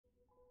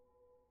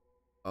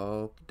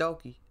Okie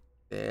dokie.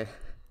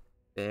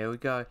 There we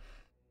go.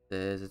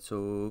 Says it's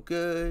all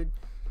good.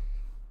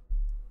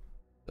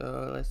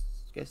 So let's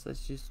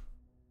just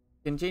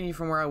continue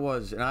from where I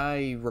was. And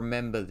I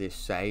remember this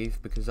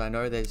save because I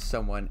know there's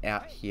someone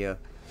out here.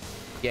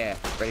 Yeah,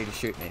 ready to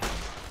shoot me.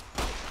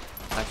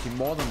 Actually,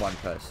 more than one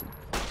person.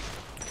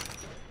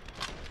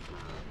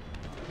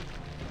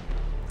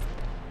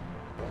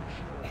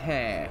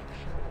 Heh.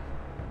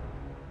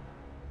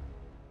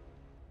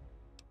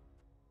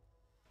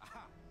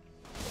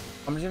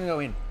 I'm just gonna go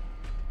in.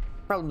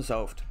 Problem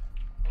solved.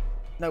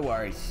 No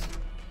worries.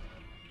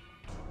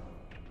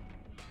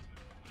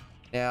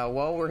 Now,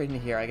 while we're in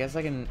here, I guess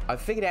I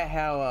figured out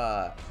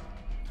how,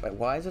 wait,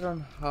 why is it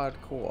on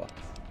hardcore?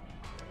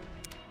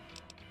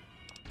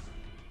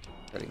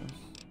 Settings.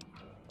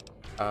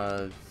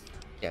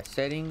 Yeah,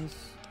 settings.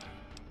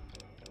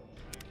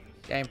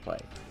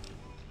 Gameplay.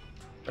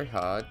 Very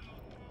hard.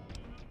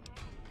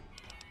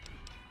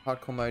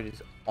 Hardcore mode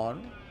is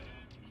on.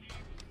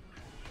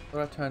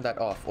 Thought I turned that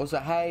off. Also,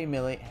 hey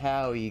Millie,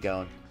 how are you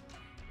going?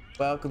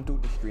 Welcome to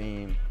the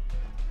stream.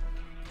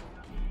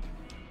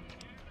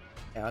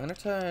 Now I'm gonna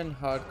turn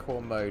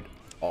hardcore mode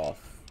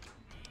off.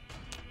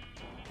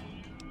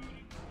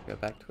 Go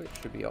back to it,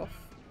 should be off.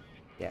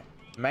 Yeah,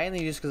 mainly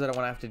just because I don't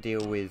want to have to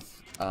deal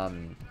with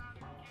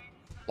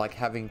like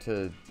having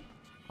to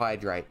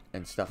hydrate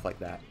and stuff like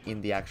that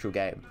in the actual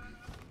game.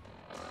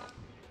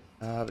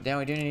 But now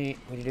we do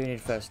need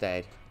first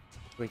aid.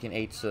 We can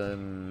eat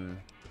some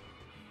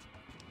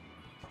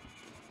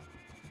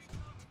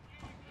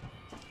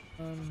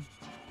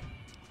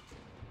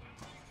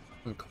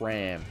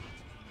cram.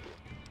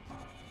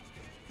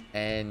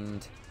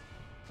 And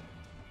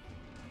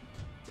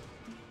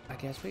I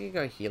guess we could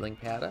go healing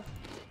powder.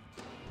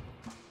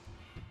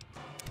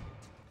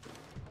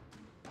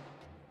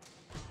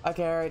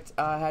 Okay, alright,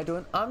 how you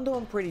doing? I'm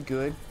doing pretty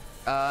good.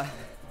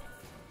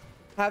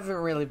 Haven't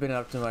really been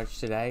up to much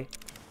today.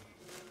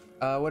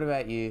 What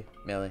about you,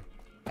 Millie?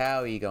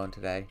 How are you going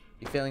today?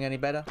 You feeling any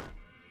better?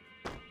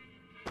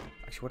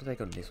 Actually, what do they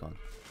got in this one?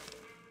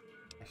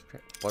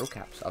 Bottle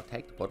caps. I'll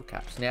take the bottle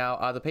caps. Now,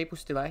 are the people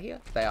still out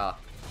here? They are.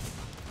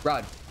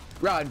 Run!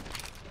 Run!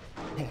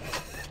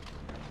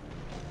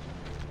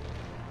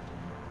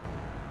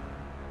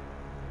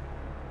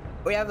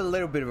 We have a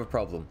little bit of a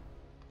problem.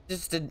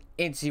 Just an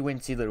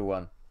incy-wincy little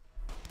one.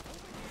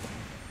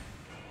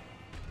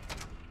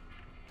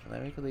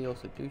 Let me quickly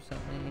also do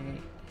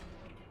something.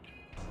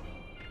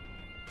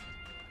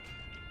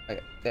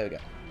 Okay, there we go.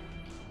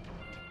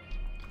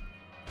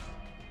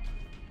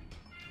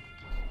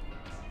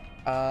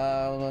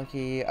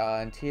 Lucky,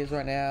 in tears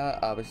right now.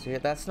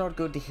 But that's not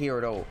good to hear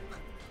at all.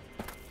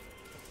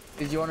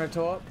 Did you want to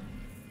talk?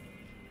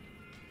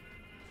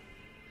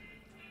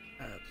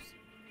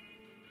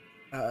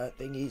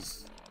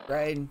 Thingies.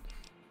 Rain.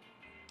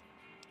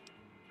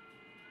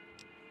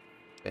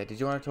 Yeah, did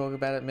you want to talk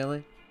about it,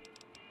 Millie?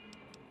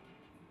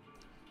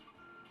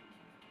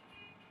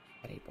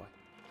 Hey, boy.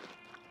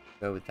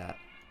 Go with that.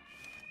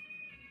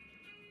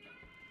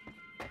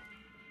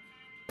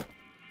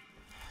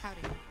 Howdy.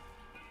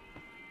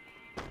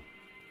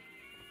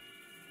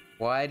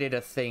 Why did a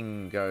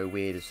thing go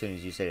weird as soon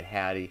as you said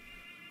howdy?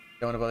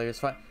 Don't want to bother you, it's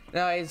fine.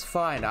 No, it's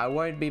fine. I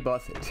won't be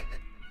bothered.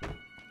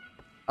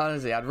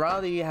 Honestly, I'd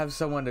rather you have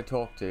someone to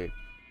talk to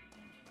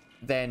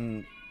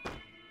than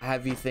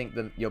have you think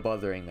that you're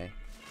bothering me.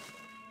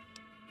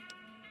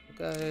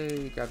 Go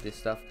grab this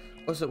stuff.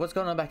 Also, what's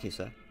going on back here,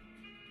 sir?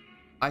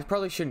 I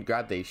probably shouldn't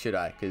grab these, should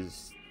I?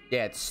 Because,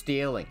 yeah, it's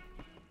stealing.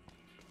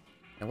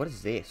 And what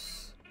is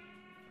this?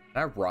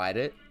 Can I ride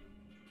it?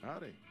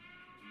 Howdy.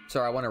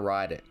 Sorry, I want to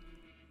ride it.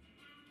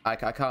 I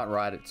can't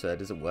ride it, sir.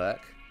 Does it work?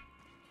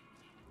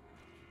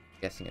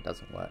 Guessing it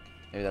doesn't work.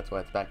 Maybe that's why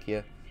it's back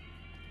here.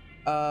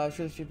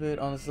 Really stupid,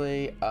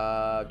 honestly.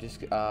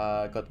 Just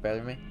got the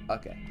better of me.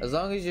 Okay. As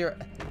long as you're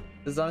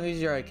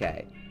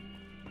okay.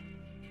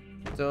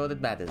 That's all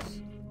that matters.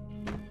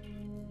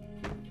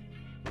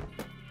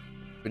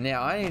 But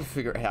now I need to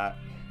figure out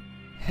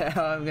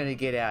how I'm gonna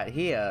get out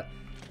here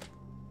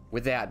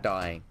without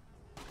dying.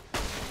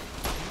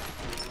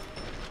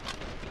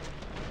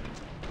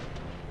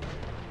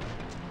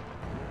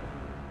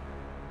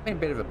 I'm in a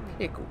bit of a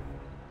pickle.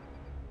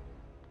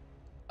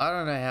 I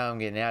don't know how I'm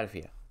getting out of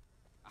here.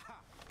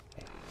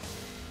 Okay.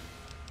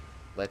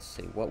 Let's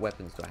see, what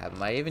weapons do I have?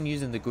 Am I even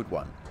using the good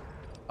one?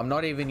 I'm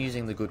not even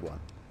using the good one.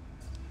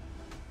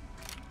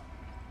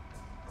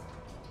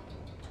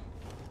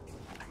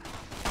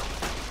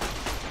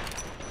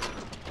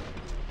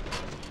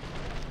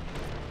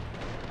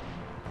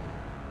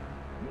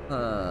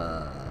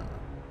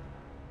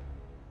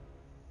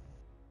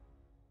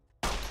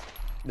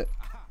 No.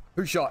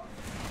 Who shot?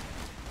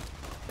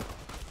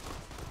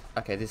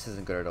 Okay, this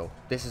isn't good at all.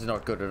 This is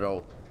not good at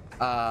all.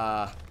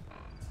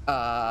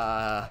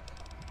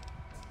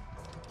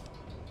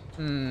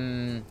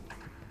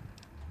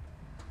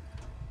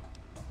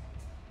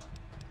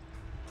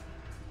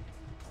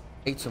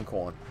 Eat some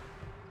corn.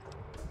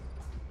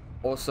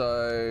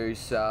 Also,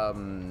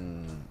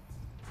 some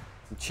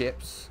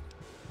chips.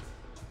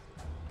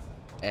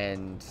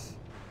 and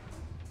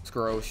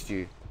squirrel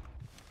stew.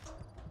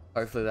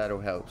 Hopefully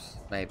that'll help.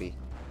 Maybe.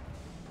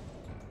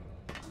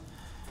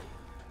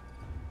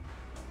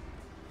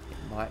 It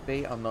might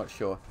be. I'm not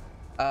sure.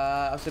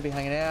 I'll still be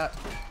hanging out.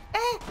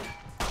 Ah!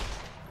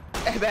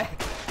 Stay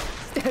back.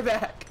 Stay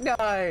back. No.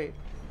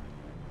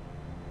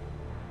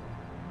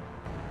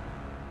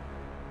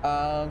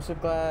 I'm so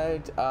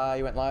glad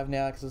you went live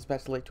now because I was about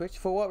to delete Twitch.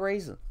 For what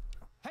reason?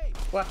 Hey!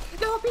 What?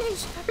 No,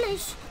 please,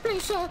 please,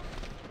 please, sir.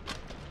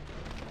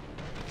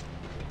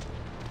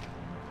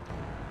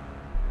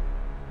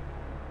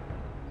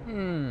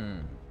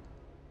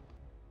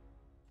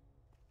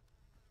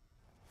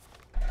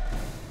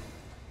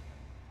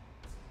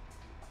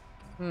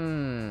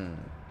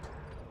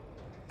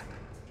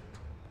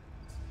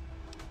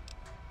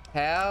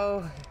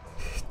 How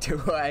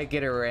do I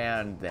get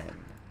around then?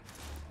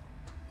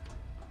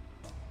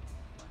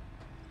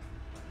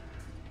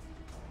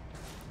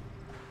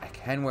 I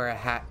can wear a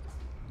hat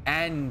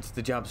and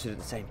the jumpsuit at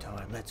the same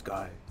time. Let's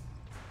go.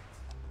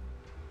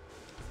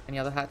 Any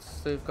other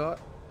hats they've got?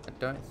 I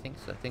don't think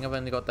so. I think I've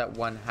only got that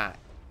one hat.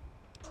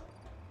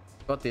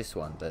 Got this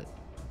one, but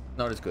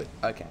not as good.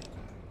 Okay.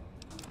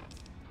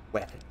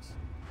 Weapons.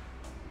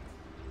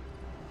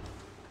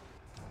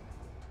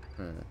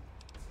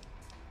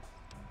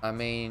 I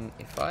mean,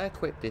 if I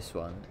equip this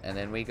one and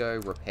then we go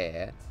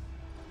repair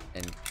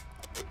and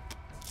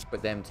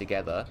put them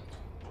together,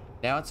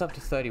 now it's up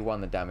to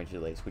 31 the damage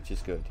at least, which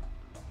is good.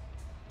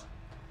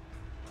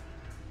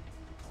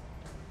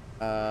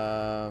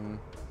 The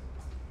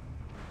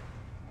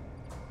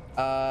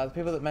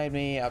people that made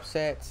me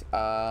upset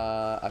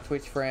are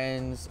Twitch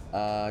friends,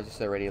 just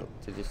so ready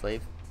to just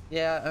leave.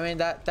 Yeah, I mean,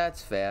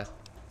 that's fair.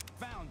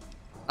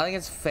 I think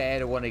it's fair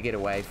to want to get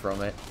away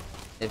from it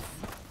if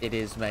it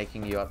is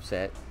making you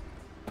upset.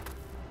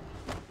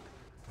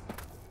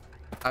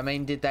 I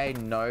mean, did they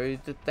know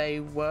that they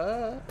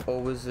were,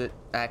 or was it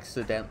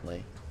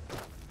accidentally?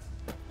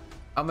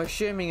 I'm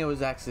assuming it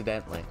was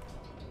accidentally.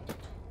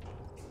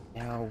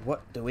 Now,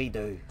 what do we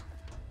do?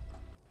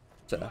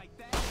 Sir.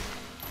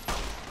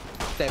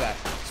 Stay back.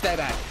 Stay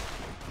back.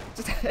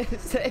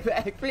 Stay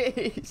back,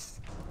 please.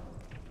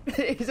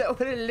 Please, I want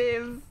to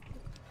live.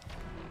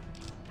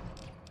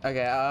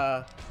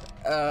 Okay,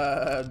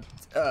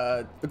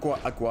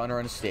 iguana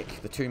on a stick,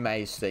 the two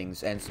maze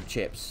things, and some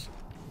chips.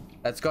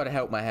 That's got to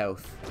help my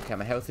health. Okay,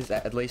 my health is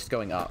at least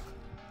going up.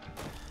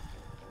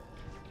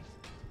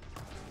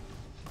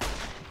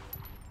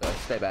 So,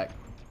 stay back.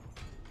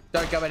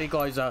 Don't come any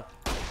closer.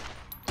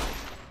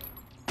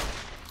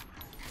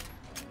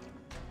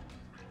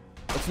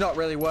 It's not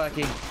really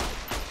working.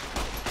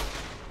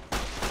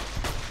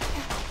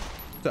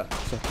 Sir,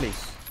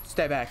 please,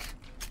 stay back.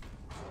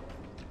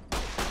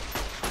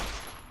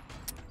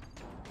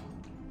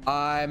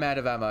 I'm out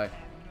of ammo.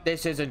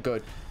 This isn't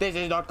good. This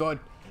is not good.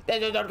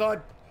 This is not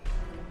good.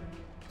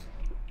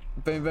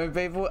 Boom boom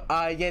people.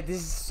 Yeah,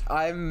 these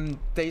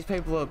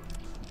people are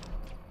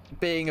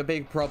being a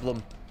big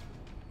problem.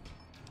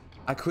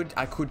 I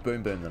could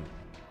boom boom them.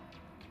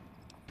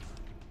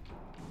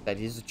 That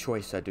is a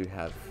choice I do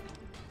have.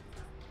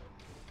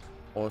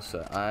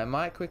 Also, I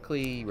might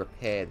quickly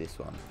repair this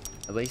one.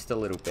 At least a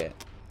little bit.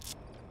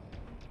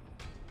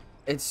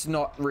 It's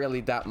not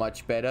really that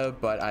much better,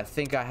 but I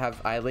think I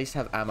at least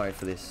have ammo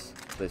for this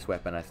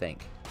weapon, I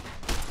think.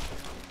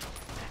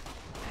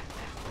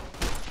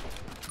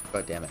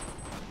 God damn it.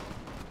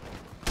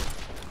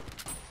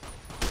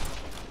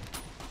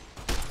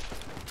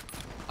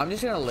 I'm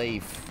just gonna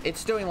leave.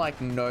 It's doing like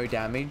no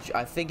damage.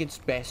 I think it's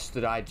best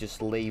that I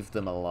just leave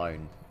them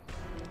alone.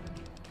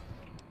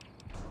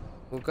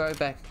 We'll go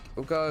back.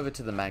 We'll go over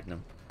to the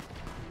Magnum.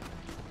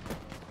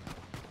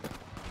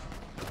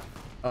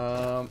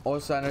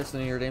 Also, I noticed the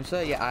new redeems.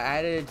 So yeah, I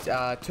added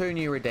 2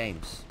 new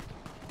redeems.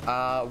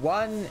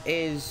 One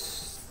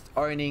is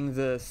owning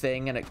the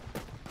thing, and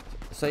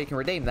so you can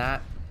redeem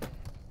that,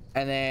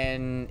 and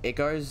then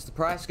the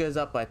price goes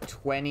up by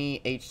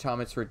 20 each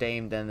time it's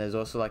redeemed. And there's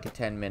also like a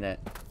 10-minute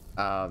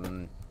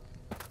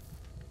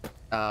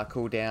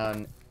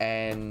cooldown,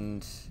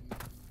 and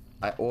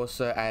I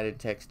also added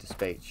text to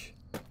speech.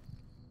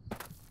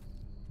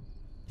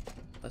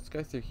 Let's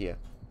go through here.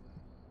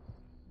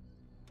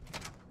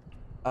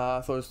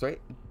 I thought it was 3.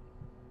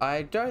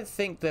 I don't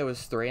think there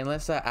was 3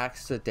 unless I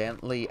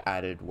accidentally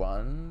added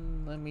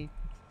 1. Let me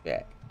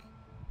check.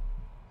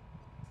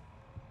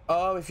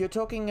 Oh, if you're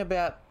talking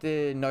about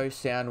the no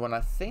sound one,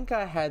 I think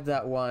I had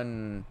that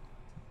one.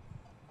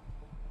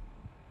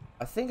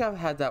 I think I've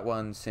had that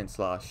one since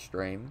last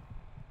stream.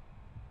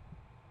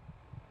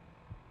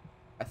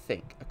 I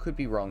think. I could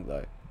be wrong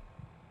though.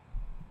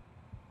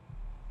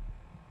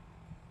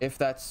 If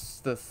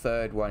that's the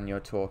 3rd one you're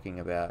talking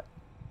about.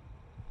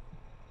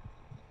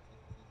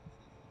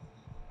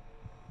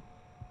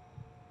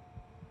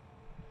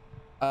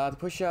 The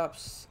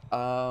push-ups,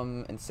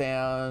 and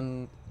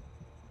sound.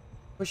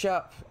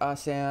 Push-up,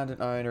 sound,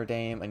 and own,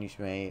 redeem, and use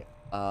for me.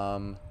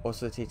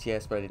 Also the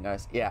TTS, but I didn't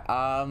notice. Yeah,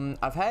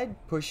 I've had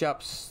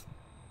push-ups.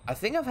 I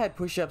think I've had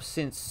push-ups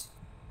since,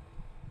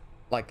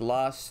 like,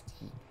 last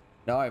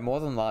No, more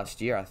than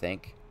last year, I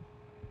think.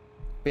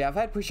 But yeah, I've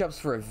had push-ups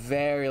for a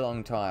very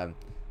long time.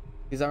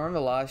 Because I remember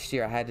last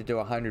year I had to do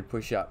 100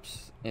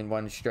 push-ups in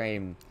one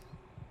stream.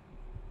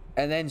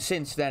 And then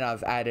since then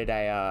I've added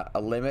a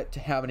limit to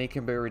how many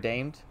can be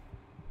redeemed.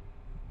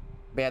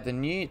 But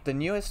yeah, the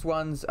newest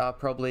ones are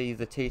probably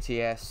the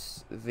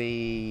TTS,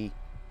 the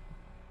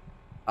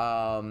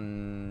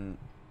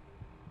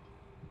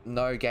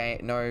no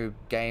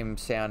game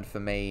sound for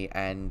me,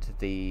 and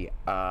the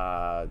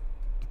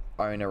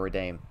owner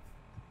redeem.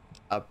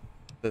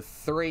 The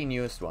three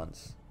newest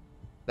ones.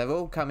 They've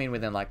all come in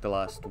within like the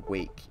last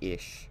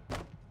week-ish.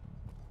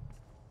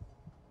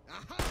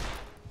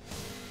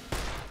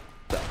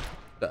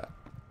 Can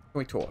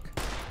we talk?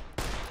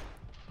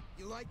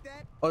 You like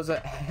that? What's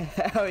that?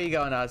 How are you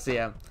going,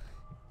 RCM?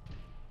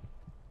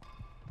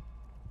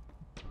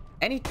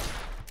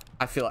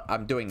 I feel like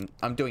I'm doing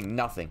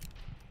nothing.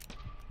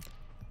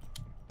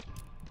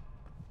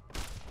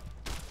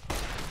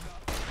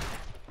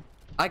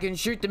 I can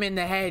shoot them in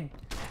the head,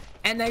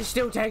 and they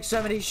still take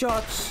so many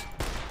shots,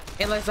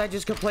 unless I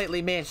just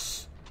completely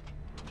miss.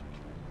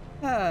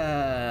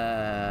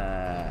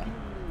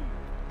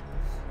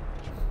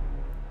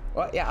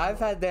 Well, yeah, I've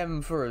had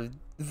them for a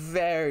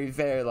very,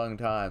 very long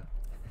time.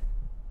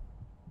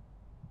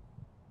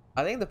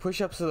 I think the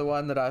push-ups are the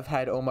one that I've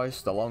had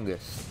almost the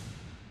longest.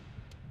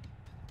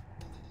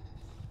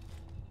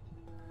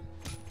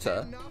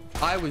 Sir,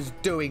 I was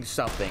doing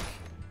something.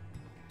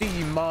 Do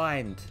you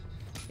mind?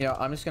 You know,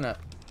 I'm just gonna...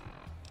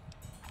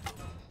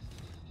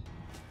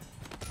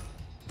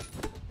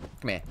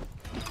 Come here.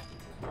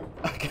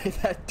 Okay,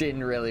 that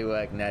didn't really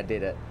work now,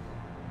 did it?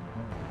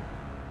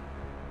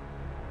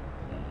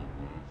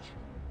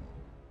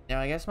 Now,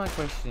 I guess my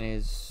question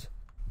is...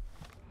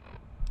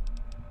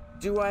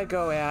 Do I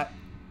go out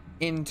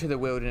into the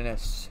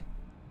wilderness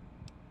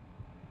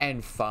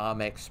and farm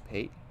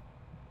XP?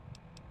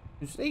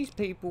 Because these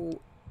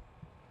people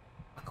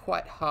are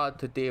quite hard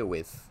to deal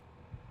with.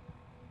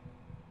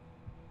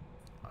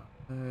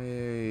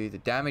 Oh, the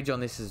damage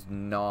on this is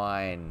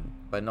 9,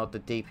 but not the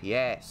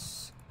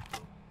DPS.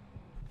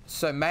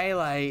 So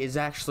melee is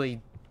actually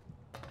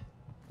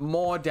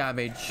more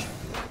damage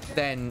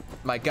than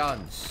my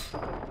guns.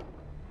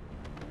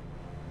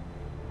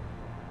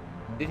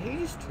 Did he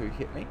just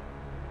 2-hit me?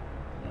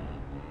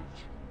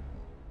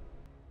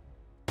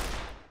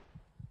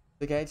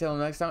 Okay, tell him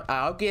next time.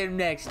 I'll get him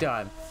next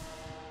time.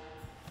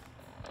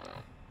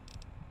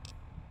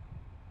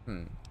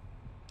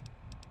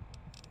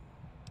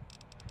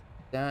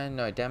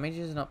 No, damage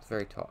isn't up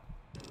very top.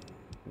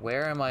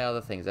 Where are my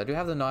other things? I do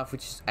have the knife,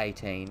 which is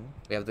 18.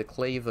 We have the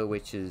cleaver,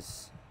 which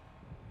is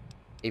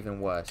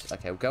even worse.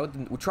 Okay,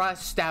 we'll try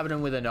stabbing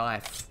him with a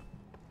knife.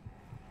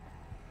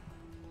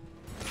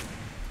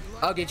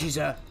 I'll get you,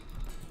 sir.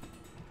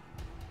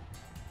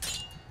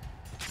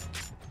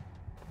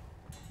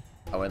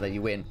 I won't let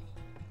you win.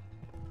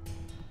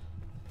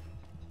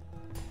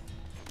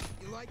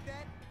 You like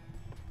that?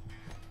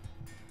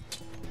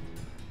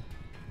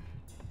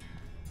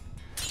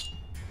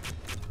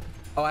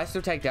 Oh, I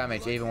still take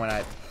damage even when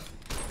I...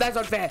 That's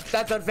unfair!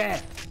 That's unfair!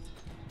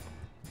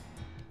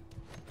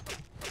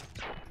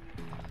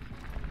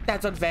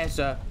 That's unfair,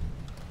 sir.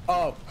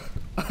 Oh.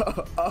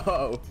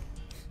 Oh.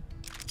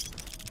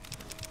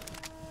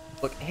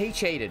 Look, he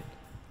cheated.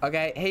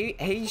 Okay,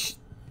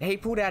 he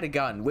pulled out a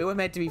gun. We were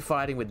meant to be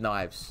fighting with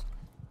knives.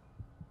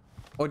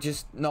 Or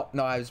just not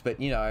knives,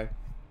 but you know.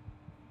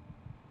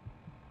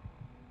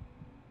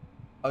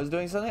 I was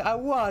doing something? I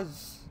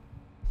was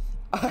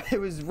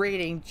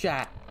reading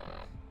chat.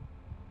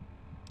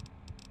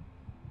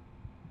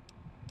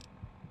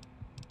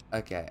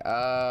 Okay,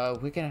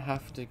 we're gonna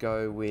have to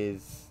go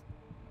with...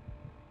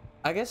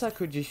 I guess I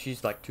could just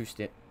use like 2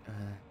 stim...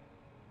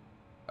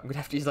 I'm gonna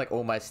have to use like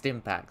all my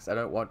stim packs. I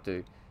don't want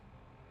to.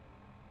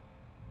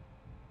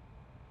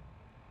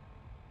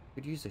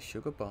 Could use a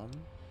sugar bomb.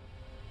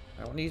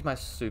 I want to use my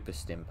super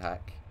stim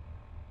pack.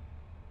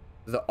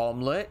 The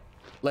omelet.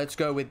 Let's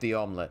go with the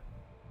omelet.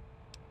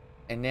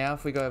 And now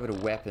if we go over to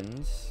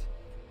weapons.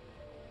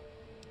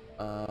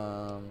 If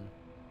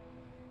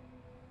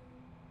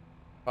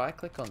I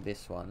click on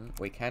this one,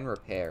 we can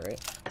repair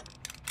it.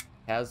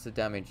 How's the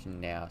damage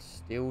now?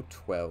 Still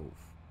 12.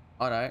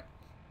 Oh no.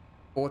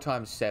 4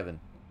 times 7.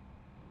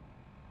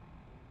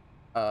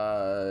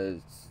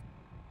 14,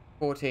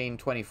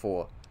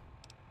 24.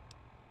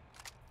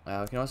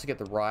 We can also get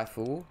the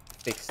rifle.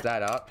 Fix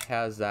that up.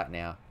 How's that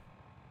now?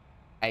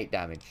 8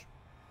 damage.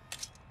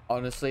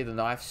 Honestly, the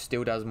knife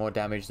still does more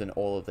damage than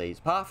all of these.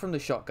 Apart from the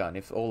shotgun,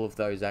 if all of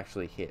those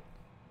actually hit.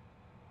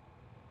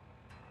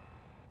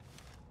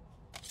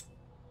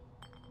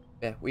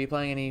 Yeah, were you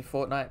playing any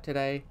Fortnite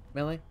today,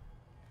 Millie?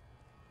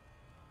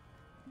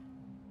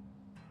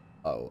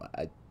 Oh,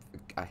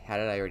 how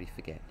did I already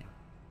forget now?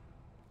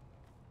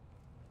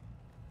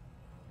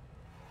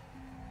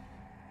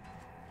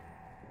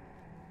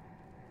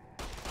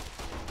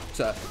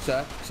 Sir,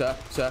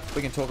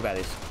 we can talk about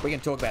this. We can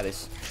talk about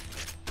this.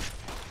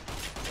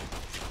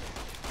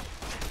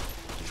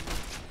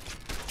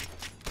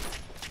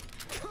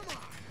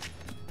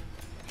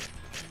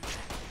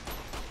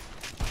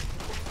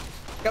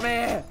 Come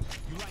here.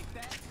 You like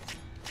that?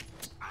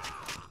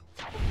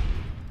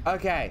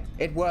 Okay,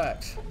 it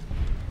worked.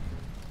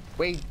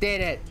 We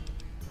did it.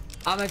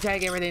 I'm gonna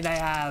take everything they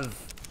have.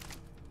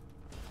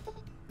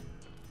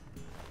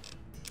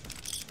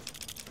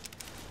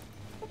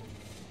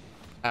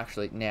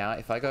 Actually, now,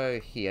 if I go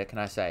here, can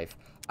I save?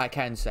 I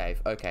can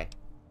save. Okay.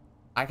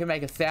 I can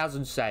make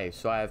 1,000 saves,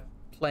 so I have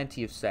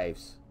plenty of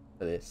saves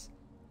for this.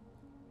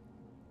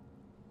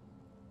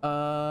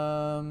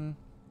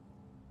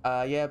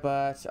 Yeah,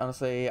 but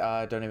honestly,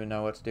 I don't even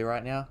know what to do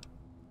right now.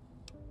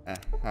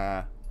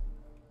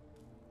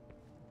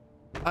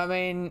 I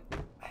mean,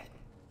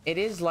 it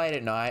is late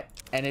at night,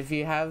 and if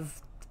you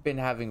have been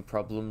having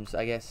problems,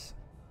 I guess,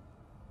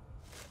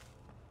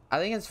 I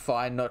think it's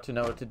fine not to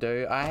know what to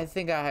do. I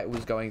think I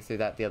was going through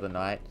that the other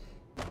night.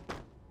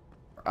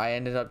 I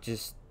ended up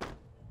just,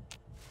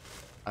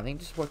 I think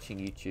just watching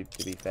YouTube,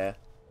 to be fair.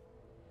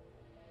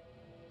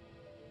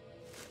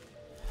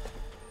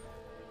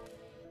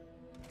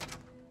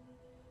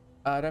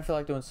 I don't feel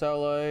like doing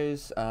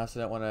solos, so I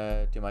don't want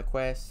to do my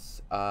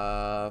quests.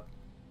 There's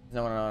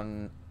no one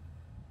on,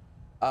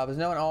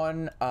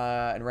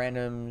 and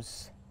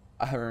randoms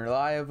are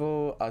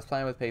unreliable. I was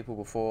playing with people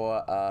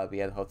before, but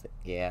yeah, the whole thing,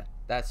 yeah,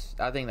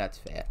 I think that's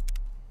fair.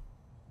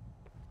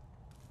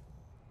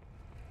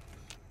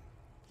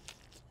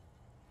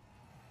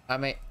 I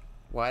mean,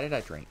 why did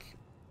I drink?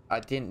 I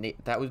didn't need,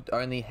 that would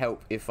only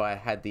help if I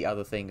had the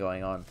other thing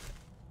going on.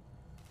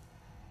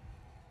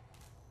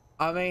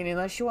 I mean,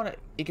 unless you want to,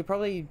 you could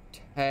probably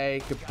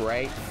take a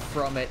break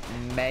from it,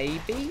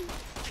 maybe?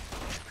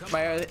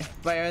 My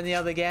only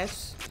other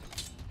guess?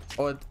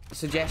 Or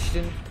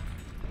suggestion?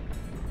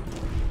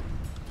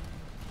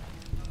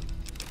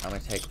 I'm gonna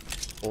take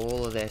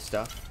all of their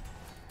stuff.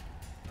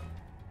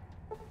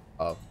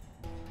 Oh.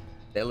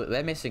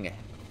 They're missing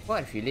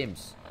quite a few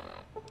limbs.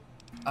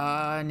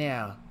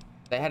 Now.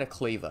 They had a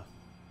cleaver.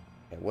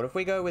 Okay, what if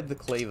we go with the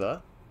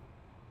cleaver,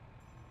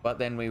 but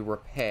then we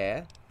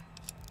repair?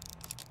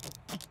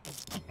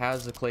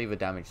 How's the cleaver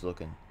damage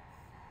looking?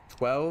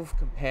 12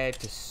 compared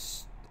to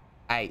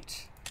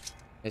 8.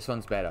 This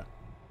one's better.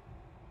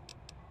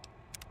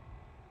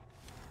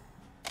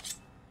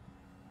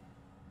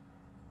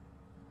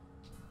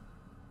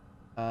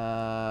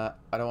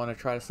 I don't want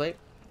to try to sleep.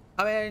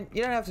 I mean,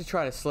 you don't have to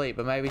try to sleep,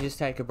 but maybe just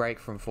take a break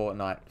from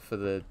Fortnite for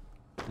the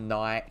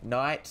night,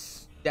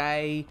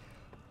 day,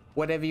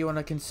 whatever you want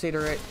to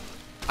consider it.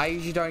 I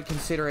usually don't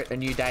consider it a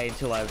new day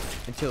until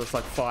it's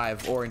like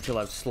 5 or until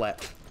I've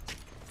slept.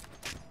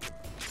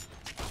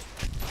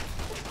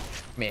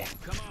 Come here.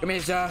 Come here,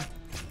 sir.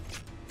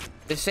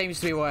 This seems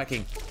to be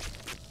working.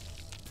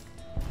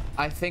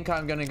 I think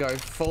I'm gonna go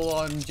full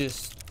on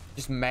just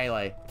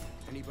melee.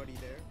 Anybody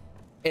there?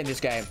 In this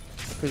game.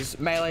 Because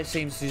melee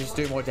seems to just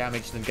do more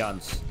damage than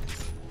guns.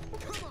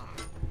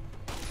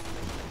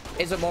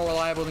 Is it more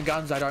reliable than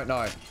guns? I don't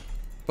know.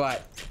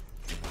 But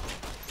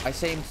I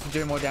seem to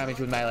do more damage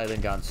with melee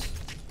than guns.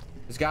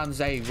 Because guns,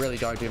 they really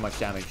don't do much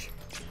damage.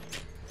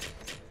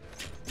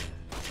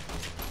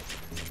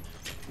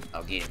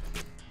 Oh, get him.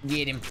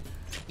 Get him.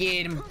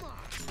 Get him.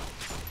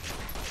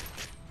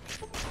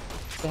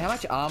 So how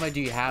much armor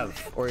do you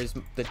have? Or is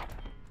the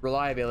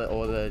reliability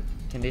or the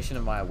condition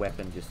of my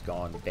weapon just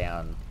gone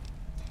down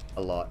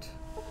a lot?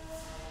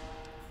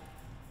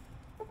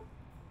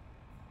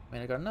 I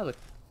mean, I got another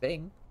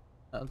thing.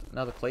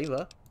 Another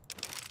cleaver.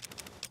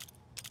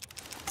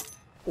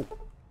 Ooh.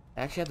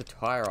 I actually had the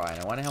tire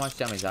iron. I wonder how much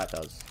damage that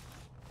does.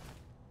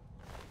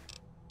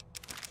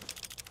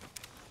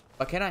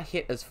 But can I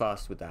hit as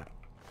fast with that?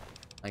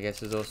 I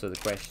guess is also the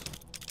question.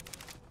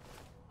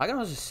 I can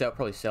also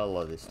probably sell a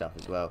lot of this stuff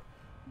as well.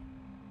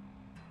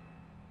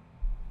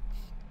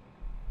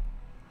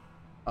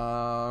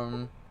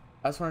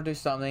 I just want to do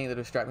something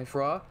that'll distract me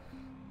for a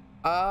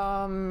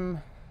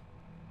while.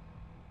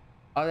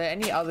 Are there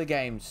any other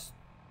games?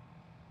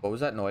 What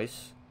was that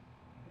noise?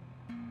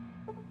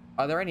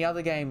 Are there any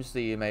other games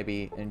that you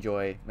maybe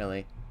enjoy,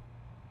 Millie?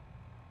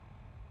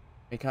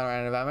 You can't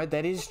run out of ammo?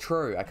 That is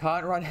true. I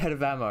can't run out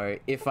of ammo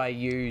if I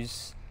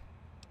use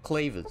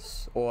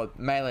cleavers or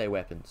melee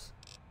weapons.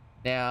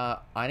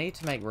 Now, I need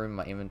to make room in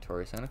my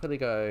inventory, so I'm going to quickly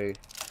go...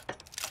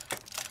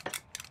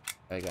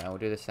 There we go. And we'll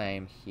do the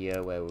same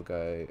here, where we'll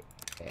go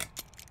there.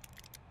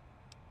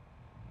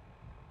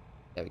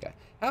 There we go.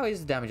 How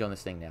is the damage on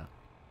this thing now?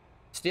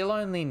 Still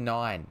only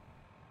 9.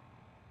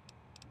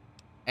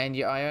 And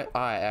yeah,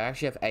 I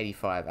actually have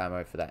 85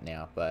 ammo for that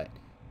now, but...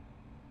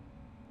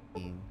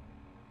 In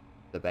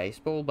the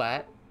baseball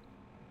bat...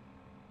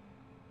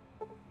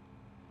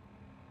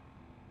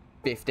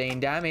 15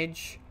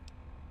 damage.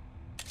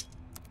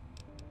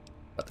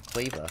 But the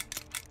cleaver...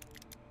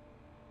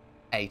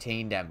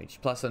 18 damage.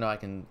 Plus I know I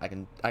can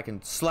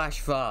slash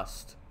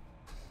fast.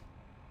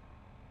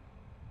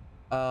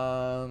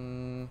 I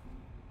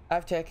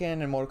have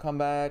Tekken and Mortal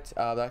Kombat.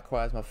 That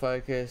requires my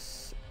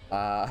focus.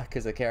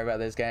 Because I care about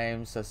those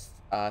games. So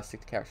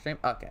stick to character stream.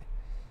 Okay.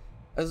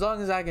 As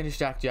long as I can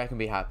distract you, I can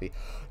be happy.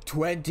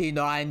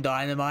 29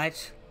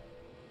 dynamite.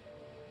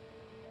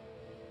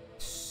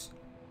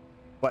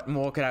 What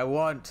more could I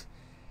want?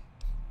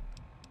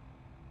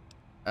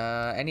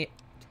 Any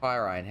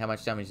tire iron. How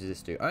much damage does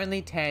this do?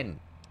 Only 10.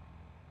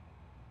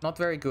 Not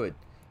very good.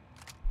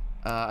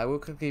 I will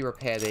quickly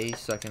repair these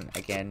so I can,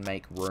 again,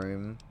 make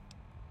room.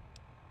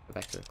 Go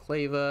back to the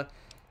cleaver.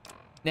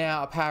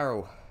 Now,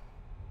 apparel.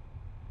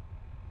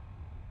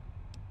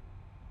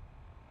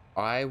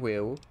 I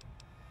will...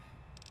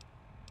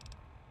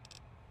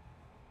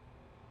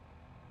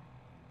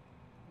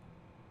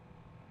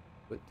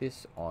 put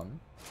this on.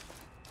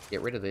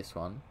 Get rid of this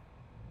one.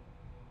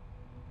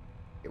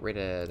 Get rid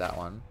of that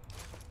one.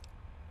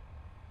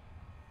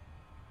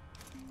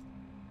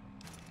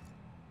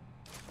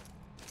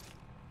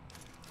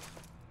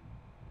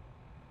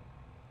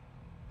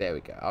 There we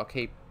go. I'll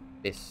keep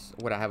this,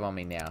 what I have on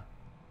me now.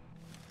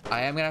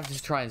 I am going to have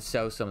to try and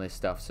sell some of this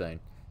stuff soon.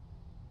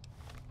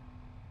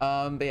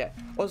 But yeah.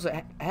 Also,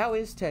 how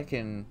is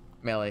Tekken,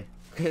 Melee?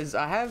 Because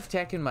I have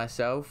Tekken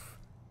myself,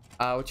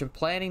 which I'm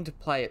planning to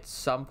play at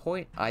some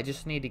point. I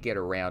just need to get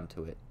around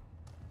to it.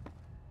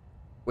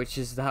 Which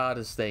is the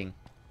hardest thing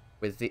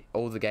with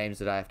all the games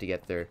that I have to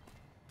get through.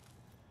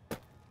 Come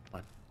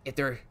on, get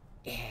through.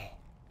 Yeah.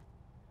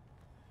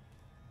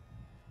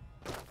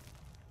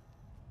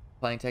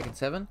 Playing Tekken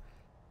 7?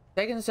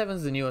 Tekken 7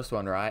 is the newest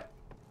one, right?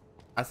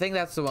 I think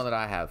that's the one that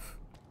I have.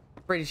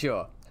 Pretty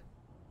sure.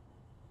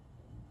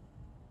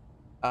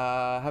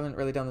 Haven't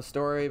really done the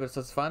story, but it's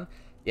just fun.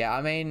 Yeah,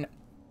 I mean,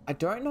 I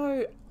don't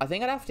know. I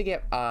think I'd have to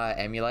get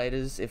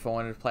emulators if I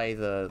wanted to play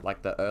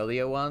the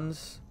earlier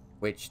ones,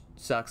 which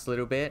sucks a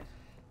little bit.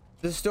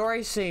 The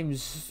story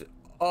seems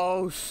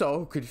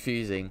so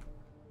confusing.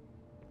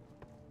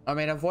 I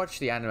mean, I've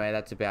watched the anime,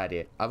 that's about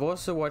it. I've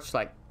also watched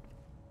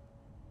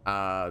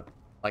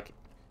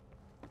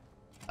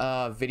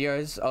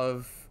videos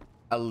of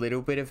a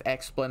little bit of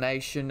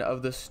explanation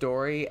of the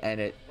story,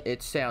 and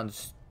it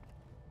sounds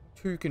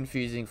too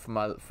confusing for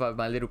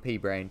my little pea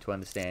brain to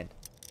understand.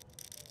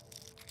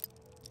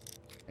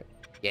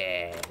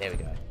 Yeah, there we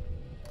go.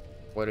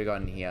 What do we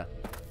got in here?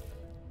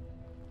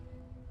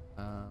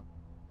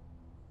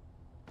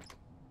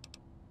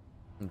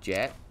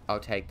 Jet, I'll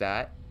take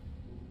that.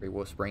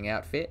 Pre-war spring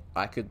outfit.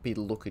 I could be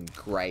looking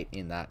great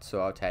in that, so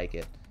I'll take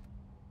it.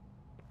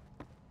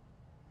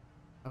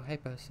 Oh, hey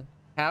person.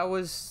 How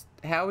was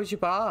your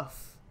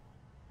bath?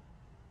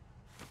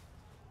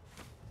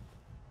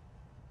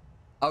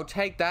 I'll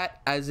take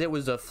that as it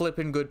was a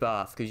flippin' good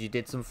bath because you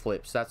did some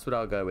flips. That's what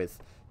I'll go with.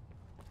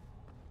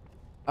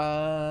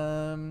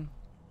 I don't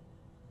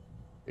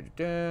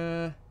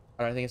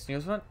think it's the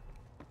newest one.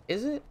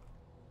 Is it?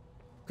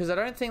 Because I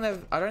don't think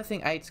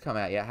 8's come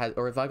out yet.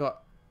 Or have I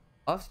got...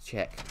 I'll have to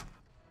check.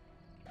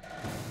 I'll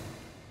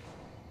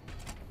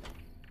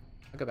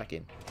go back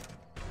in.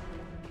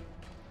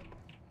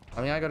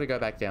 I mean, I gotta go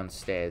back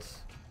downstairs.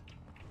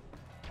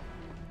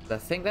 I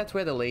think that's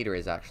where the leader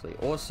is, actually.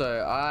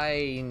 Also,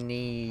 I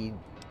need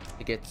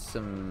to get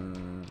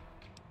some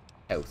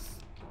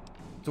health.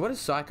 So what does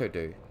Psycho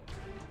do?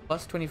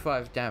 Plus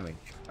 25 damage.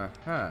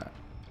 Uh-huh.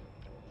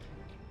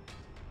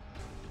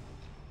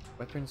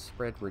 Weapon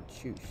spread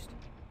reduced.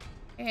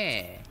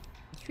 Yeah.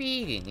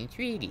 Intriguing,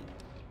 intriguing.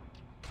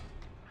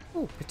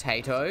 Ooh,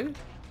 potato.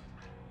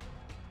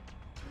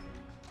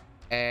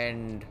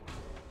 And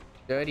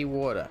dirty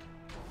water.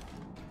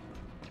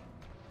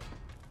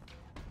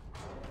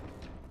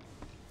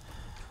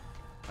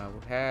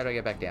 How do I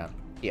get back down?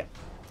 Here.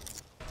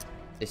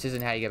 This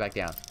isn't how you get back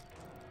down.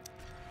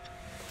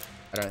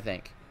 I don't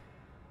think.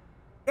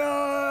 No,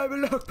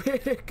 I'm a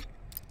lockpick.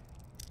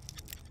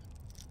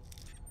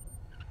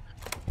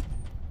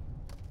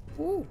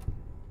 Ooh.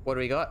 What do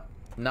we got?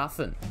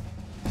 Nothing.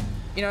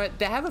 You know,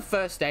 they have a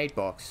first aid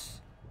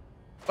box,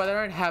 but they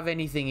don't have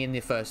anything in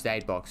the first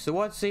aid box. So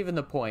what's even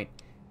the point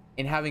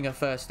in having a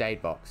first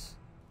aid box?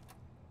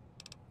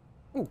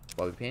 Ooh,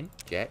 bobby pin,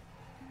 jet.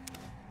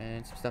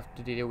 And some stuff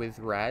to deal with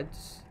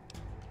rads.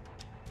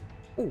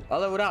 Ooh, I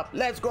leveled up.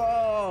 Let's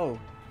go!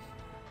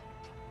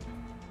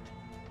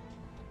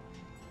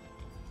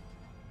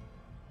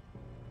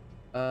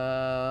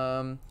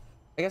 I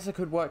guess I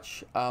could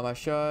watch my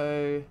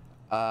show.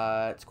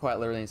 It's quite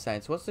literally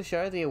insane. So what's the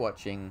show that you're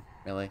watching,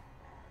 Millie?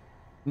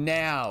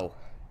 Now,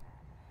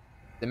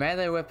 the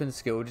melee weapon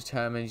skill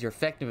determines your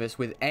effectiveness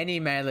with any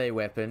melee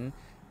weapon,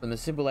 from the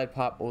simple lead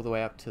pipe all the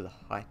way up to the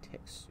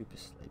high-tech super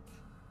sledge.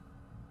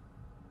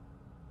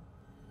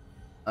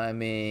 I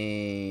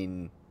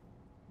mean...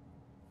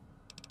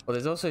 Well,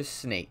 there's also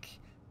sneak.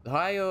 The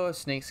higher your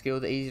sneak skill,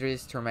 the easier it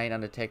is to remain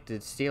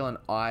undetected, steal an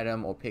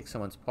item, or pick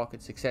someone's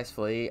pocket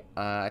successfully.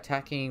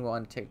 Attacking while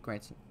undetected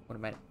grants an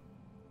automatic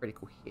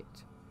critical hit.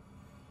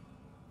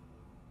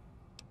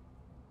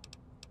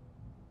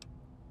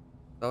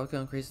 The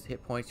alcohol increases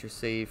hit points you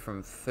receive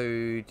from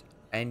food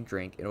and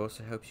drink. It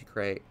also helps you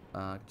create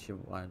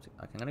consumable items.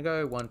 Okay, I'm gonna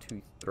go 1,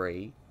 2,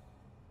 3,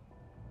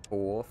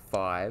 4,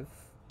 5.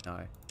 No,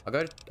 I'll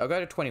go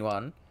to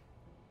 21.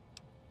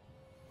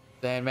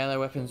 Then melee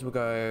weapons will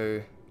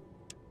go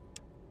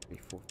 3,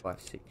 4,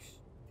 5, 6,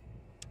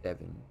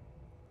 7.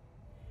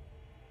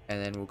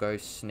 And then we'll go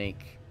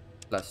sneak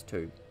plus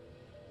 2.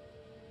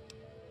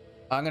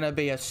 I'm gonna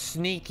be a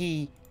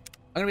sneaky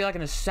I'm gonna be like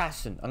an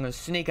assassin. I'm gonna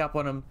sneak up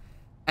on him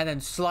and then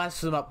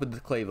slice them up with the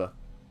cleaver.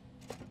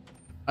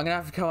 I'm gonna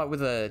have to come up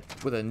with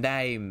a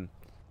name.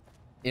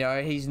 You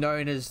know, he's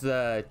known as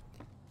the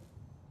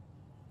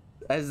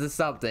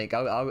something.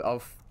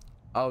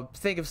 I'll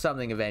think of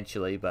something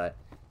eventually, but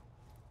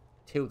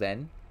till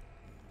then.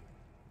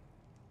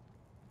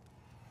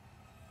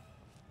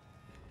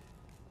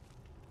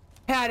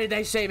 How did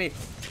they see me?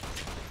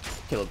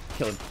 Kill him,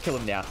 kill him, kill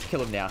him now,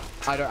 kill him now.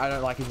 I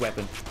don't like his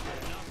weapon.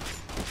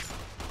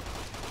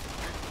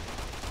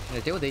 I'm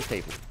gonna deal with these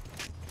people.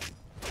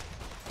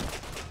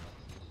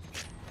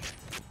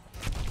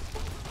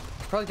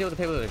 Probably deal with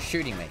the people that are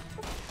shooting me.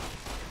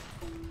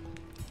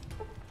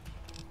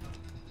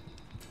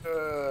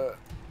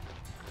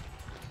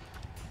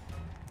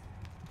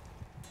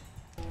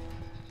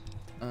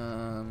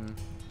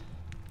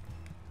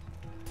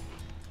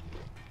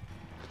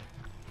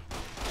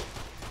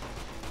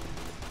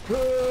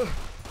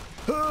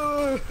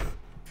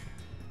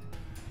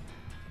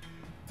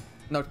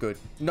 Not good.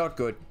 Not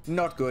good.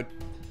 Not good.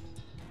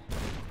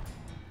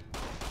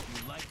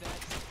 You like that?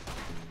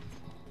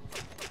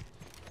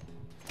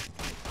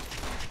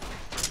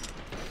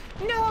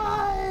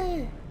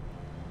 No!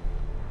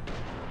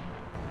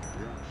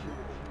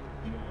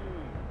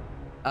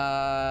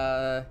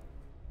 I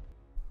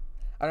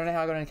don't know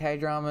how I got into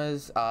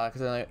K-dramas,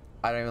 because I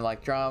don't even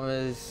like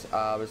dramas.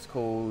 It's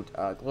called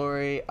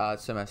Glory.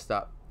 It's so messed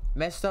up.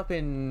 Messed up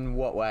in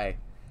what way?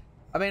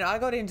 I mean, I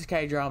got into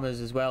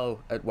K-dramas as well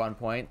at one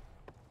point.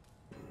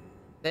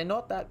 They're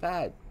not that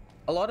bad.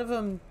 A lot of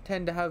them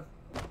tend to have...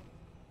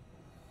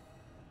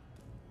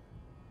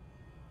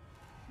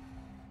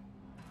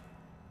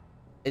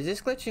 Is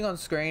this glitching on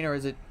screen, or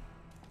is it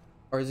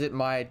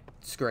my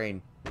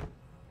screen?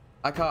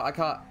 I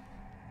can't.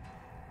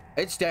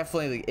 It's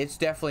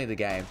definitely the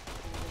game.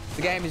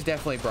 The game is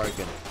definitely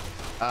broken.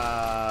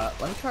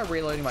 Let me try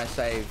reloading my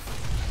save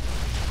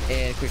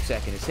in a quick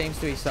second. It seems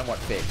to be somewhat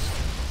fixed.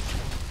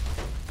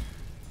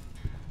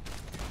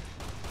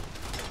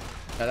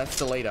 No, that's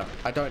the leader.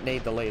 I don't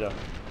need the leader.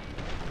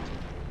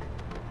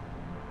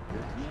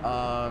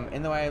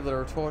 In the way of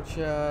little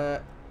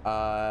torture,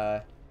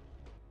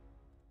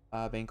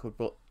 being called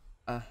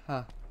I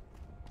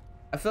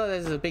feel like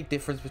there's a big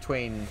difference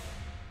between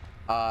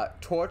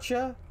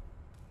torture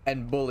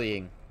and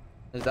bullying.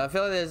 I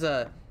feel like there's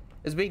a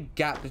big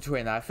gap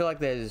between that. I feel like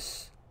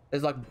there's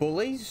like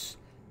bullies,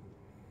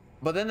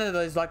 but then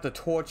there's like the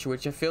torture,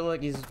 which I feel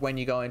like is when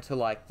you go into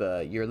like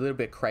you're a little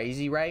bit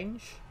crazy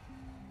range.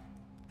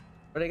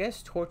 But I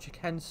guess torture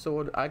can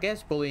I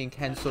guess bullying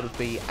can sort of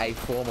be a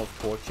form of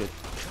torture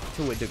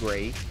to a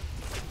degree.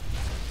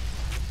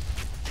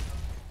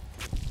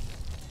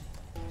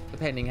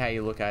 Depending how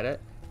you look at it.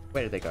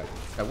 Where did they go?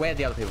 No, where did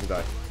the other people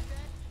go?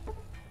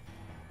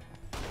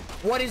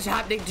 What is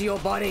happening to your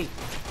body?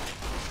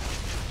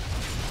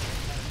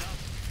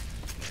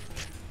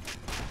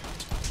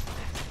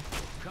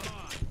 Come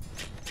on.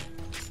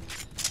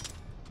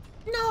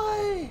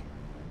 No!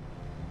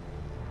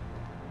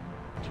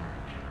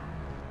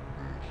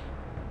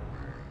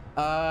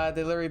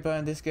 They literally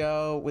burned this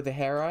girl with a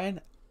hair iron.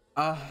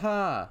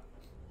 I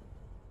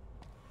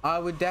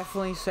would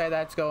definitely say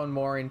that's going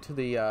more into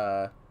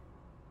the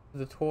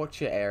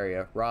torture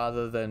area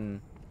rather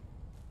than...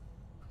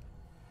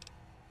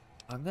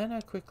 I'm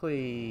gonna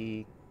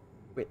quickly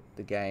quit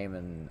the game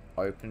and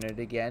open it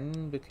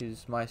again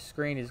because my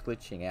screen is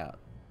glitching out.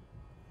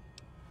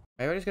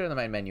 Maybe I'll just go to the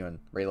main menu and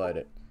reload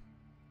it.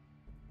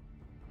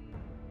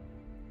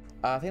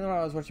 I think the one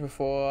I was watching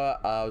before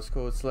was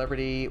called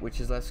Celebrity, which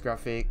is less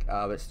graphic,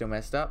 but still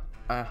messed up.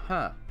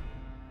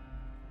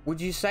 Would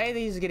you say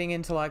these are getting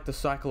into like the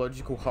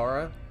psychological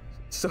horror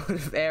sort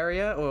of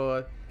area,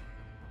 or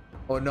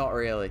not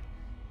really?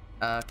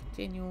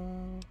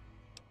 Continue.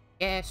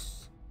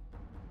 Yes.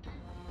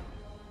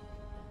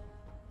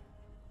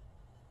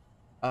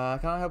 I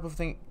can't help but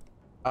think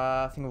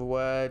of a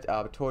word,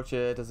 but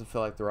torture doesn't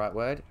feel like the right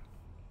word.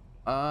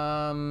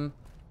 I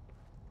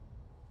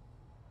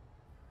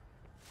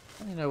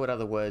don't know what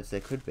other words there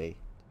could be,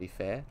 to be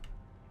fair.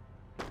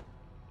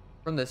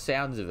 From the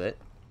sounds of it.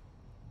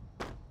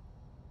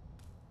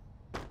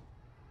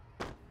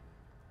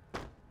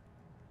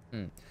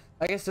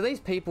 I guess, do these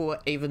people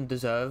even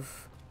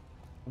deserve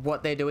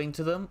what they're doing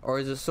to them? Or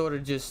is it sort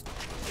of just...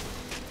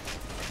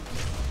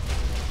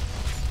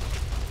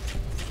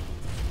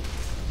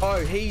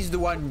 Oh, he's the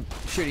one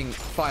shooting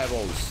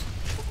fireballs.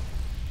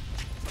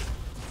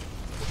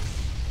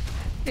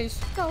 Please,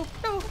 no,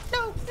 please.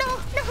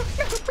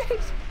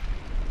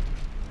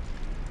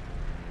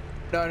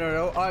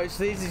 No. Oh,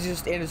 so these are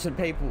just innocent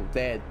people.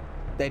 They're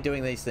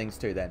doing these things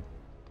too then.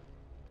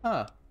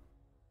 Huh.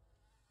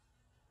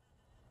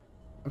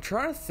 I'm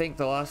trying to think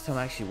the last time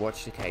I actually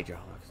watched a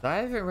K-drama, because I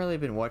haven't really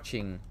been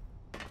watching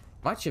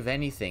much of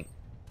anything.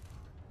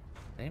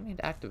 I didn't mean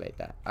to activate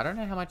that. I don't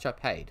know how much I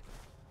paid.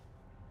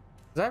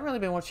 Because I haven't really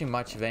been watching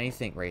much of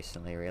anything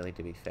recently, really,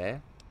 to be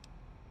fair.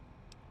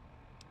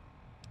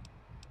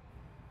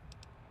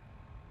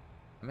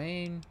 I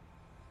mean...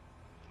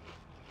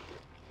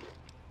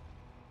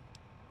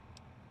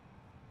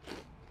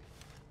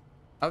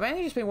 I've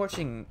mainly just been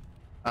watching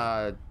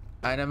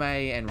anime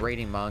and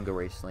reading manga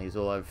recently is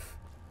all I've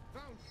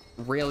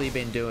really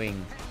been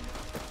doing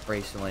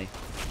recently.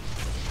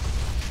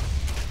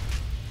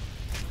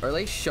 Or at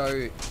least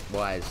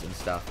show-wise and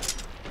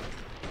stuff.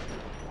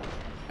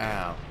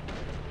 Ow.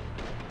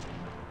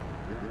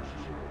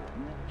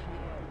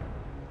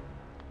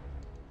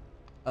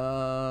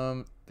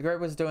 The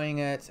group was doing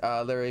it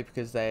literally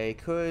because they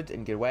could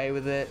and get away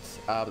with it.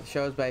 But the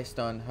show is based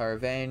on her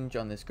revenge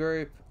on this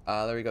group.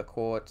 Larry got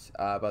caught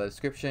by the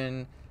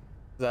description.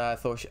 I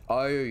thought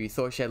you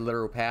thought she had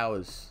literal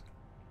powers.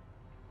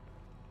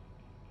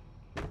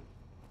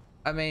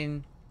 I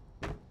mean,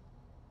 to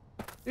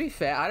be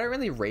fair, I don't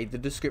really read the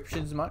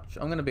descriptions much.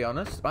 I'm gonna be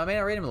honest. I mean,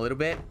 I read them a little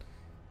bit,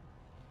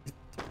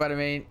 but I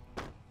mean,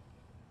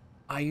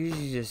 I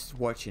usually just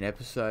watch an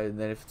episode and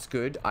then if it's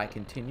good, I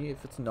continue.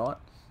 If it's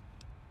not,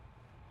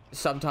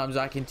 sometimes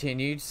I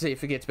continue to see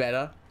if it gets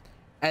better,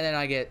 and then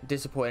I get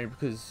disappointed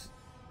because,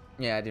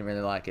 yeah, I didn't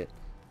really like it.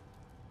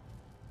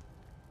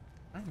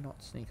 Why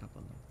not sneak up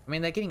on them? I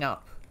mean, they're getting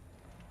up.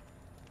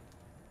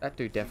 That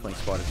dude definitely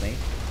spotted me.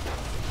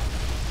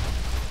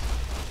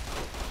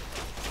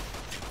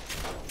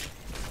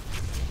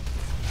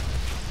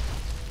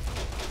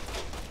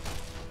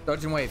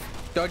 Dodge and wave.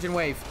 Dodge and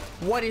wave.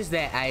 What is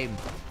their aim?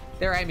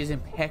 Their aim is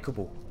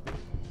impeccable.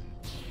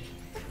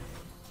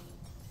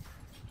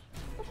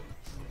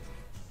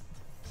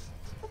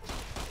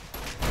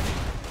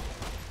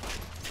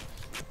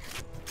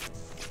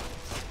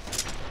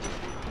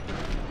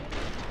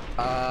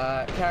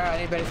 Kara,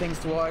 I need better things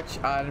to watch.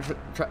 I don't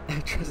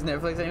trust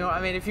Netflix anymore. I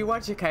mean, if you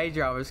watch a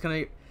K-drama, it's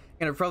gonna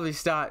probably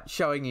start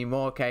showing you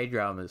more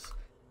K-dramas.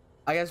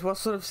 I guess, what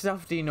sort of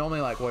stuff do you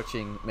normally like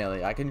watching,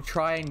 Millie? I can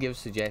try and give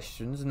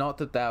suggestions. Not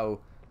that they'll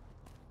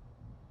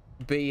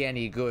be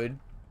any good.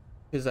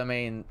 Because, I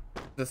mean,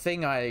 the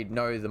thing I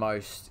know the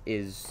most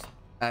is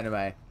anime.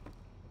 And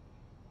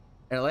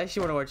unless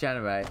you want to watch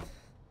anime,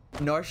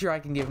 not sure I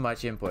can give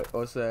much input.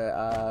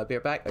 Also, be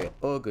right back. Okay,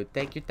 all good.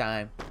 Take your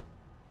time.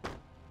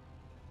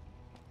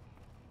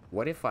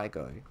 What if I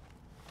go...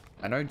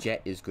 I know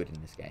Jet is good in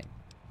this game.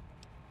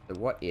 So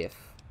what if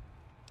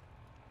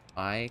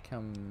I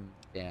come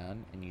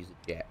down and use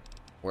a Jet?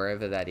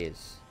 Wherever that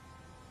is.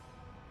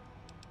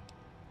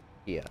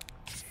 Here.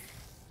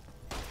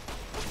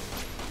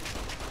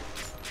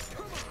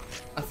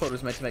 I thought it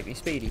was meant to make me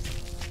speedy.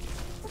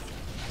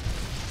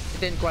 It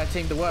didn't quite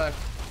seem to work.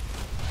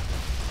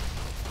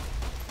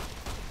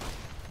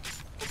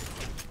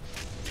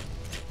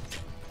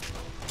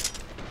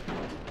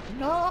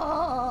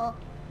 No!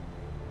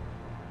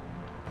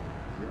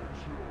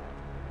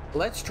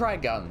 Let's try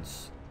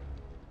guns.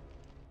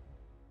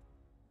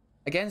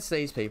 Against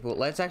these people,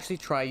 let's actually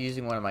try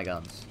using one of my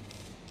guns.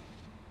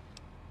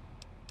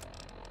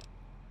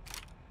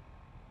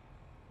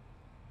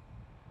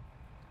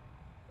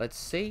 Let's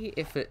see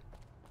if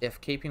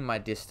keeping my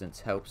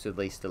distance helps at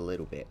least a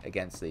little bit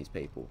against these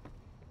people.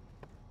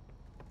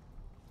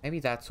 Maybe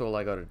that's all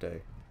I gotta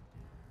do.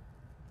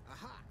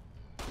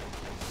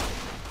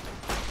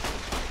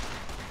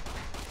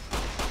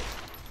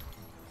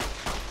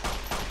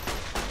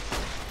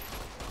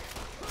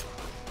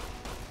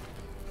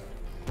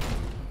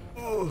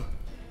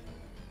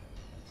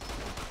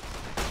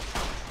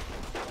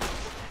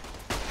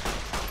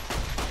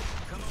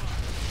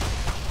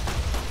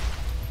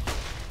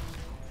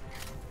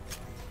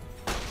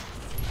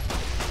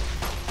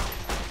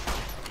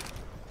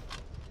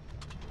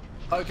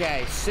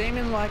 Okay,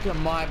 seeming like it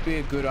might be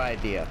a good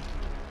idea.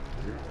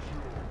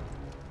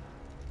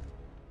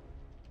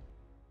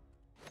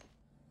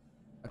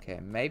 Okay,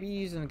 maybe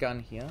using a gun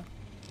here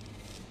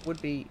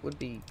would be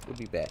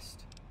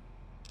best.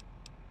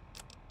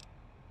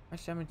 How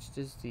much damage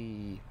does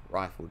the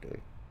rifle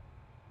do?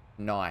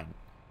 9.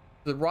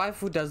 The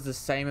rifle does the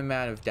same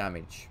amount of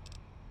damage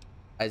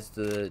as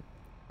the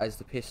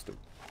pistol.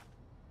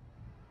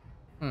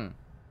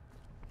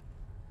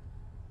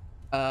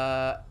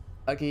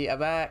 Okay, I'm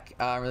back.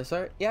 I'm really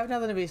sorry. You have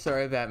nothing to be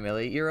sorry about,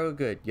 Millie. You're all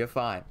good. You're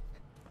fine.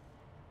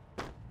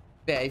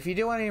 Yeah, if you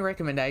do want any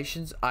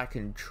recommendations, I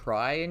can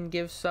try and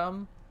give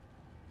some.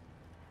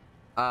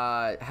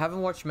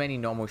 Haven't watched many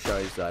normal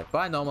shows, though.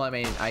 By normal, I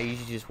mean I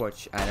usually just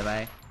watch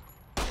anime.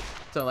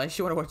 So unless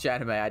you want to watch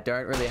anime, I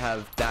don't really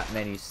have that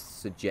many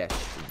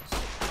suggestions.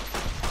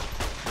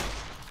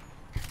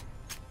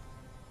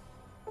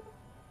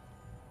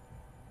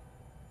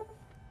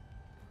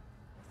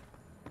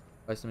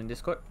 Post them in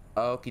Discord.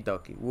 Okie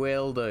dokie,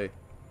 will do.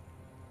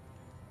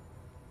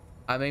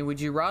 I mean, would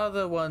you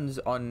rather ones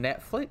on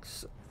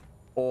Netflix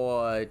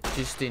or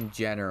just in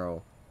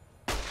general?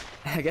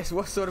 I guess,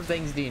 what sort of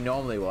things do you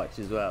normally watch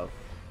as well?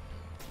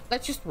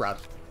 Let's just run.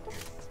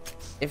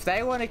 If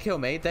they want to kill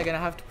me, they're gonna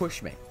have to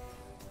push me.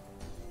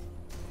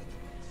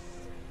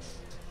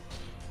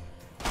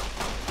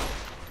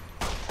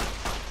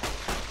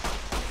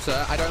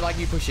 Sir, I don't like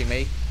you pushing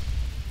me.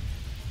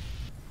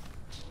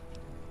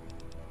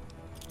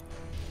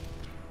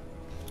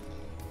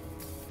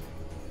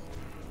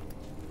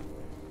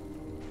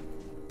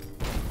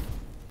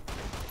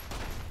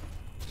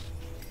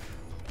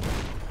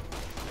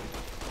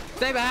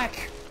 Stay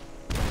back!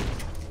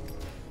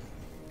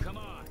 Come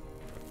on.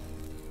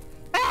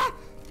 Ah!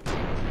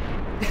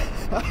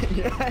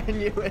 I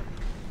knew it.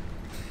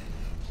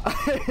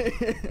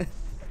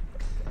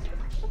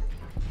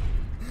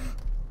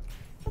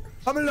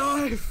 I'm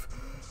alive!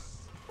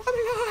 I'm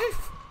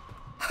alive!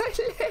 I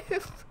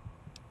live!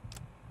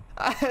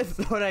 I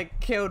thought I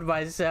killed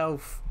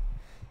myself.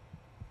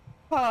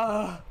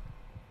 Ah.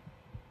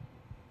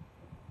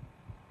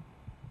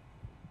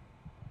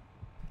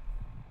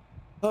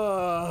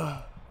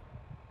 Oh.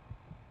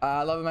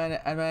 I love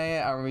anime.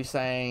 I remember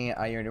saying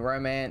you're into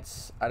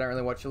romance. I don't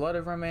really watch a lot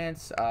of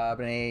romance, but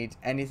I need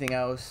anything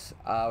else.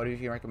 What do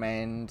you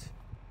recommend?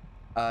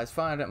 It's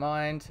fine, I don't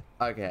mind.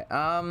 Okay.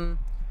 A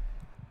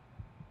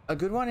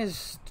good one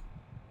is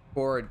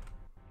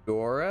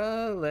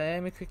Toradora.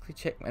 Let me quickly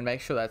check and make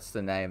sure that's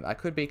the name. I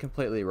could be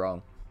completely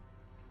wrong.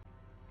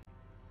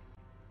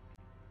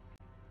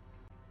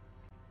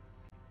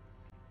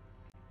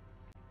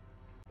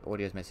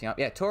 Audio's messing up.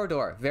 Yeah,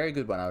 Toradora. Very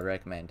good one, I would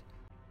recommend.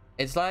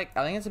 It's like,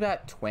 I think it's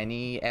about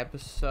 20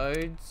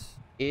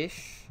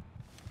 episodes-ish.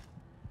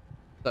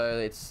 So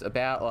it's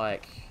about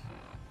like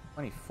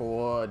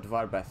 24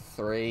 divided by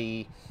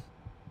 3.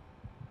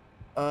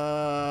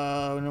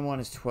 No, one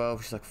is 12,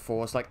 which is like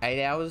 4. It's like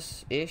 8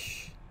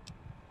 hours-ish.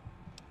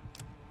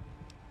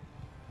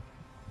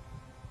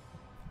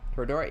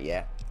 Toradora,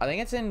 yeah. I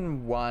think it's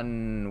in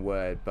one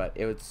word, but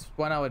it's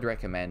one I would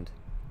recommend.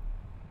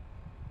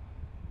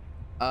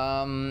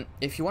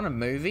 If you want a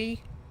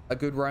movie, a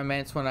good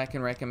romance one I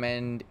can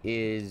recommend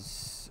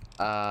is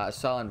A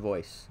Silent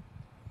Voice.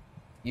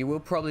 You will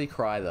probably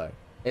cry though.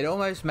 It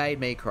almost made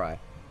me cry.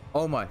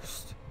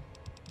 Almost.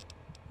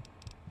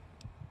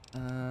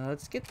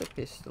 Let's get the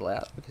pistol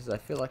out because I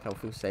feel like I'll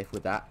feel safe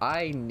with that.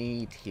 I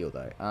need heal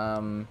though.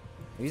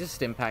 Use a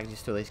stim pack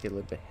just to at least get a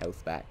little bit of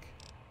health back.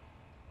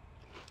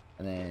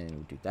 And then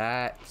we'll do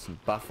that. Some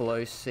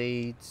buffalo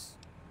seeds.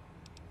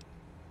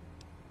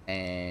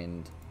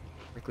 And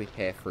prickly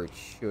pear fruit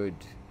should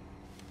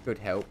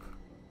help.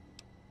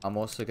 I'm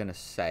also gonna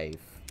save.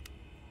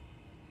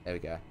 There we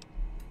go.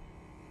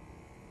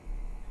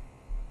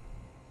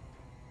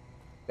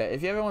 But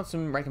if you ever want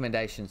some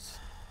recommendations,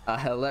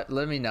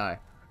 let me know.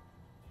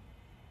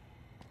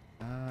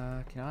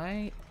 Can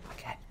I?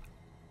 Okay.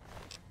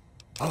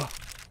 Oh,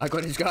 I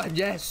got his gun.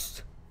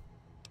 Yes.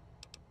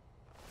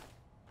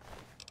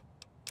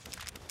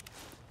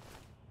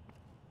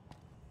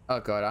 Oh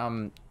god,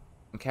 I'm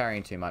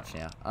carrying too much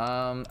now.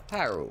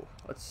 Apparel.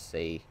 Let's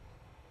see.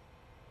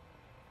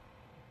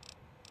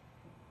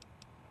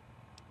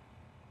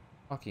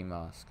 Hockey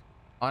mask.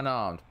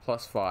 Unarmed.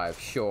 +5.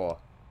 Sure.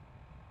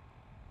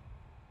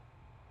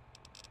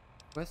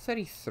 We're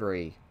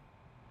 33.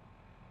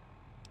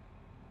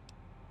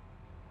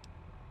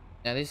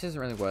 Now this isn't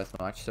really worth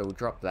much, so we'll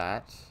drop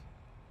that. This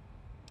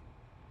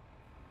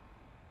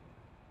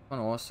one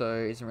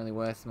also isn't really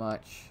worth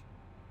much.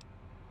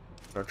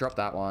 So I'll drop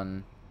that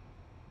one.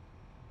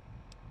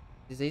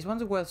 Because these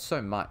ones are worth so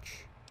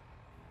much.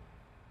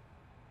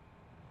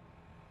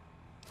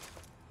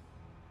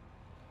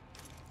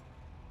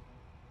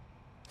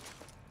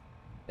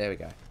 There we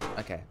go.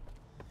 Okay.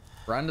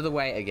 We're under the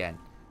weight again.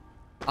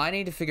 I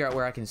need to figure out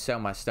where I can sell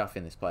my stuff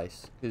in this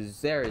place.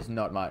 Because there is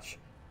not much.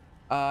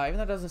 Even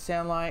though it doesn't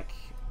sound like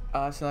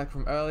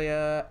from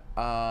earlier,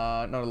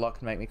 not a lot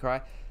can make me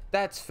cry.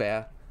 That's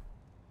fair.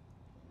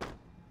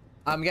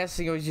 I'm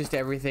guessing it was just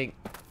everything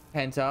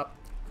pent up.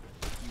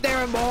 There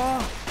are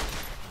more!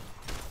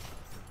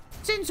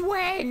 Since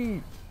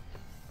when?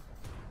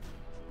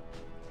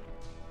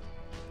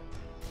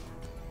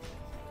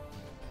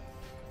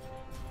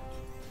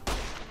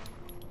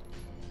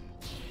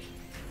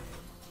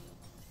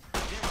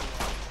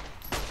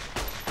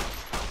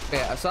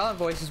 Yeah, A Silent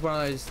Voice is one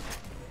of those,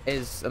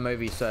 is a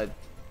movie, so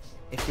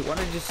if you want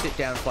to just sit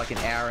down for like an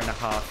hour and a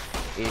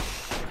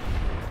half-ish,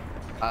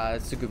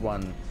 it's a good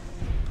one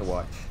to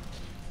watch.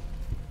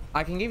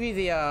 I can give you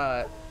the,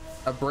 a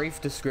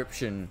brief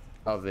description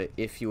of it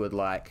if you would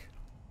like.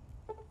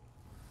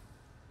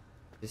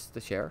 Is this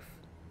the sheriff?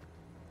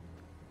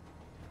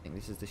 I think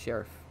this is the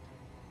sheriff.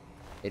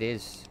 It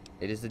is.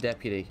 It is the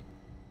deputy.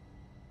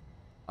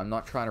 I'm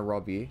not trying to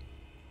rob you.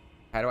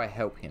 How do I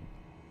help him?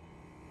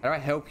 How do I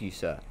help you,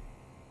 sir?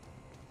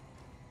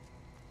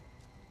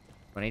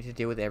 Do I need to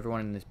deal with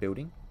everyone in this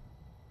building?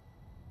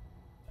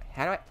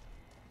 How do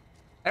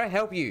I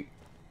help you?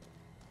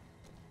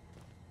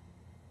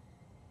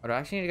 Oh, do I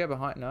actually need to go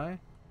behind? No?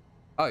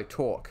 Oh,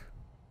 talk.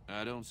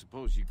 I don't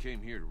suppose you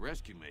came here to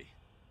rescue me.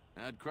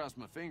 I'd cross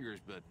my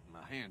fingers, but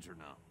my hands are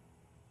numb.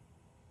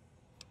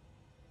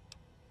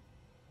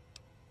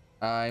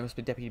 You must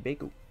be Deputy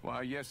Beagle.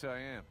 Why, yes I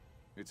am.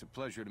 It's a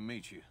pleasure to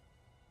meet you.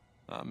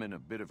 I'm in a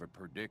bit of a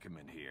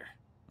predicament here.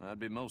 I'd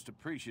be most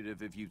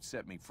appreciative if you'd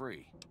set me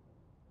free.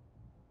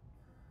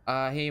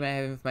 Here you may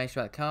have information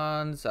about the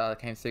Khans.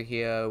 Came through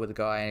here with a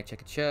guy in a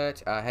checkered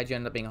shirt. How'd you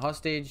end up being a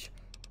hostage?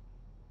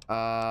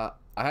 I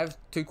have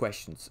 2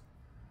 questions.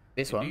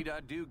 This one. Indeed I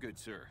do, good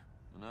sir.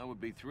 And I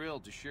would be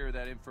thrilled to share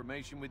that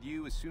information with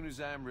you as soon as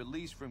I am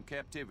released from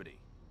captivity.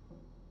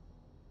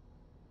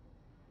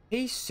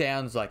 He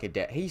sounds like a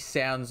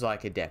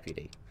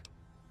deputy.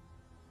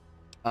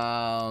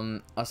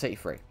 I'll set you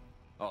free.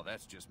 Oh,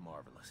 that's just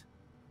marvelous.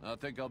 I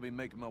think I'll be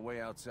making my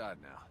way outside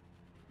now.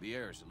 The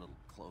air's a little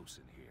close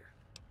in here.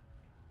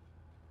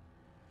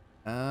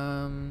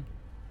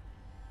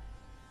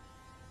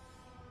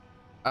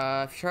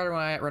 If you try to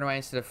run away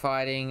instead of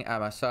fighting at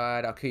my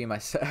side, I'll kill you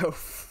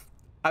myself.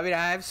 I mean,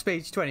 I have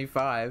speech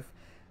 25.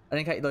 I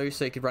didn't cut you loose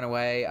so you could run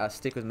away.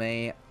 Stick with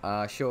me.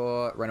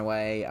 Sure, run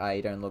away.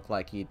 You don't look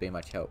like you'd be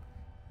much help.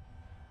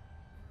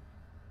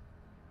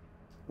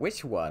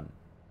 Which one?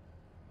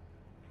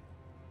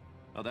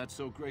 Oh, that's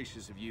so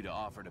gracious of you to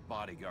offer to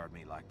bodyguard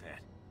me like that.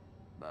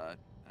 But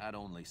I'd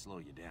only slow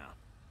you down.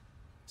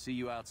 See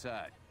you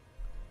outside.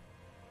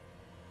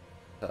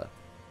 You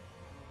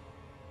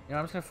know,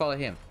 I'm just gonna follow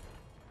him.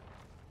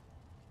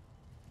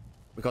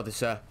 We got this,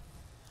 sir.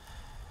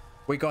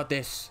 We got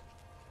this.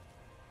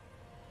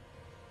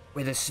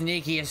 We're the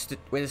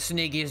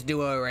sneakiest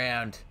duo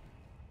around.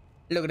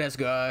 Look at us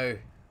go.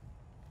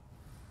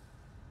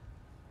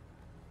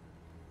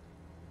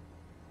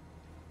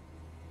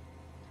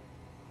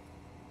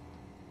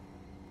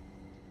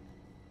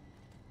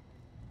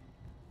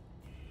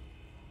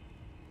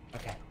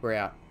 Okay, we're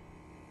out.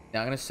 Now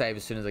I'm gonna save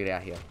as soon as I get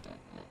out here.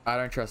 I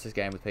don't trust this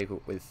game with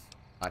people with...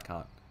 I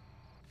can't.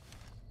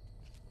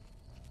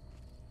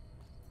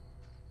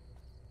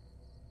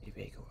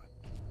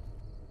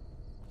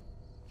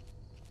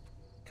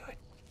 Good.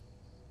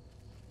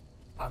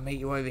 I'll meet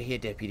you over here,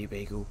 Deputy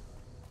Beagle.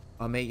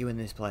 I'll meet you in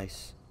this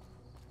place.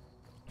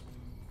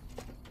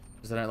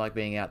 Because I don't like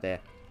being out there.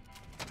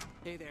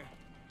 Hey there.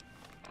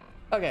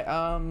 Okay,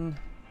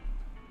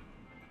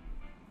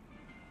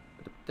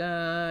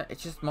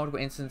 it's just multiple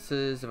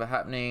instances of it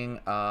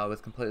happening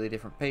with completely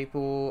different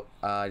people.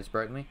 Just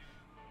broke me.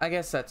 I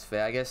guess that's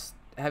fair. I guess,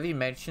 have you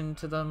mentioned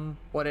to them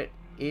what it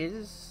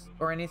is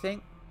or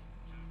anything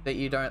that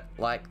you don't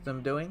like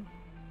them doing?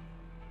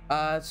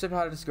 It's super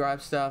hard to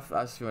describe stuff.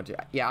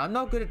 Yeah, I'm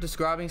not good at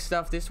describing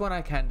stuff. This one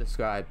I can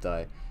describe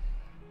though.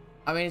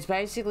 I mean, it's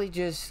basically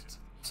just,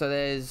 so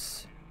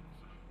there's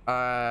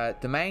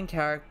the main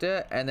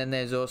character, and then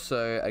there's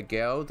also a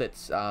girl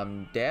that's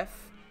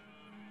deaf,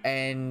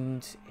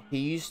 and he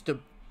used to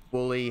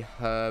bully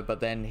her, but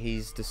then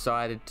he's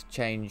decided to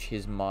change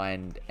his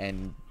mind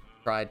and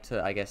tried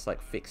to, I guess, like,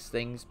 fix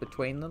things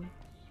between them.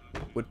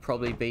 Would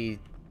probably be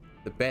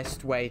the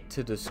best way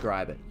to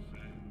describe it.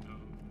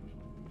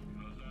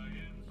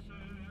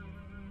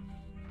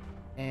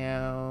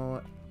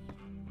 Now,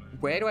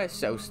 where do I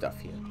sell stuff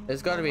here?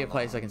 There's got to be a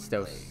place I can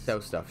sell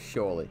stuff,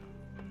 surely.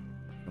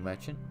 Your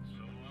merchant?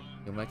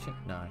 Your merchant?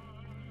 No.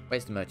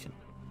 Where's the merchant?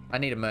 I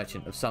need a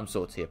merchant of some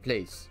sorts here,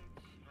 please.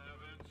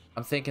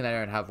 I'm thinking they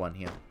don't have one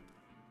here.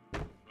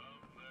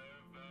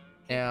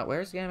 Now,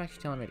 where is the game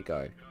actually telling me to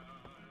go?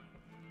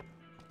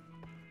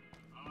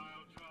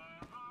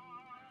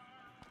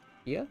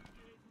 Here?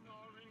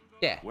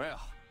 Yeah. Well,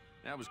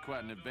 that was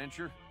quite an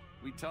adventure.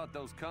 We taught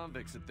those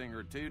convicts a thing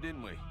or two,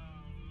 didn't we?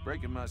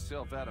 Breaking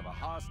myself out of a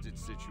hostage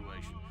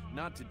situation.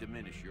 Not to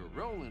diminish your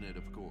role in it,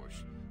 of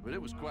course, but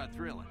it was quite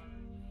thrilling.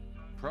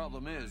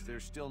 Problem is,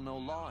 there's still no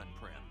law in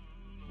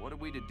Primm. What are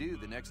we to do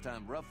the next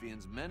time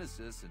ruffians menace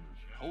us and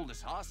hold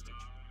us hostage?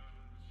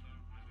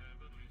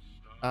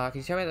 Can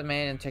you tell me that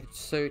man in checkered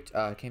suit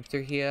came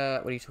through here?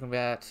 What are you talking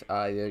about?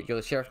 You're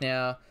the sheriff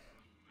now.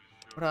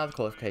 What are the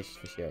qualifications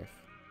for sheriff?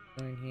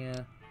 Go in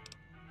here.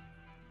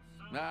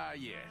 Ah,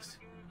 yes.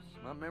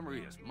 My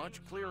memory is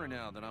much clearer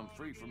now that I'm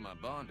free from my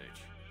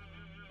bondage.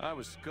 I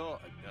was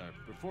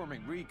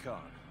performing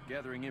recon,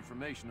 gathering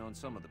information on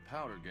some of the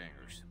powder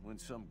gangers, when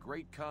some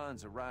great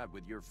cons arrived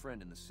with your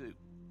friend in the suit.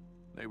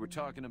 They were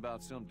talking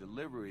about some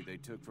delivery they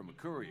took from a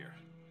courier.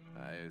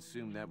 I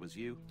assume that was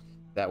you?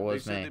 That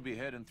was me. They me. said they'd be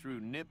heading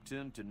through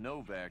Nipton to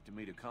Novac to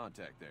meet a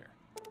contact there.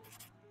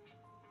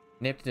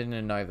 Nipton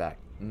and Novac.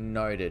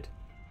 Noted.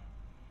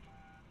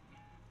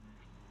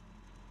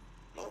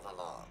 Move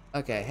along.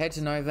 Okay, head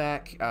to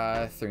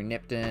Novac, through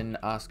Nipton,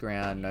 ask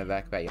around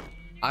Novac about you.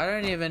 I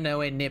don't even know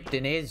where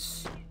Nipton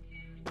is.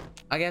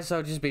 I guess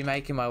I'll just be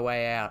making my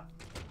way out.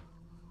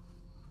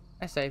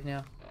 Can I save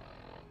now?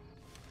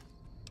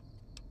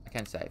 I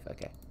can save,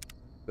 okay.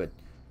 Good.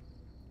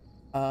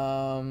 I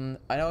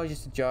know it was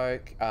just a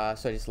joke,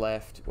 so I just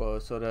left. Well,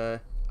 sort of,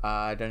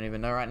 I don't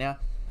even know right now.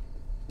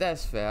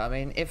 That's fair. I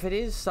mean, if it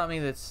is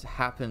something that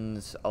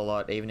happens a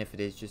lot, even if it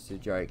is just a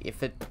joke,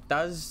 if it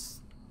does...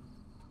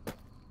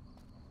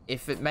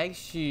 If it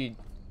makes you,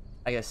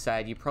 I guess,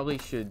 sad, you probably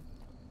should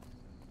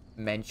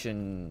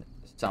mention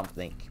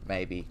something,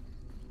 maybe.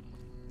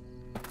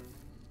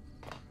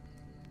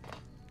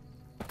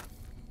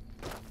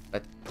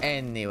 But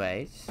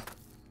anyways,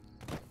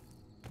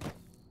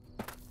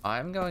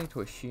 I'm going to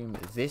assume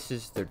this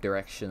is the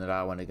direction that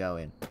I want to go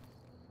in.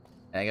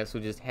 And I guess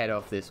we'll just head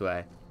off this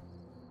way.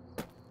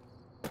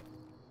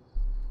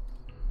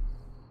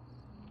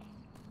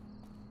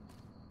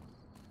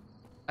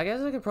 I guess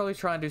I could probably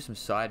try and do some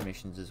side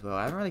missions as well.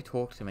 I haven't really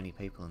talked to many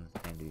people in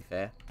this game, to be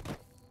fair.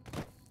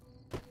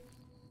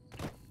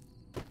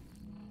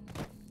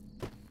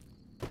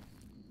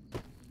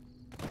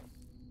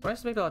 Most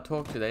of the people I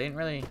talked to, they didn't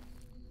really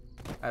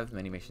have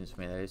many missions for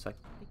me. They're just like,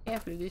 be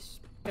careful of this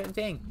certain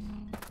thing.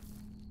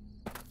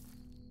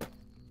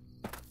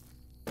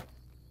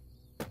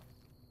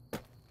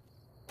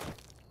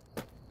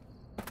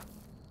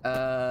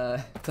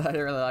 So I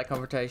don't really like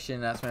confrontation.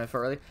 That's my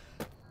fault, really.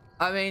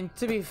 I mean,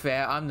 to be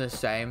fair, I'm the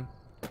same.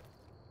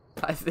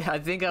 I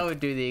think I would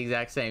do the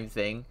exact same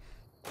thing.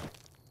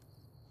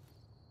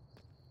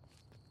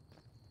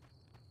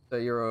 So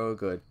you're all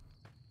good.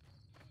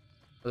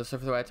 Was this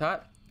for the right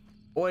type?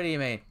 What do you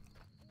mean?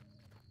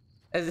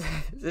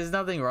 There's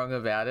nothing wrong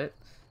about it.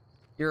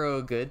 You're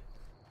all good.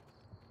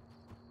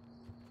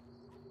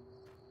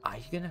 Are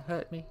you gonna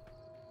hurt me?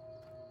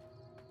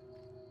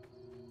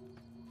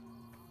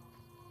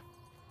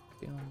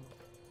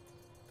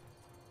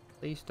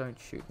 Please don't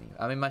shoot me.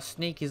 I mean, my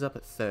sneak is up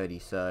at 30,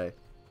 so...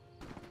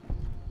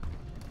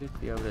 should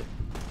be able to...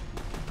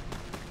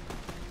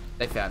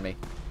 They found me.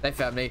 They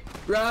found me.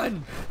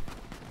 Run!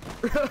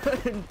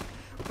 Run!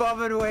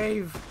 Bob and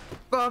weave!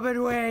 Bob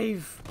and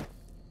weave!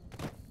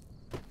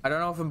 I don't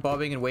know if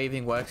bobbing and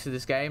weaving works in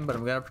this game, but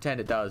I'm gonna pretend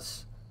it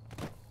does.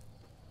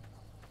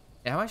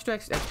 Now, how much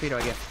XP do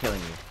I get for killing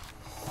you?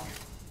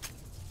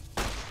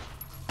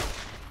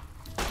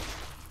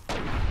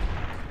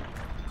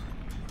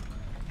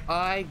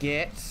 I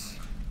get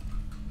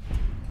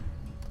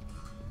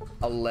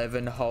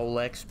 11 whole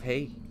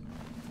XP.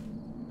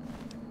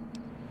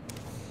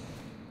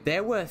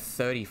 They're worth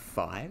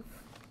 35.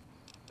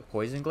 The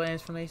poison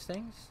glands from these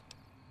things.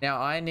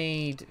 Now I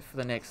need, for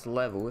the next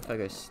level, if I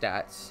go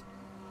stats,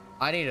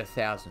 I need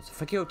 1,000. So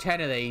if I kill 10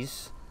 of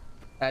these,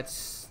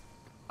 that's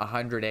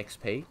 100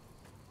 XP.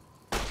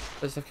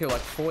 Let's kill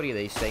like 40 of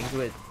these things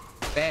with,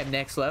 bam,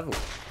 next level.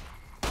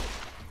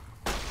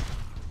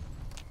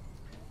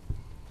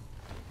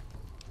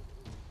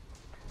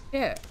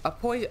 Yeah,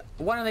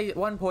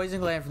 one poison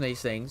gland from these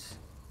things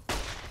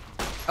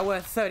are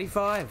worth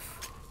 35.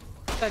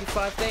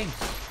 35 things.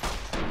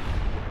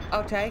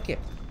 I'll take it.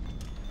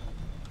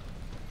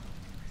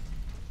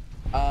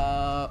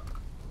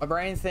 My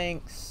brain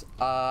thinks,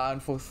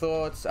 unfull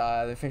thoughts,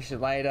 then finish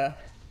it later.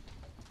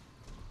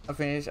 I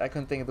finished, I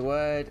couldn't think of the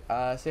word. So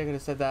I could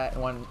have said that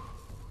in one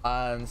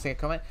single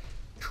comment.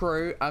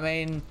 True, I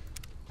mean,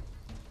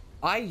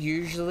 I'm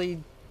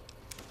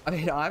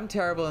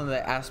terrible in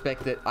the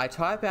aspect that I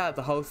type out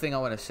the whole thing I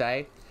want to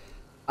say,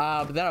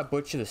 but then I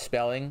butcher the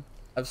spelling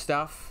of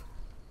stuff,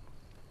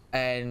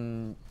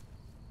 and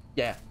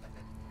yeah.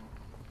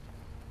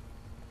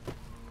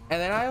 And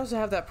then I also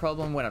have that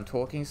problem when I'm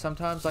talking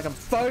sometimes, like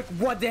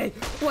what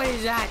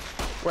is that?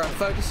 Where I'm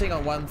focusing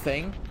on one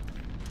thing,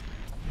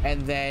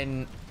 and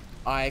then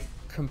I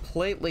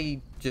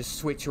completely just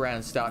switch around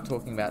and start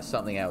talking about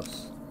something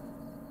else,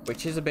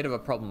 which is a bit of a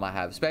problem I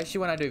have, especially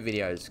when I do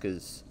videos,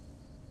 because...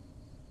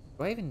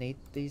 do I even need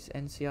these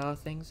NCR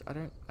things? I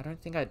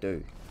don't think I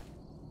do.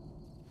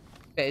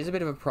 Yeah, it's a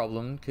bit of a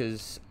problem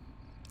because,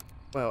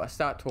 well, I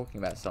start talking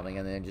about something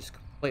and then just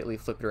completely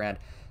flip it around.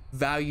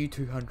 Value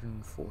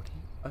 240.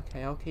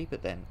 Okay, I'll keep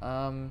it then.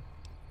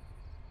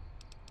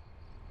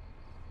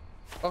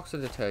 Box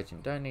of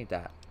detergent. Don't need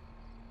that.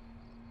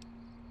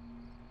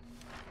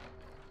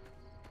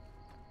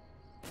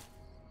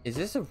 Is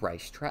this a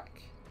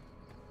racetrack?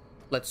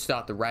 Let's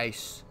start the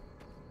race.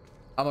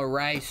 I'm a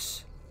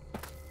race.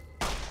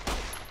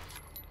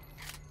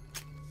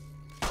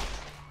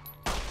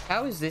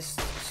 How is this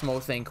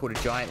small thing called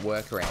a giant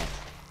worker ant?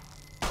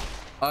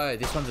 Oh,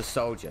 this one's a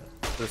soldier.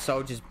 So the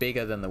soldier's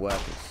bigger than the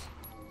workers.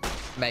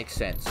 Makes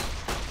sense.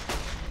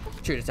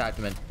 Shoot its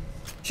abdomen.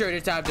 Shoot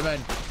its abdomen!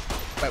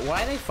 Wait,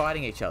 why are they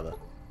fighting each other?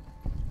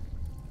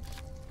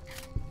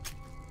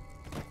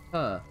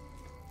 Huh.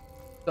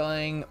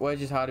 Spelling,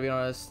 words is hard to be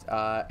honest.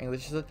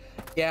 English is...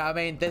 yeah, I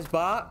mean, there's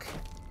bark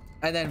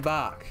and then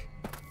bark.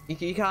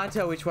 You can't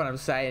tell which one I'm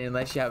saying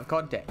unless you have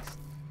context.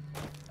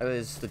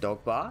 There's the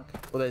dog bark,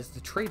 or there's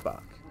the tree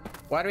bark.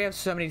 Why do we have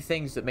so many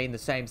things that mean the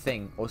same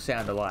thing or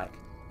sound alike?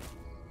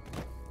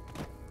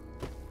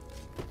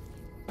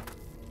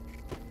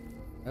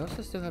 I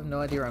also still have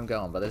no idea where I'm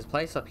going, but there's a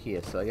place up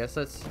here, so I guess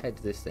let's head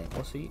to this thing.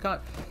 Also, you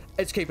can't...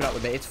 it's keeping up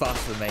with me. It's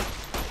faster than me.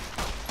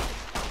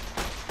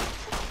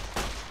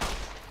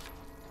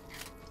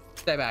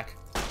 Stay back.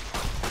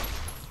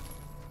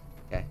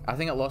 Okay, I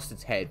think it lost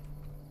its head.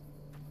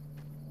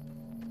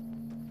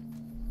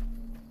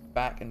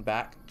 Back and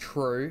back.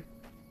 True.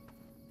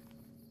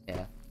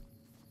 Yeah.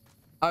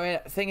 I mean,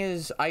 the thing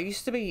is, I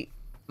used to be...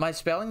 my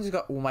spelling's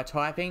got... well, my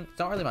typing... it's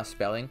not really my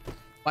spelling.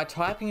 My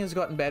typing has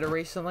gotten better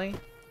recently.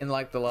 In,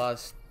 like, the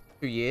last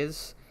 2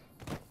 years.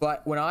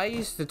 But when I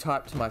used to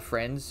type to my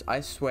friends,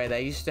 I swear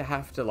they used to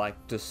have to,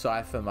 like,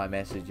 decipher my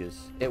messages.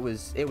 It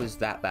was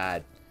that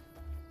bad.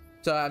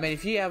 So, I mean,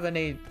 if you ever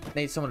need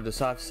someone to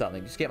decipher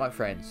something, just get my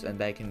friends, and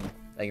they can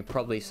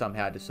probably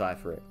somehow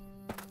decipher it.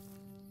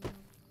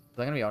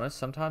 I'm gonna be honest,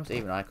 sometimes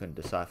even I couldn't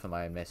decipher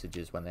my own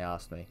messages when they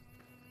asked me.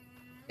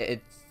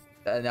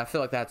 And I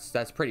feel like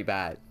that's pretty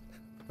bad.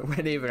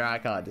 When even I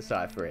can't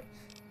decipher it.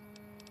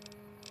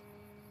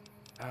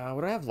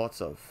 What do I have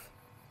lots of?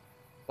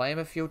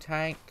 Flamer fuel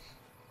tank.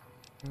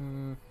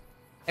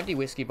 Empty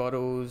whiskey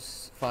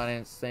bottles,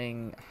 finance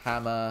thing,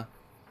 hammer.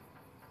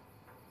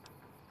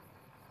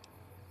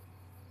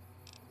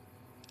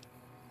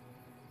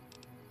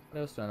 What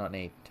else do I not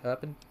need?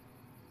 Turpentine?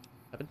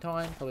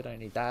 Probably don't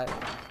need that.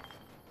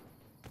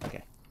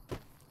 Okay.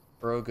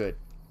 We're all good.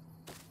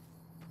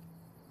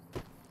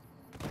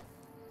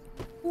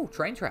 Ooh,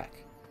 train track.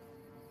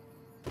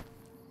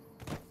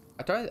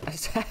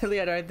 Sadly,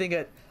 I don't think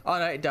it... Oh,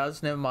 no, it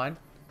does. Never mind.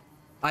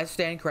 I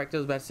stand corrected. I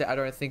was about to say, I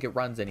don't think it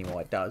runs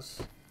anymore. It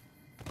does.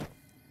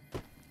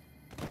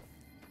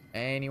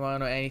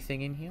 Anyone or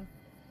anything in here?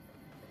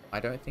 I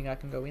don't think I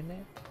can go in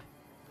there.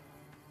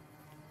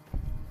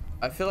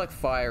 I feel like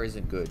fire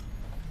isn't good.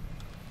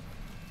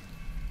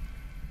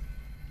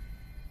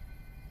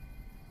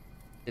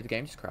 Did the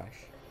game just crash?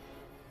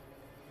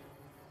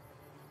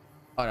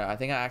 Oh no, I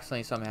think I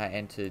accidentally somehow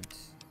entered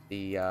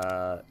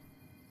the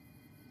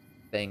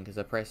thing because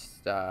I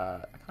pressed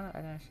I don't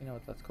actually know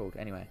what that's called.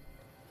 Anyway.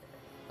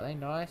 Are they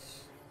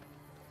nice?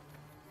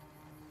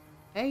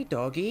 Hey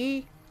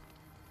doggy.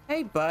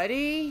 Hey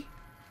buddy.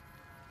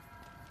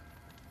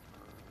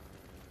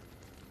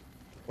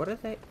 What are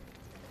they?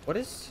 What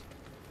is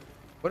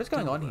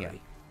going on here?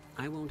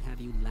 I won't have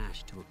you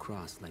lashed to a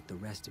cross like the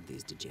rest of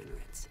these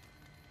degenerates.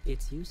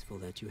 It's useful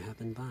that you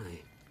happen by.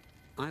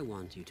 I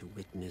want you to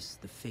witness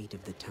the fate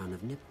of the town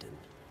of Nipton,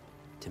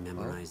 to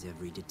memorize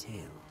every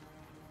detail.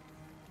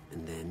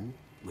 And then,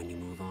 when you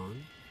move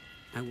on,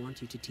 I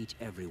want you to teach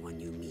everyone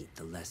you meet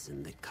the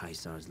lesson that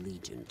Caesar's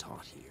Legion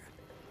taught here,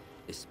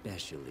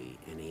 especially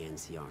any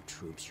NCR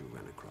troops you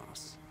run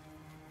across.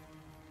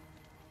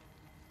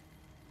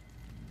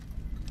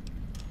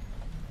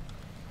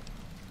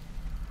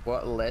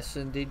 What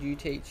lesson did you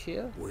teach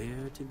here?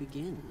 Where to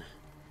begin?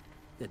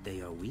 That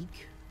they are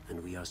weak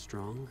and we are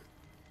strong?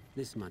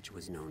 This much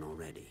was known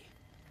already.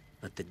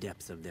 But the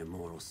depths of their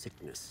moral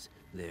sickness,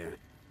 their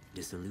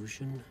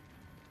dissolution,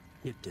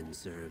 Nipton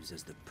serves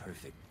as the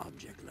perfect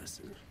object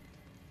lesson.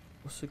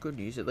 What's the good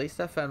news? At least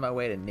I found my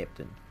way to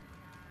Nipton.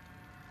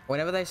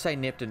 Whenever they say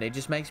Nipton, it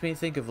just makes me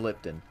think of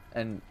Lipton,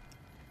 and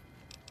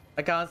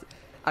I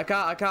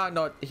can't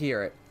not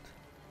hear it.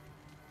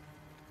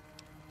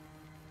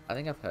 I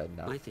think I've heard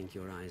enough. I think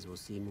your eyes will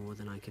see more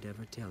than I could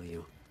ever tell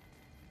you.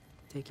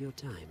 Take your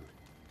time.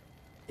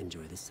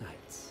 Enjoy the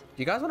sights.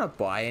 Do you guys want to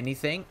buy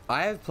anything?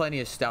 I have plenty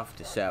of stuff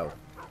to sell.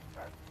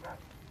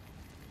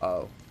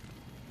 Oh.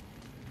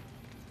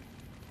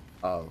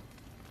 Oh.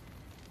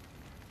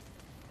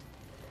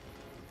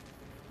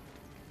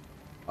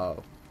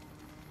 Oh.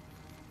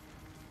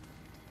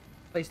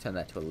 Please turn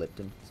that to a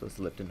Lipton, so it's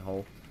Lipton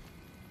Hall.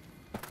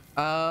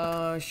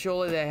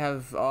 Surely they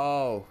have...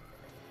 Oh.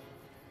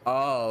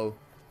 Oh.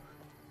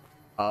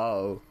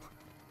 Oh.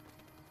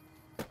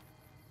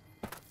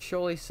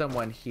 Surely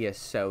someone here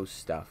sells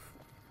stuff.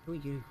 Who are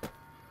you?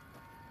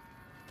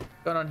 What's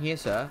going on here,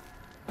 sir?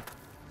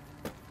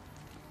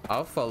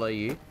 I'll follow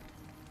you.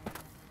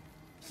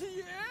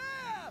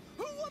 Yeah!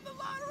 Who won the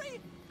lottery?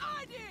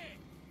 I did!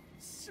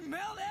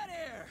 Smell that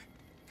air!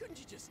 Couldn't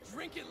you just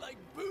drink it like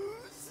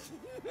booze?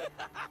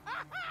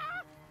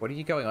 What are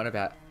you going on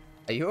about?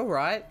 Are you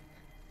alright?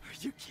 Are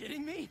you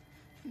kidding me?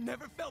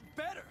 Never felt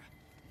better.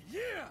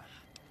 Yeah!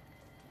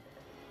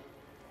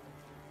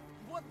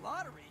 What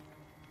lottery?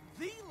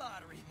 The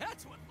lottery,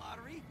 that's what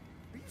lottery.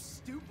 Are you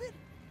stupid?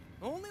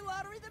 Only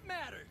lottery that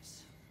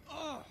matters.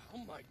 Oh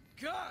my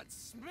God,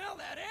 smell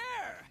that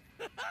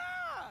air!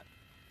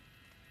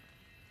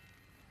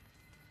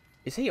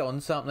 Is he on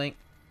something?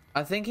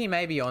 I think he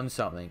may be on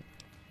something.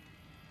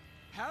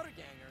 Powder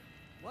ganger?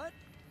 What?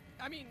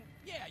 I mean,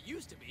 yeah,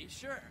 used to be,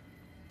 sure.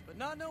 But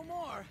not no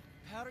more.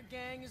 Powder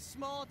gang is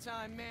small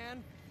time,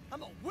 man.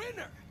 I'm a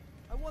winner!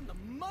 I won the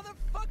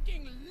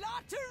motherfucking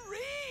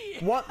lottery!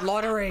 What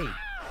lottery?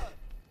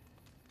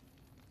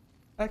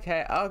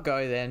 Okay, I'll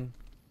go then.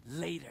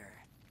 Later.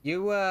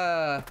 You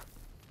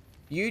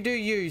do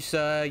you,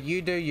 sir.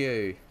 You do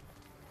you.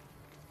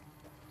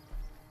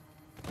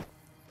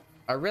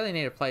 I really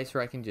need a place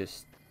where I can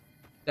just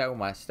sell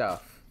my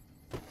stuff.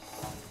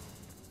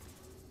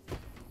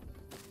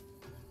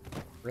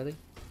 Really?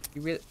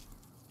 You really?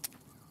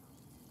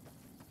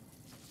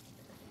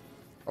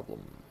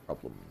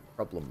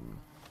 Problem.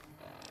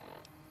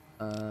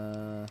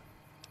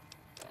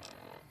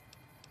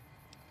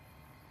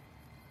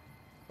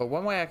 But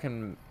one way I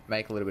can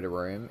make a little bit of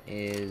room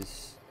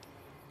is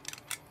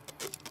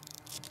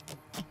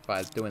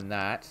by doing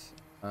that.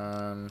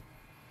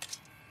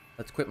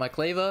 Let's quit my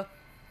cleaver.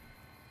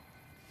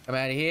 Come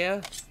out of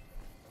here.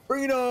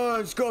 Bring it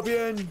on,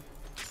 Scorpion!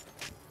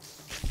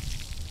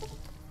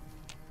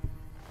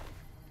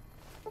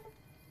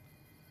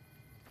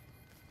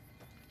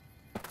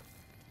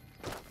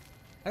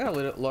 I got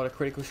a lot of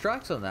critical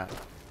strikes on that.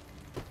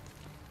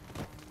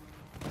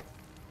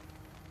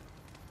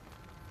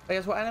 I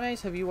guess what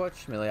animes have you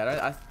watched, Millie?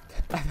 I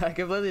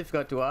completely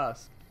forgot to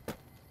ask.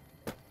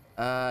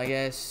 I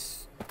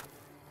guess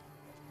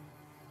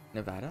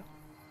Nevada?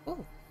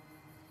 Oh.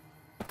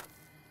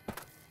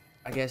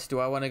 I guess, do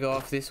I want to go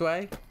off this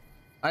way?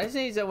 I just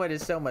need somewhere to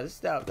sell my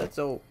stuff, that's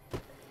all.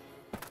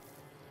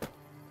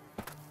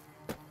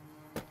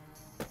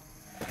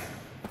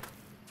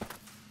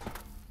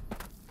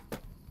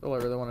 all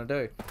I really want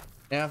to do.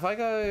 Now, if I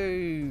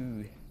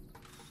go...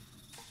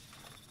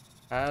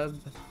 Tab,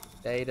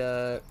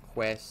 data,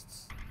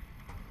 quests...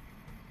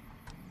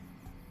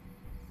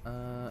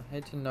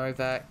 head to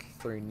Novak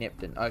through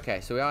Nipton. Okay,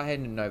 so we are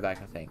heading to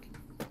Novak, I think.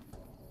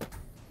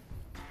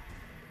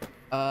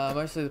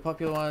 Mostly the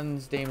popular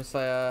ones, Demon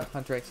Slayer,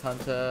 Hunter x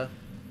Hunter.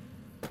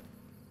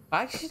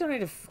 I actually don't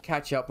need to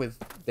catch up with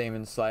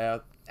Demon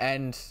Slayer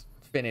and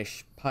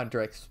finish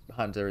Hunter x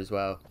Hunter as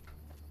well.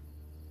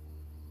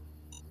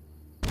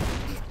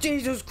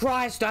 Jesus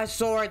Christ, I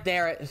saw it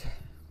there.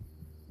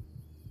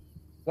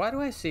 Why do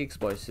I see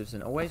explosives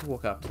and always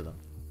walk up to them?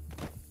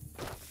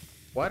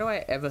 Why do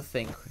I ever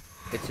think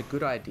it's a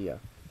good idea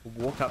to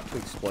walk up to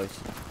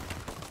explosives?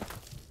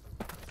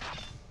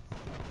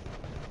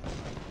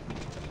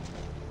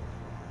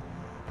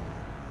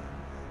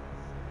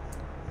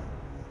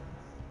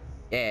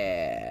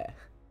 Yeah.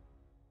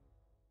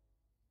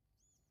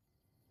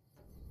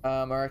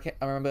 I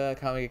remember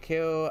Akame ga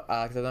Kill,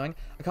 because I think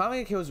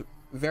Akame ga Kill is a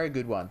very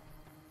good one.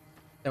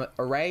 And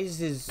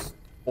Erase is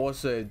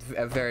also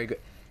a very good.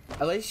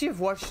 At least you've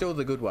watched all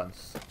the good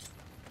ones.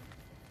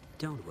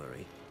 Don't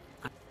worry.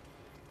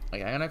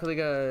 Okay, I'm gonna quickly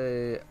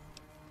go.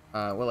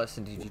 What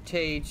lesson did you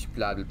teach?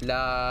 Blah blah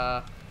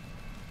blah.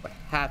 What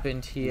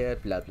happened here?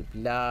 Blah blah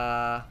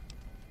blah.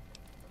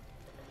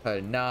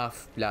 Heard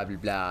enough. Blah blah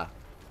blah.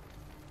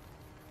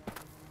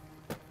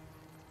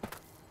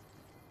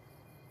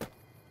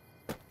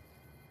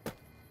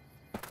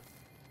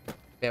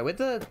 Yeah, with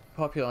the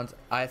popular ones,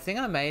 I think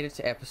I made it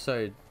to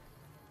episode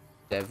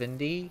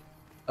 70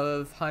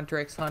 of Hunter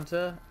x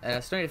Hunter, and I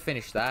still need to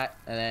finish that,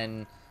 and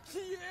then...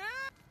 Yeah.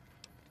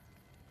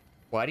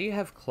 Why do you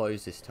have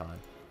clothes this time?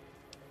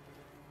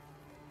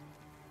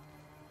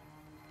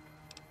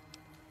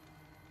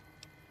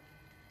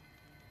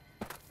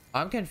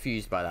 I'm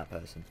confused by that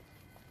person.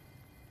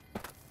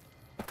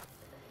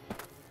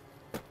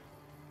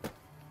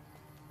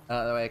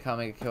 The way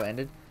Akame ga Kill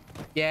ended.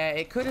 Yeah,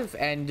 it could have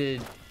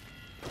ended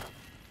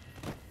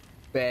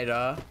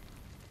better.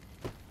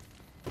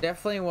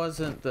 Definitely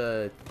wasn't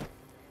the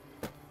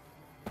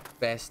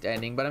best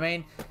ending, but I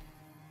mean,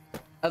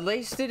 at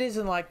least it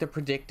isn't like the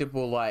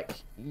predictable,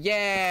 like,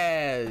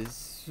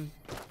 yes,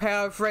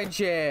 power of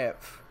friendship,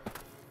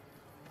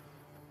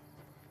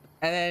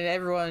 and then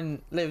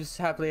everyone lives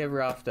happily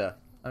ever after.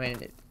 I mean,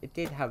 it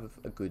did have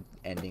a good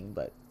ending,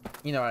 but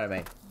you know what I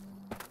mean.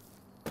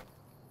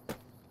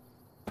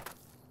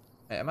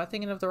 Wait, am I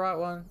thinking of the right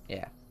one?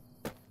 Yeah.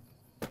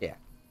 Yeah,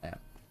 I am.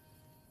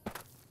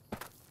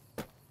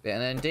 Yeah,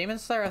 and then Demon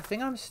Slayer, I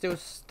think I'm still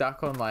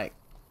stuck on, like,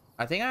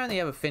 I think I only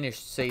ever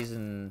finished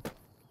season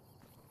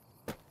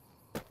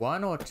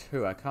 1 or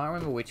 2. I can't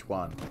remember which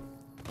one.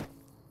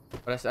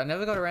 But I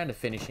never got around to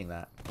finishing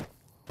that.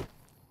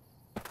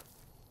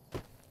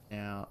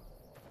 Now,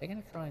 they're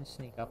going to try and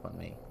sneak up on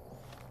me.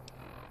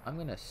 I'm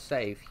going to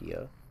save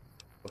here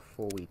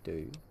before we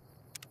do.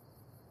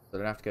 So I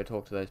don't have to go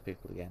talk to those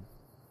people again.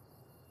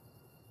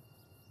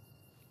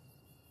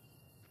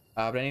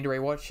 But I need to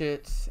rewatch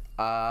it.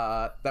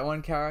 That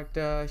one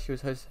character, she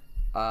was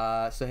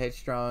so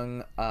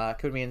headstrong,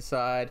 killed me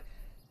inside.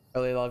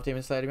 Really loved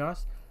Demon Slayer, to be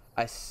honest.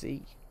 I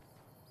see.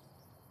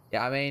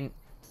 Yeah, I mean...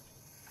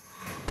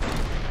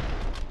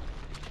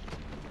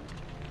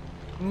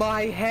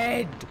 My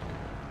head!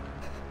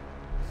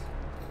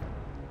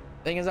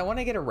 Thing is, I want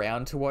to get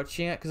around to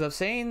watching it, because I've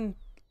seen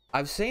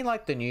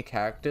like the new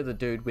character, the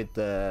dude with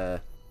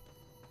the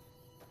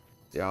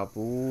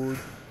double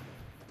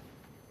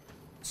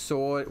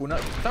sword. Well, no,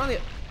 it's not the...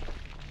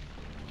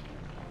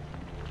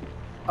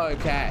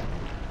 Okay.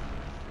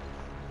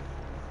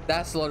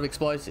 That's a lot of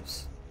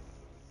explosives.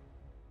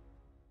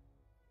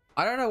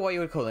 I don't know what you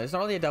would call it. It's not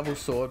really a double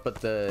sword,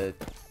 but the...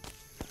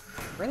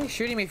 Where are they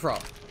shooting me from?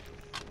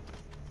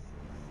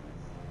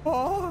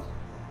 Oh!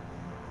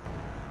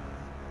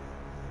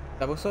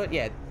 Double sword?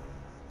 Yeah.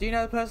 Do you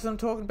know the person I'm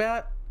talking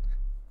about?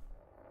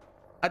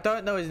 I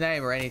don't know his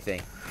name or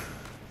anything.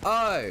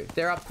 Oh,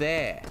 they're up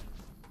there.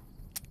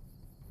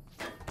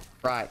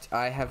 Right,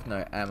 I have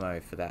no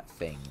ammo for that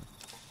thing.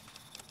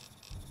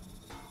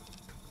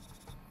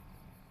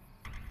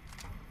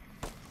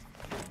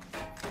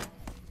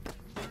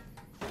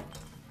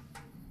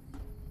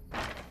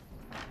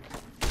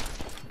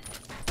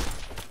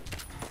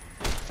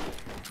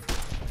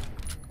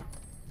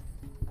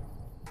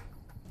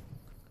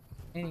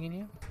 Anything in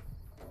here?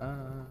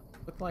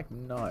 Look like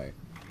no.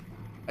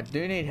 I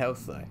do need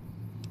health though.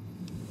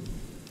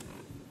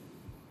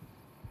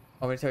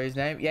 Want me to tell you his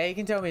name? Yeah, you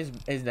can tell me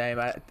his name.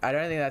 I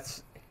don't think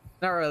that's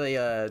not really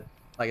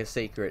like a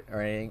secret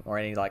or anything, or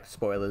any like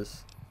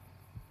spoilers.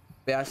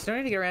 But I still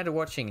need to get around to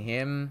watching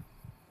him.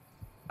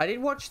 I did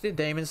watch the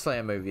Demon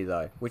Slayer movie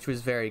though, which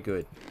was very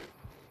good.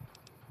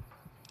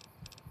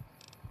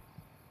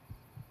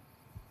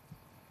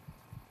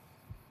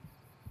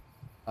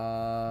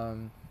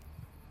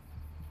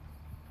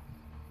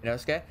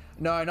 Inosuke?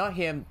 No, not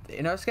him.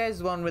 Inosuke is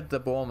the one with the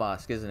ball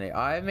mask, isn't he?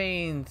 I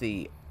mean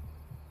the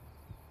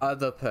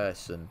other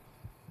person.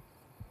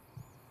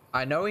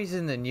 I know he's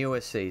in the newer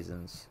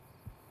seasons.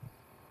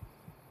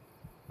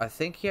 I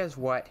think he has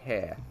white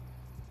hair.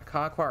 I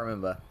can't quite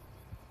remember.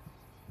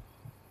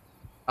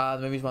 The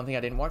movie's one thing I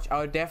didn't watch. I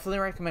would definitely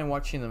recommend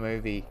watching the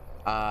movie.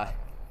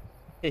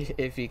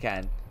 If you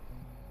can.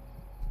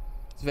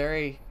 It's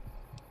very...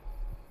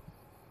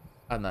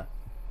 I don't know.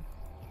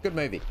 Good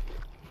movie.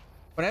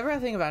 Whenever I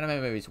think of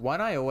anime movies,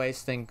 one I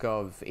always think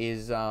of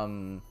is,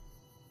 You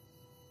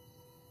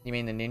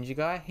mean the ninja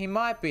guy? He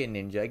might be a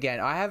ninja. Again,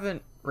 I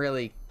haven't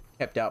really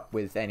kept up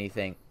with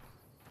anything.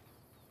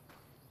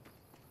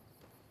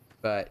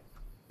 But,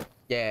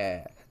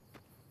 yeah.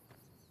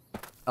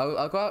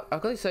 I'll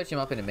quickly search him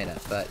up in a minute,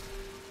 but...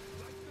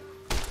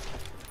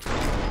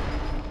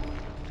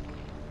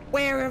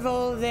 Where are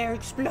all their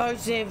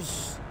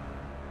explosives?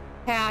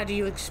 How do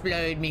you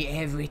explode me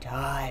every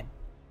time?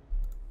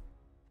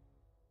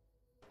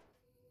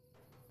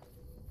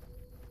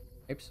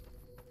 Oops.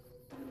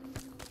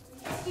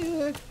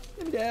 Let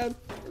me down.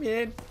 Let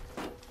me in.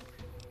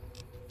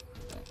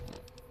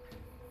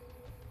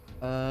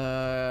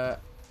 Let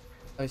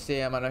me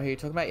see. I might know who you're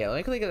talking about. Yeah, let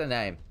me click at the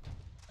name.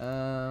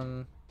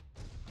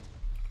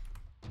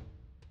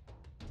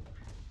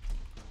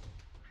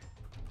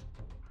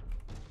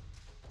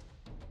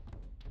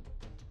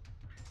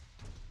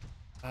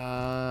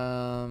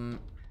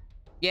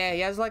 Yeah,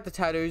 he has like the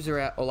tattoos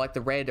around, or like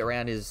the red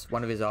around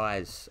one of his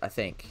eyes, I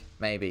think.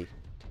 Maybe.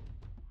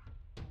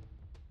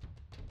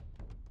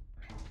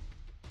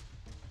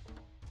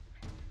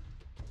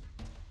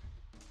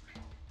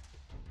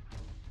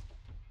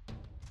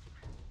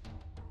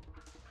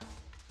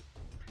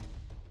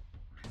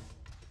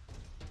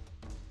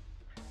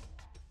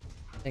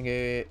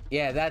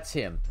 Yeah, that's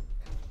him.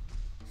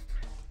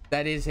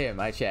 That is him,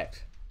 I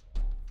checked.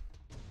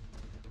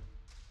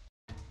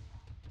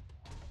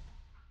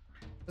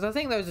 Because I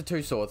think those are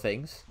two sword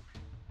things.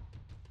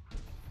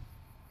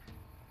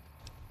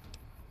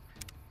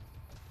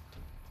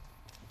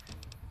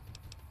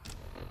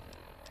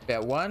 Yeah,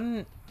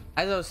 one...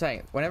 As I was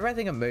saying, whenever I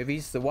think of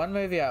movies, the one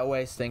movie I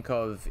always think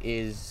of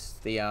is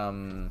the,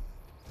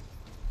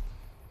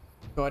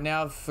 God,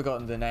 now I've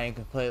forgotten the name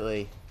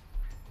completely.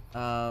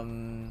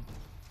 Oh,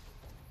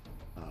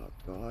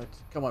 God.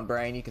 Come on,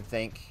 brain, you can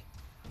think.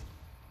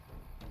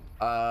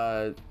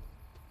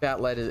 About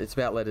letters. It's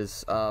about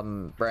letters.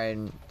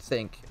 Brain,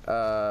 think.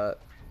 It'll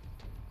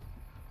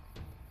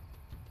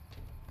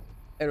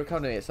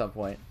come to me at some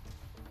point.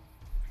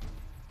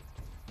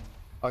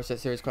 I watched that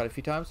series quite a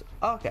few times.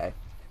 Oh, okay.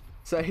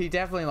 So you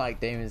definitely like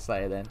Demon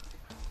Slayer then.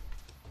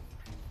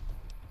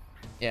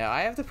 Yeah,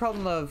 I have the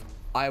problem of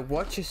I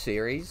watch a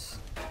series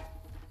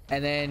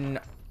and then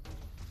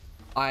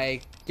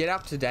I get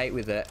up to date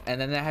with it and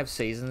then they have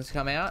seasons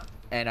come out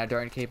and I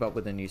don't keep up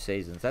with the new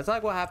seasons. That's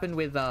like what happened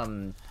with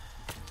what's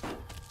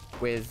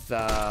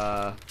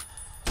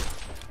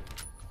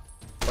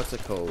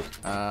it called?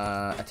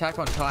 Attack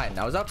on Titan.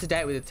 I was up to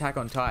date with Attack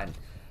on Titan.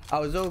 I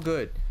was all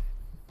good.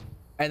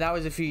 And that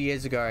was a few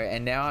years ago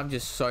and now I'm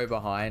just so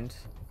behind.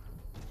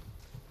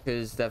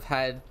 Because they've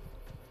had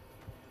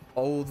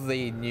all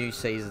the new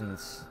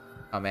seasons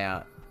come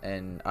out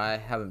and I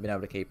haven't been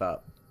able to keep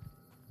up.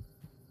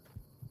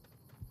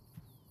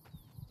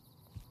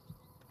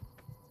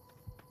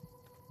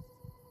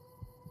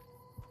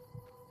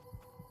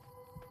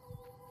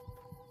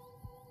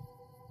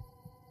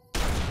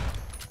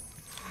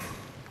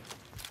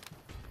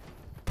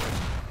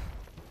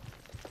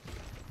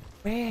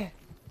 Where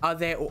are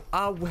they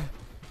all?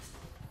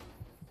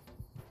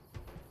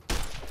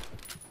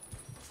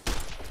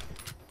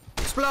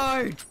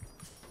 Explode!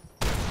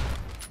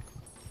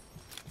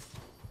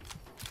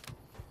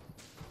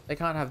 They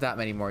can't have that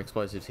many more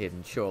explosives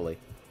hidden, surely.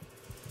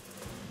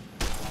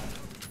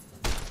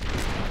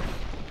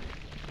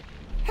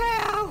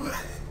 How?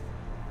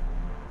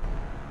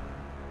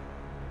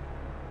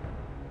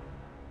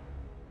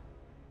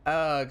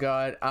 Oh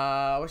god.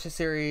 I watched the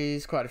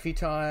series quite a few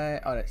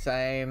times on it.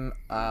 Same.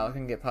 I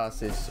can get past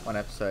this one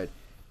episode.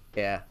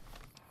 Yeah.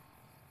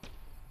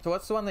 So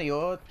what's the one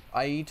that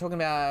are you talking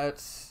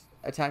about?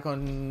 Attack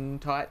on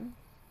Titan?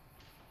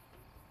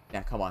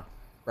 Yeah, come on,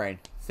 brain.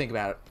 Think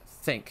about it.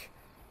 Think.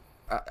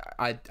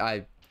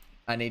 I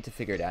need to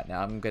figure it out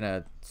now. I'm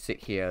gonna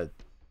sit here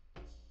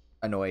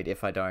annoyed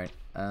if I don't.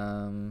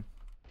 Come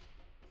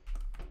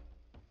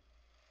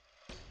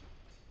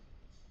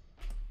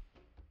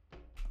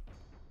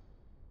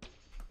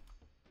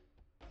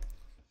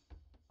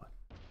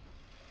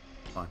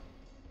on.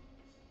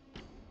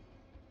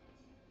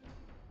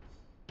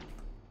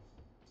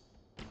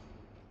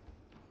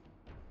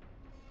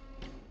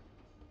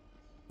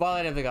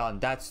 Violet Evergarden,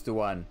 that's the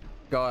one.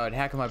 God,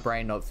 how can my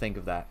brain not think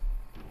of that?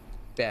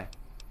 Yeah.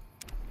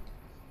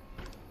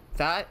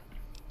 The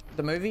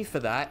movie for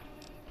that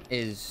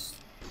is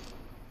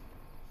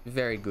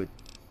very good.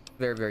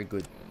 Very, very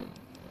good.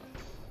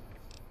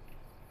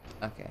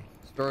 Okay.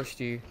 Squirrel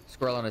stew,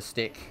 squirrel on a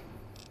stick,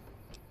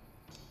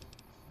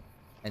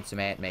 and some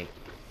ant meat.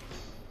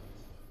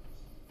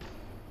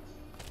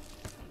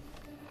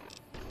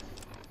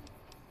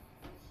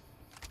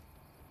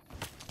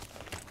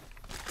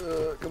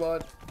 Come on.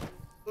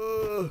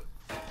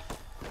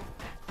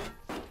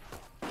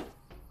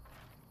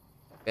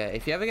 Yeah,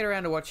 if you ever get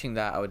around to watching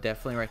that, I would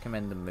definitely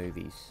recommend the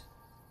movies.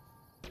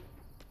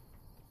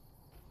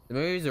 The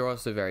movies are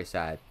also very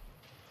sad.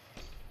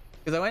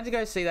 Because I went to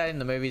go see that in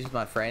the movies with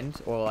my friend,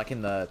 or like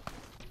in the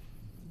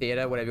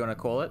theater, whatever you want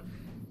to call it.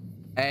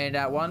 And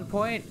at one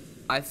point,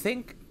 I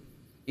think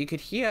you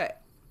could hear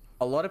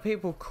a lot of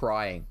people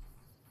crying.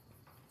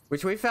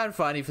 Which we found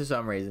funny for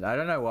some reason. I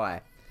don't know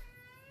why.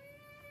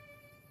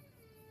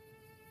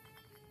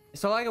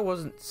 It's not like it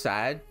wasn't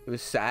sad. It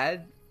was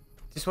sad.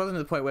 It just wasn't to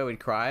the point where we'd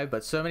cry.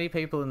 But so many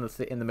people in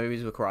the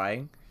movies were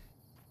crying.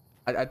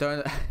 I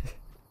don't...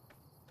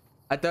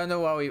 I don't know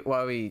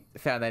why we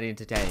found that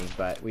entertaining,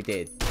 but we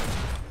did.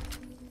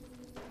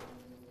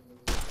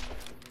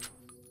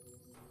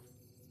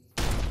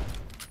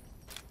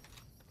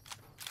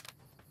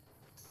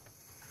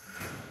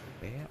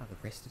 Where are the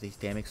rest of these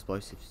damn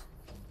explosives?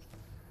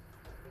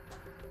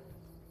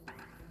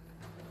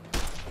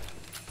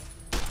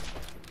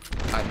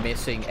 I'm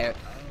missing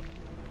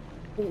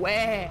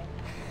where?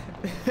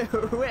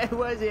 Where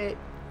was it?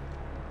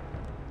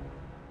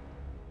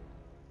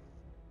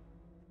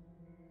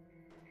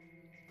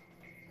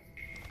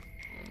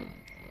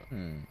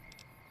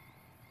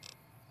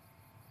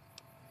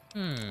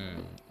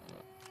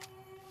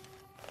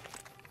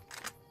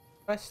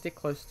 If I stick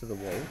close to the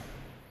wall.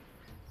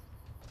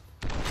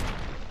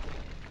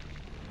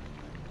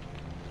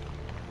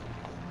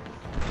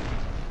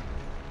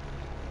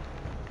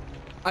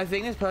 I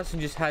think this person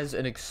just has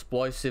an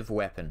explosive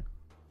weapon.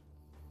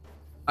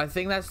 I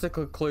think that's the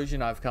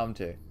conclusion I've come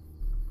to.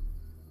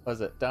 What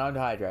is it? Don't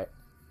hydrate.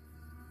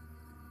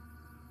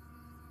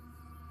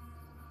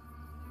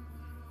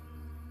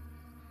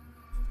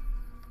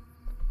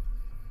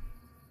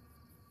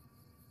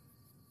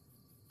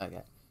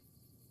 Okay.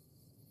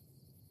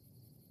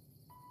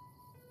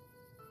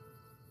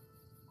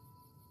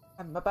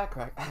 My back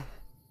cracked.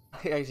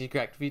 I actually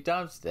cracked a few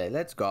times today.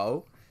 Let's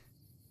go.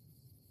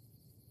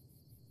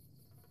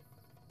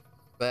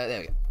 But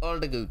there we go. All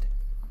the good.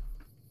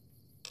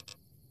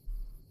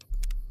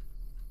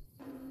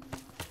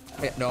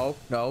 Yeah,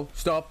 no,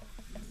 stop.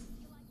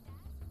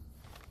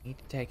 Need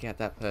to take out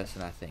that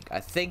person, I think. I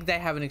think they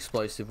have an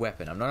explosive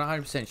weapon. I'm not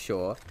 100%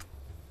 sure.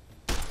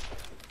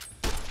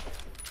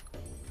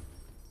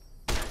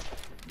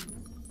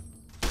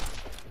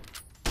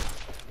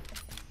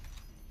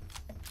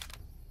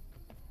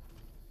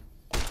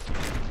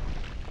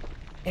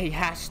 He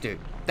has to.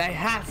 They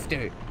have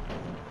to.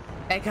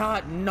 They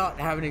can't not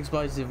have an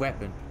explosive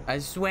weapon. I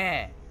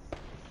swear.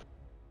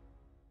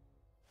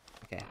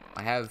 Okay,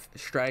 I have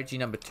strategy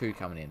number 2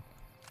 coming in.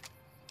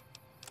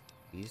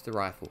 Use the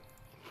rifle.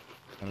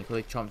 I'm gonna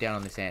quickly chomp down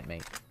on this ant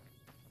meat.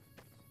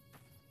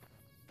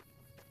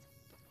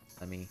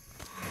 Let me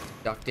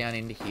duck down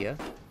into here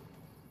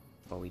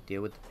while we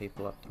deal with the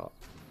people up top.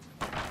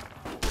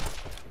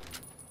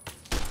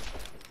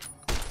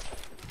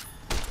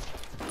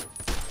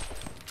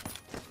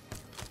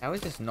 How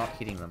is this not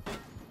hitting them?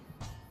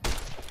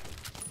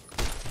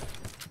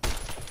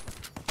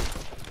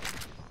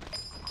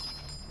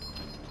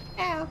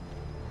 Ow.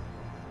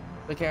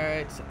 The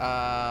carrots,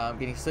 I'm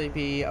getting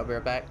sleepy. I'll be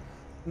right back.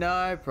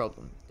 No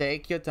problem.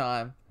 Take your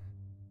time.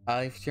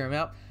 I'll cheer him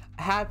out.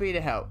 Happy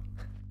to help.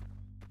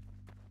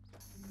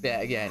 Yeah,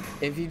 again,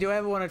 if you do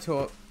ever want to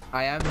talk,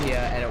 I am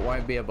here and it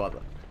won't be a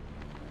bother.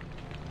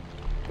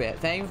 But yeah,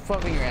 thank you for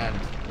popping around,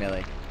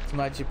 Millie. It's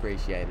much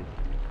appreciated.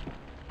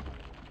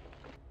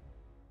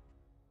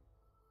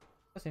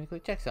 Let's quickly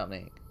check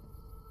something.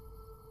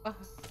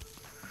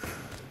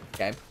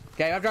 Okay,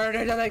 I'm trying to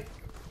do something.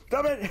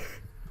 Stop it!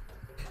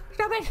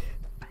 Stop it!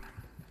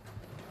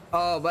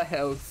 Oh, my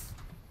health.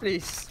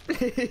 Please,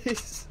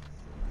 please.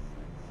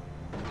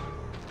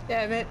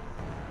 Damn it.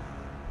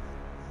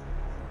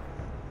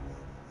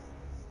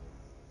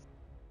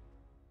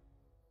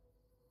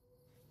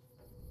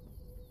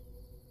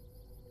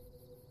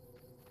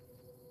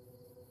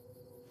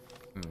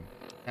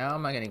 How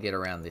am I going to get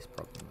around this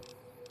problem?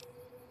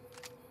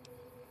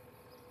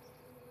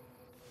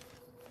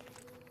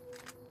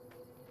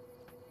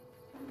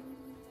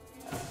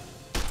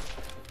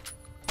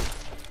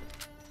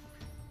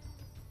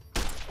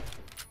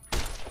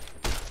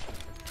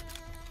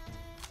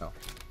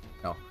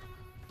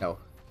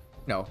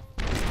 No.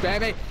 Spare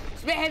me!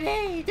 Spare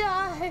me!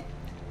 Die!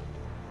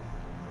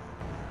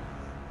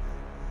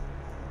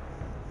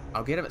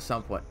 I'll get him at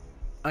some point.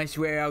 I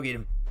swear I'll get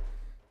him.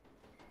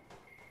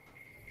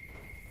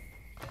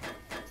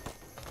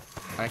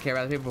 I don't care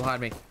about the people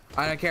behind me.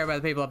 I don't care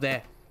about the people up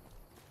there.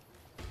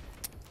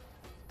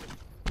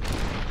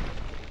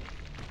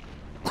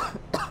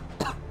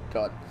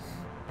 God.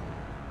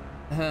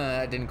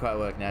 That didn't quite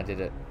work now, did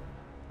it?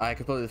 I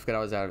completely forgot I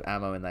was out of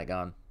ammo in that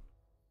gun.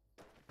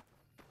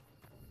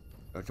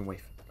 Dodge and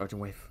wave. Dodge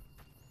and wave.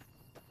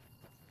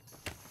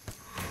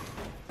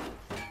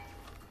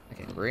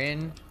 Okay, we're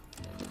in.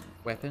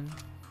 Weapon.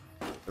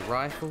 The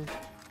rifle.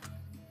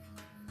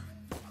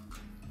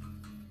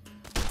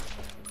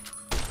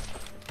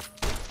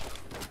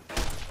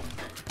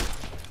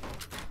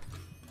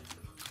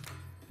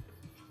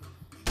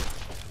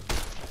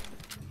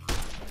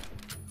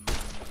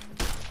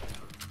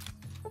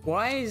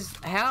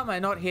 How am I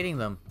not hitting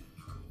them?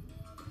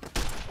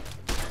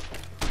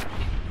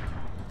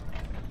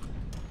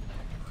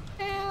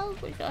 How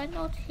was I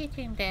not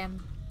hitting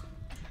them?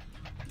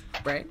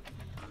 Right?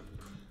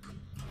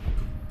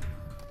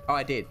 Oh,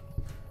 I did.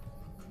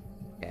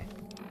 Okay.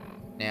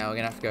 Now we're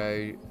gonna have to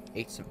go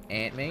eat some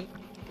ant meat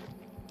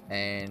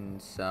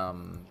and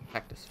some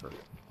cactus fruit.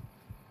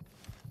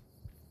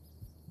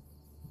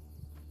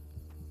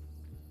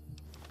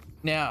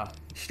 Now,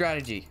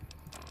 strategy.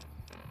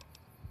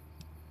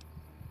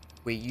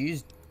 We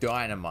use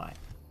dynamite.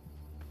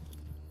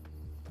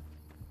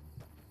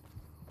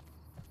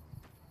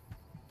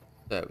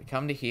 So we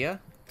come to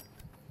here.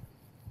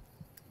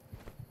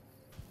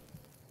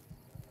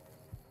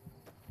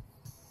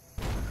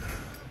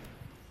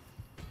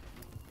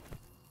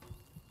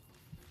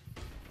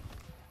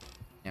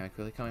 Now we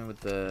quickly come in with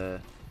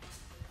the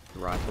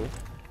rifle.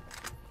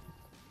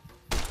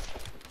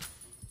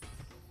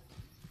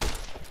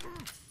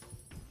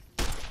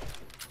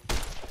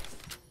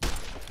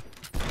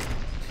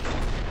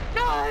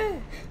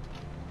 No!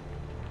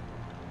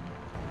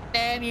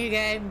 Damn you,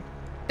 game.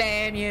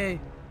 Damn you.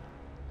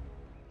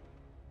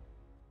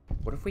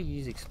 What if we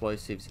use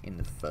explosives in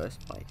the first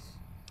place?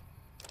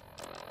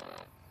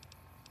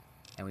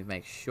 And we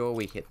make sure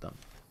we hit them.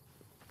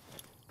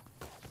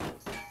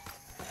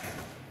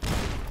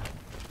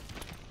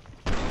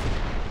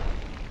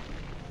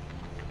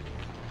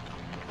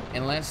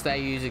 Unless they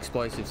use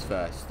explosives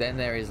first, then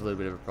there is a little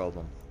bit of a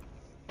problem.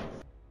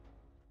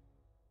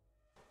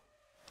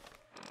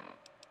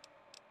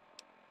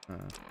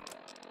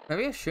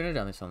 Maybe I shouldn't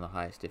have done this on the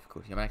highest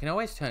difficulty. I mean, I can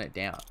always turn it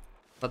down,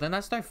 but then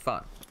that's no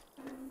fun.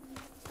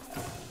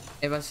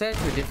 If I set it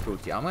to a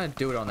difficulty, I'm going to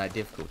do it on that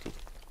difficulty.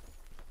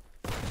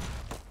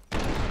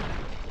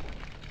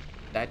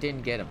 That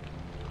didn't get him.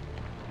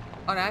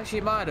 Oh, no, actually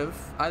it might have.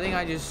 I think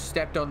I just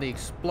stepped on the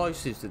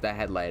explosives that they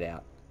had laid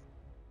out.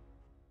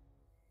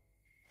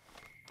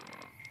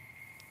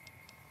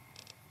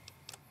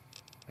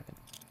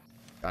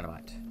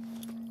 Dynamite.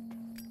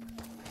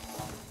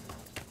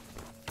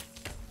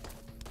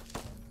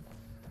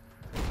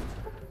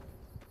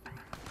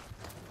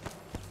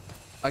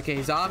 Okay,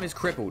 his arm is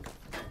crippled.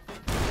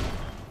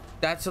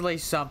 That's at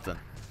least something.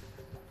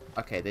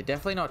 Okay, they're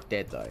definitely not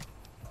dead though.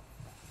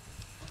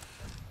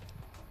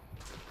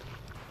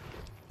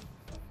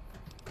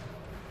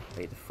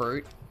 Eat the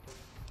fruit.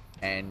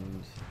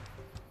 And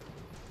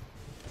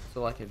that's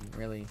all I can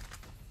really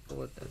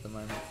afford at the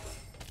moment.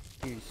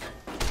 Use.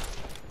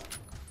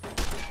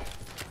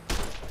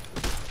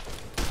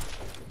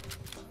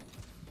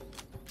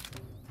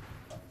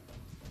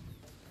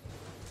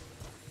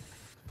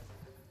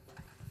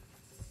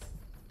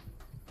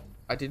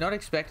 I did not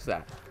expect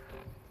that.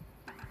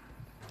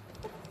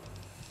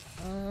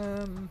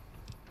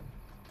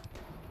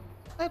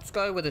 Let's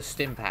go with a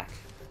stim pack.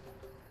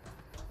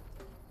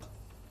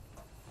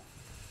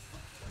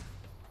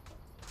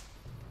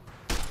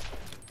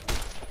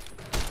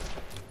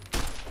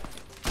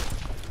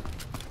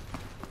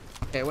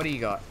 Okay, what do you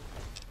got?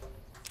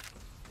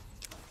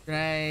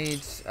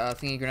 Grenades,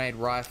 thingy grenade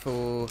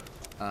rifle,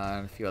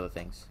 and a few other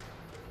things.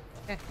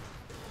 Okay.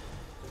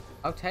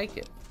 I'll take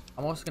it.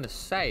 I'm also going to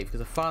save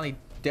because I finally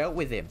dealt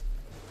with him.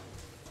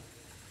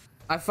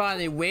 I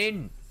finally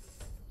win.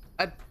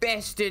 I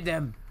bested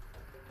them.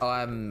 Oh,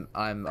 I'm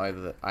over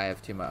the, I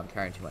have too much, I'm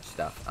carrying too much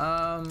stuff.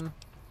 Actually,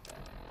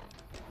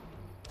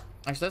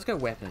 let's go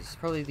weapons. It's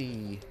probably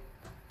the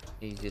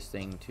easiest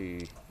thing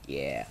to,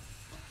 yeah.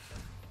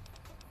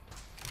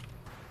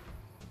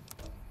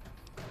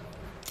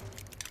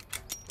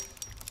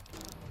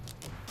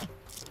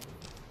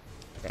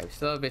 Okay, we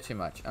still have a bit too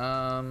much. It's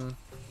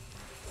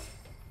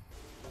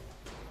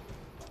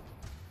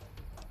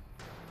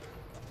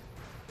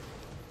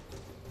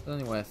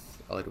only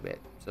worth a little bit,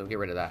 so we'll get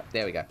rid of that.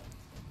 There we go.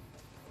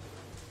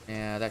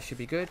 Yeah, that should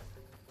be good.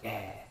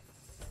 Yeah.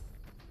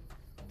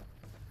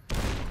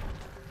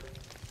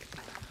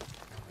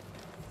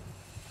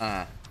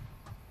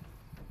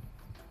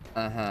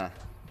 Uh-huh.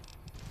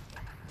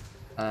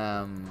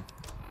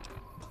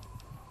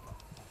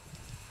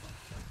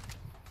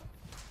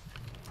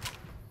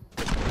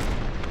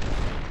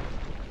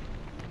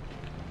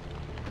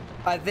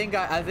 I think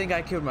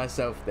I killed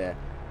myself there.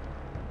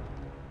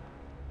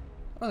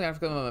 I'm gonna have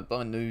to go on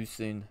my news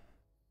soon.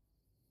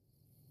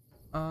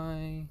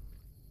 How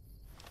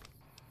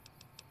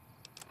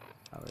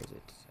is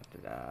it?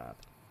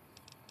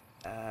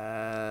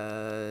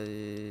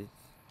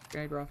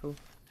 Grenade rifle.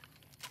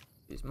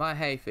 It's my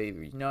hay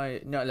fever. He's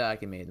not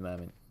liking me at the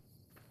moment.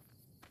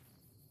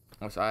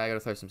 Also, I gotta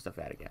throw some stuff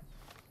out again.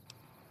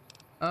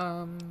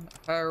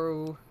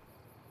 Apparel.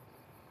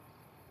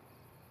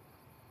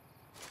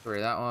 Throw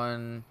that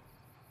one.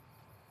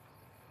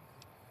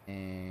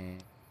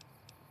 And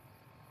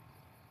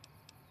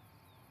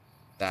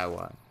that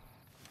one.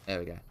 There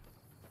we go.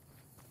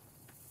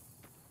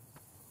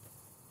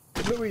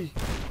 Louis.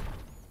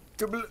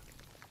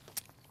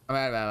 I'm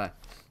out of ammo.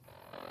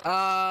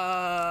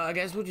 I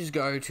guess we'll just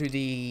go to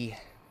the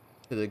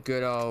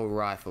good old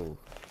rifle.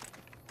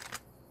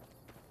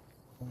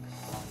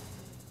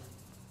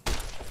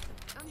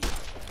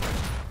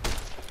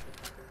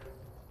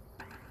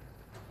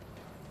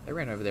 They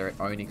ran over their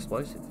own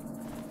explosive.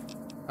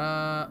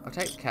 I'll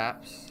take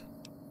caps.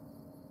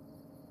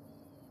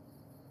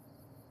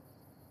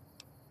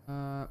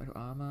 Metal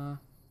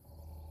armor.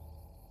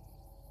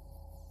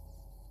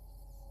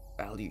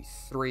 Value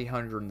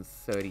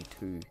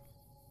 332.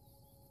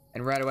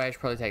 And right away I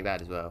should probably take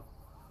that as well.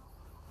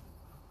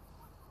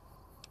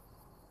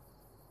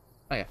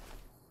 Oh yeah.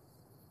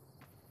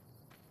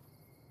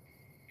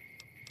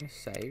 I'm gonna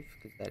save,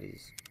 because that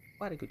is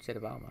quite a good set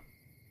of armor.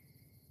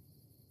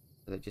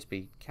 Would it just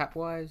be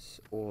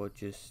cap-wise, or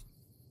just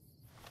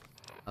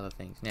other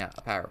things? Now,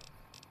 apparel.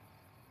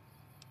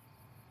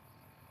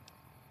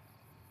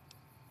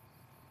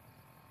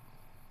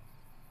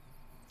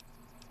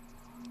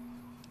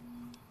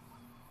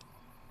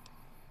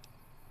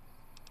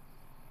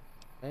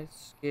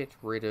 Let's get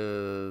rid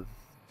of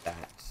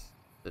that.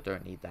 I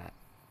don't need that.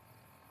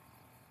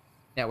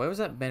 Now, where was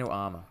that metal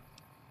armor?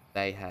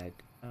 They had,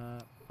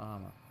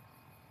 armor.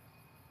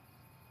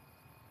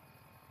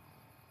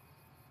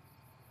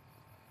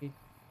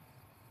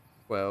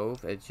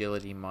 12,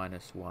 agility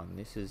 -1.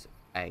 This is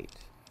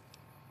 8.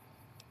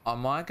 I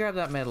might grab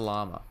that metal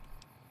armor.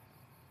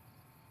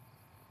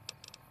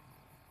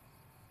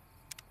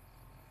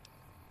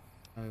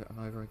 Oh, I'm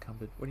over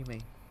encumbered. What do you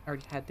mean? I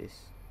already had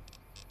this.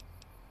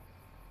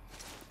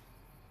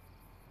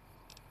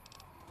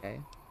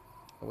 Okay.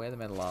 I'll wear the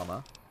metal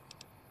armor.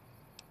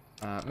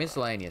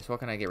 Miscellaneous.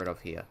 What can I get rid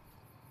of here?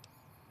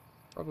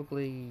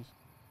 Probably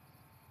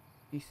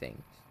a few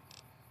things.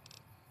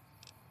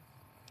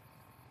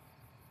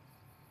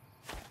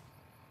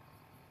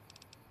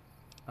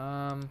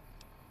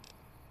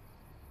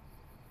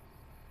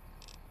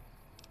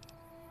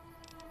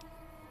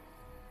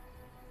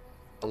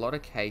 A lot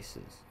of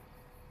cases.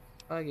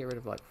 I get rid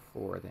of like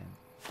 4 of them.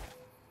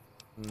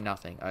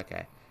 Nothing.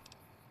 Okay.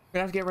 We're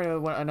gonna have to get rid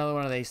of another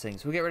one of these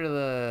things. We'll get rid of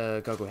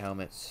the goggle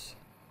helmets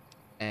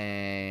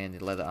and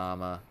the leather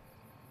armor,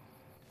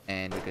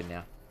 and we're good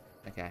now.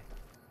 Okay.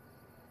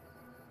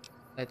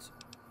 Let's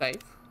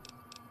save.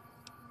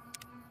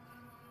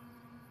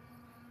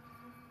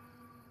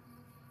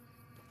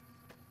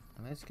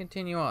 And let's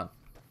continue on.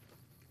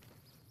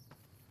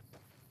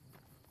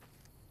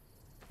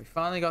 We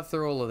finally got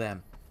through all of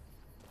them.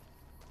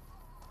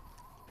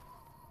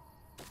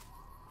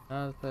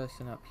 Another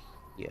person up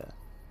here.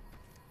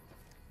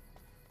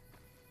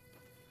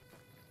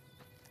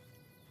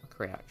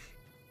 Crouch.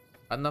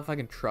 I don't know if I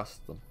can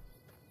trust them.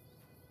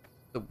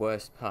 The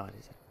worst part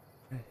is I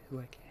don't know who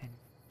I can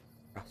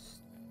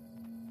trust.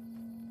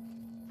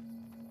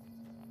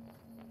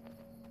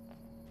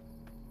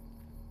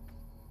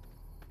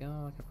 You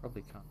know, like I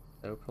probably can't.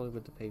 They were probably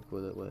with the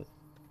people that were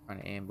trying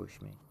to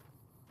ambush me.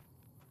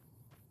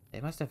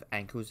 They must have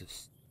ankles of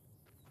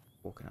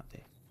walking up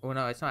there. Oh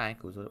no, it's not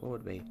ankles. What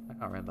would it be? I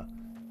can't remember.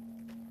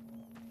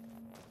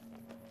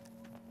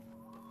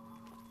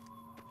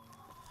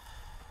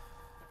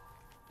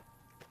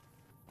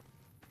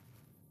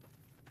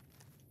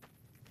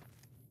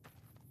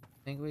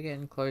 I think we're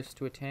getting close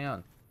to a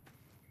town.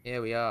 Yeah,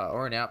 we are.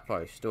 Or an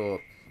outpost,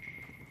 or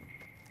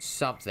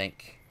something.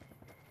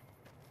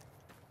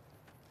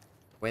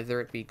 Whether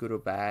it be good or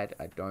bad,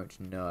 I don't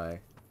know.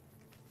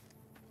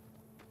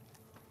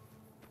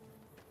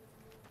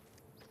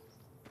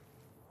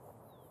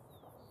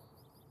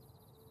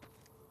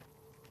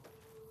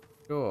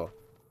 Sure.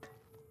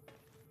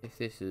 If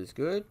this is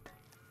good,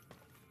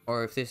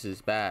 or if this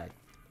is bad.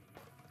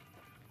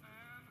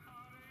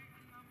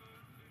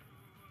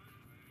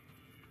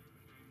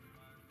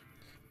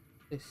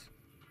 This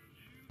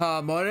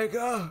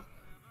harmonica.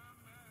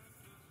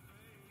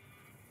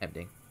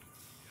 Tempting.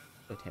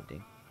 So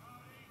tempting.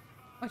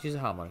 How much is a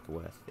harmonica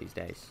worth these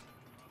days?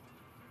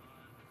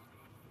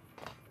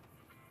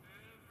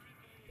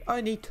 I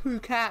need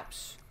 2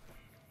 caps.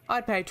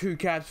 I'd pay 2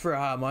 caps for a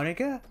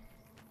harmonica.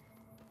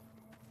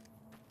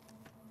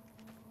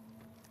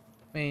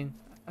 I mean,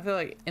 I feel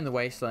like in the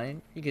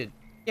wasteland, you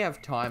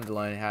have time to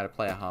learn how to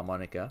play a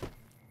harmonica.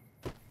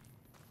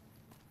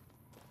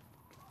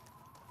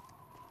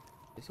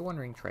 Is a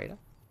wandering trader?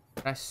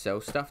 Can I sell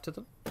stuff to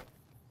them?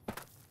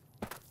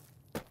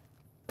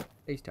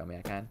 Please tell me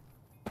I can.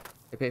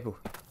 Hey people,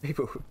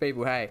 people,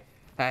 hey,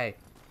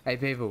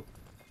 people,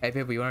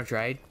 you wanna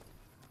trade?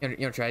 You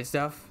wanna trade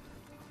stuff?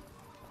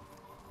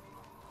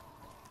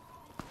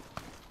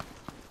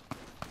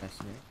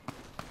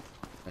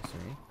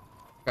 Mercenary.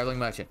 Traveling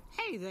merchant.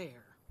 Hey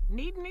there.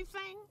 Need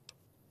anything?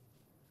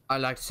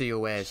 I'd like to see your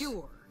wares.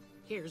 Sure.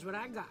 Here's what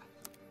I got.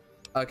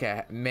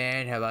 Okay,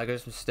 man, have I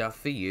got some stuff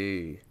for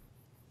you.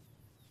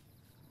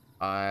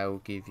 I'll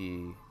give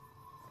you...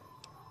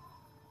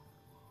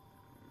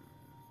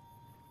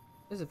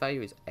 The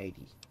value is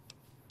 80.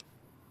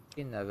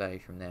 Getting that value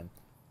from them.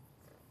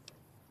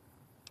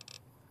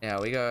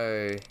 Now we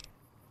go...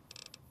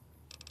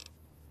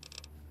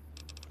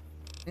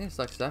 I think it's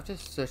like, so I have to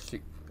search to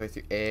go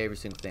through every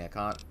single thing. I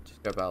can't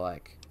just go by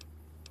like...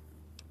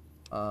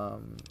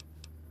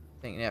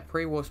 Think now,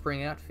 pre-war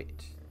spring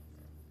outfit.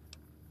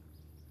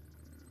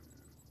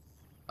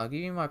 I'll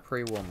give you my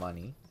pre-war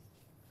money.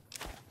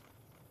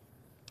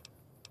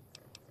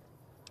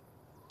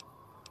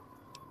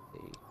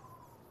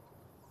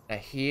 Now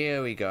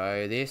here we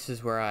go. This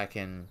is where I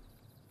can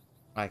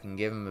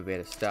give him a bit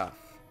of stuff.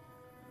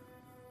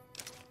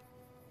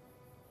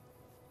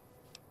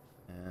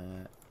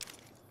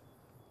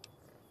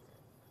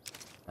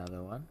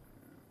 Another one.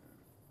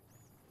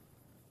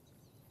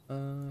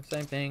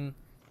 Same thing.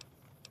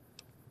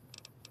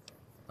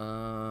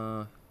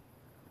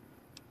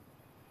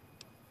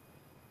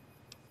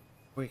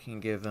 We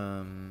can give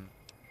them...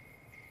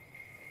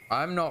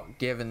 I'm not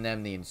giving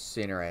them the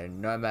incinerator,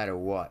 no matter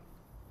what.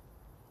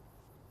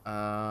 What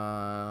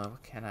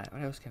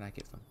else can I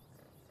give them?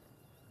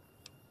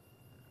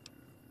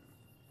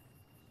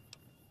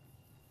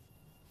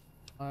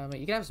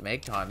 You can have some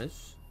egg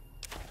timers.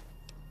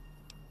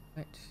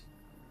 Right.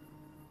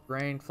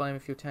 Grain, flame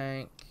fuel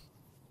tank.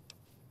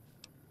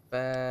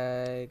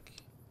 Bag.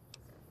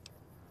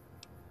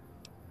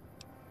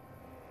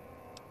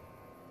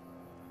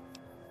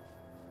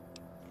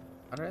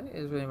 I don't think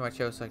there's really much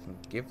else I can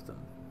give them.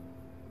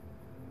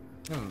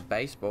 Give them a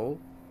baseball.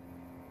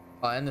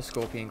 Oh, and the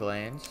scorpion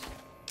glands.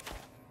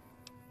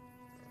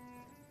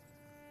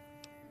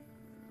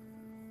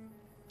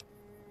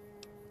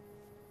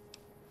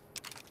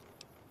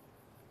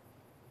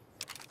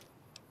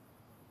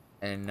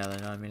 And another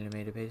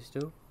 9mm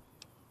pistol.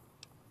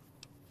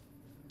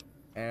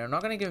 And I'm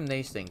not going to give them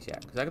these things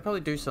yet, because I could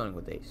probably do something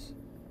with these.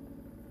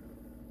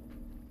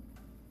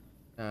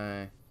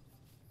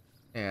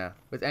 Yeah,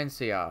 with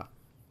NCR.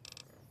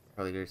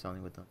 Probably do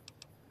something with them.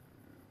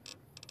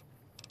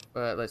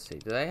 But let's see,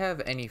 do they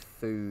have any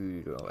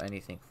food or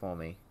anything for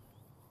me?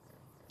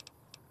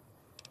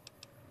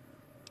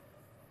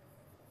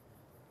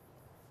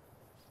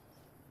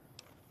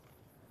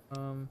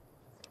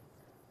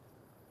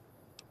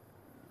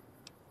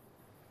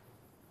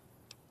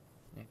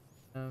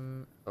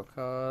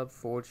 Carb,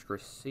 forged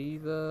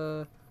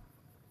receiver.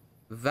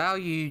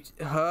 Valued,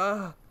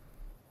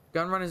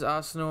 Gunrunner's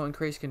arsenal,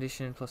 increased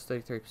condition, plus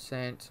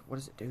 33%. What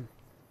does it do?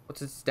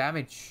 What's its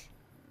damage?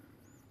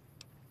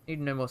 Need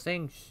to know more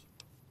things.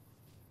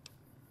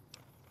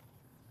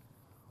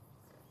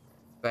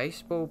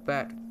 Baseball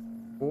bat,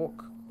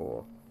 fork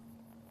core.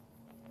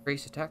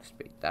 Increase attack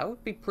speed. That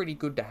would be pretty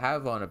good to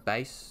have on a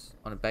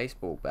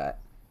baseball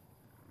bat.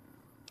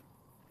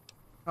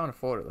 Can't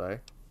afford it though.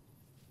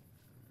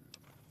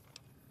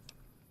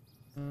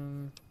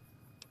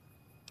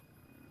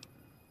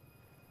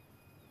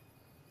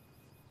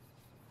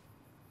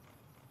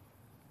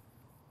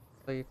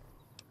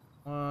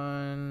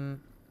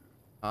 One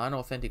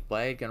unauthentic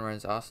blade,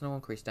 Gunrunner's arsenal,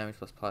 increased damage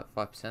plus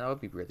 5%. That would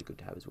be really good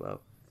to have as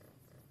well.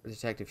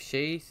 Detective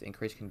sheath,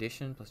 increased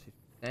condition plus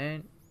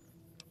 50%.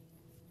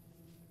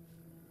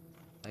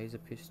 Laser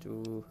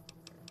pistol.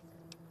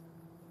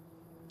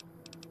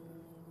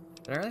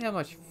 I don't really have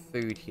much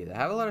food here. They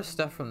have a lot of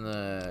stuff from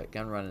the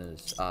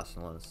Gunrunner's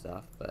arsenal and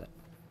stuff, but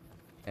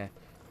yeah.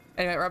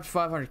 Anyway, we're up to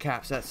 500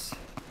 caps. That's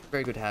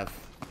very good to have.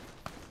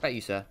 How about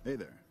you, sir? Hey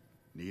there.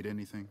 Need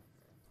anything?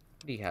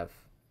 What do you have?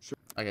 Sure.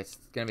 Okay, it's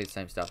gonna be the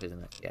same stuff,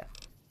 isn't it? Yeah.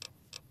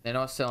 They're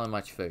not selling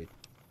much food.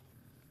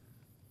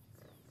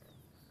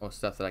 Or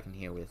stuff that I can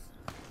heal with.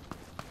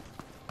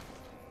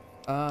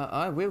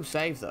 I will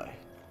save though.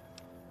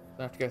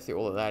 Don't have to go through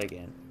all of that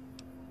again.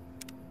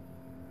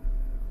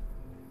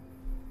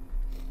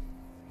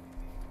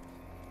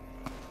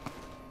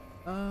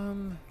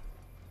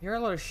 Hear a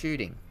lot of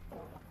shooting.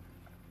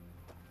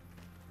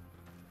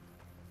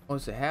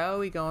 Also, how are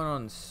we going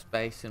on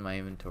space in my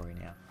inventory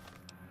now?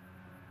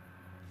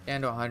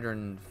 Down to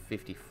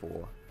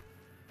 154.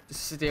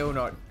 Still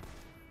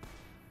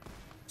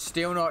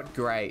not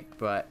great,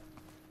 but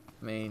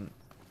I mean,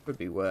 could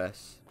be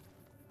worse.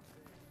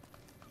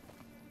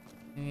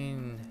 I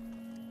mean,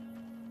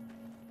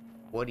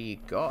 what do you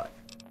got?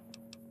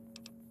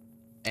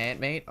 Ant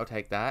meat, I'll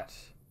take that.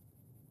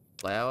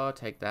 Flour, I'll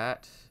take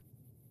that.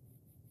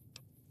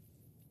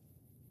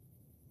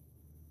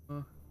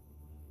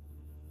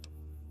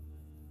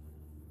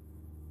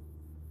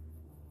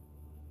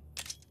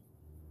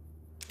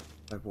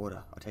 Load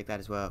water, I'll take that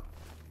as well.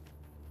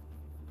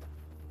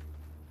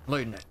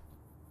 Looting it.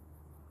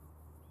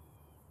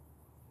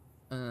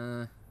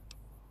 I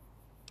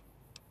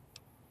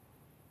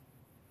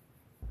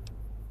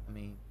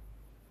mean,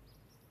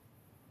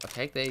 I'll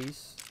take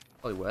these.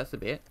 Probably worth a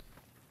bit.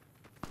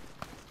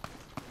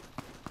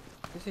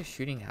 Where's there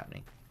shooting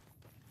happening?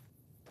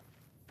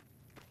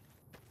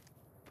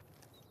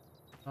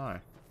 Oh.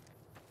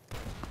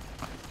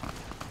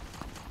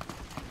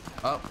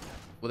 Oh,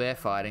 well they're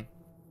fighting.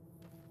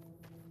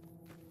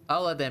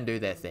 I'll let them do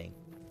their thing.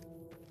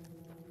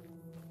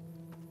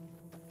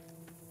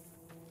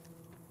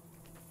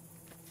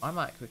 I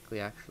might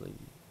quickly actually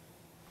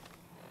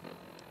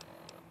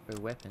go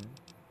weapon.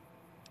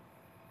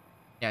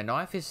 Yeah,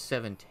 knife is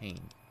 17.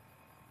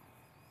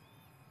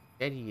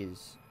 Jetty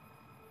is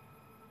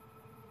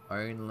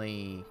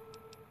only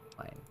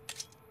 9.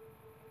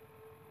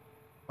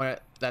 Well,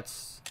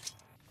 that's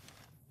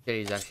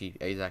Jetty is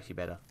actually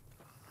better.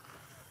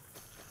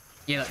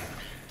 Kill it.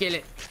 Kill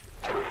it.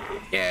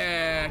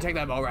 Yeah, take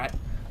that mole rat.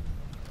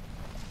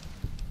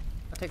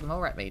 I'll take the mole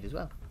rat meat as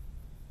well.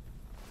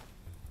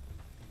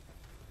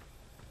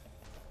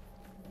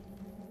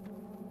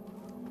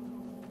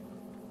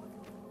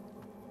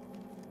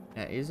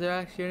 is there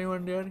actually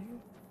anyone down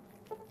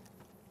here?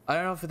 I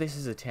don't know if this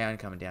is a town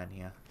coming down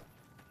here.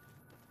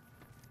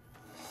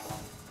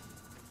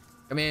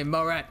 Come here,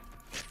 mole rat.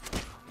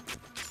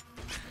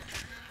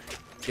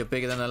 You're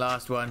bigger than the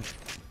last one.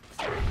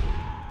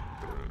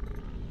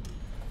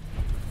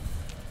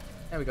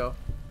 There we go.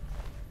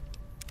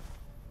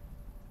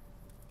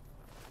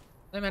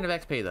 Same amount of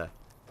XP though.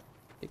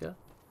 Bigger,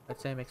 but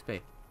same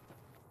XP.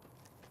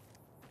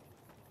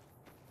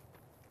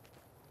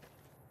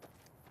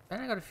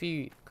 And I got a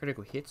few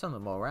critical hits on the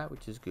mole rat,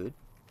 which is good.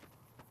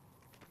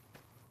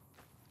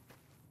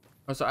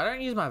 Also, I don't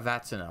use my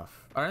VATS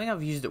enough. I don't think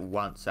I've used it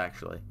once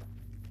actually.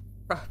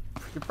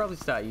 Should probably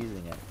start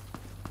using it.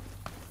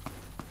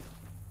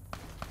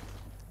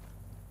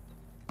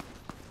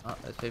 Oh,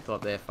 there's people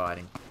up there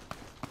fighting.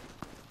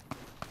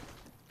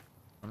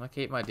 I'm gonna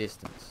keep my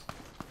distance.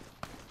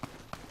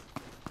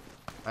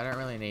 I don't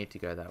really need to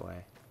go that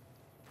way.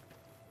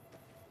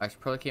 I should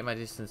probably keep my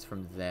distance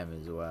from them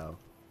as well.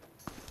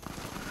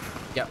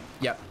 Yep.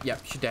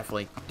 Should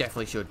definitely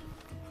should.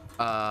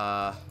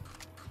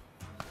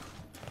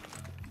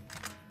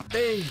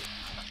 Hey!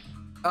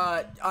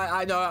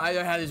 I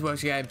know how this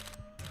works, game.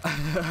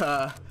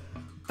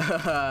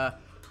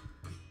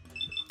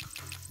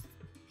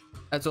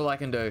 That's all I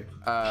can do.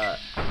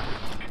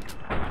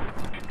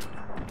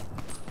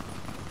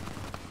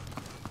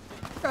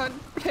 God,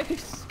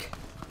 please.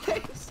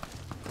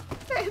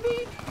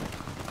 Baby!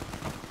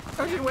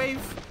 Dodge and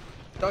wave.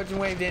 Dodge and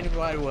wave didn't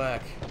quite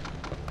work.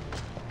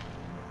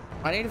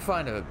 I need to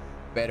find a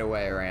better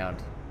way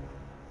around.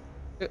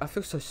 I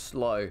feel so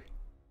slow. You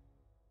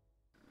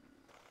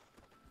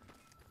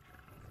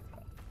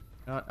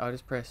know what? I'll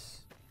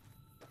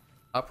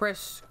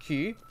press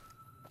Q.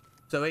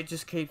 So it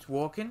just keeps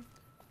walking.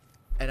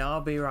 And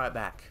I'll be right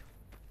back.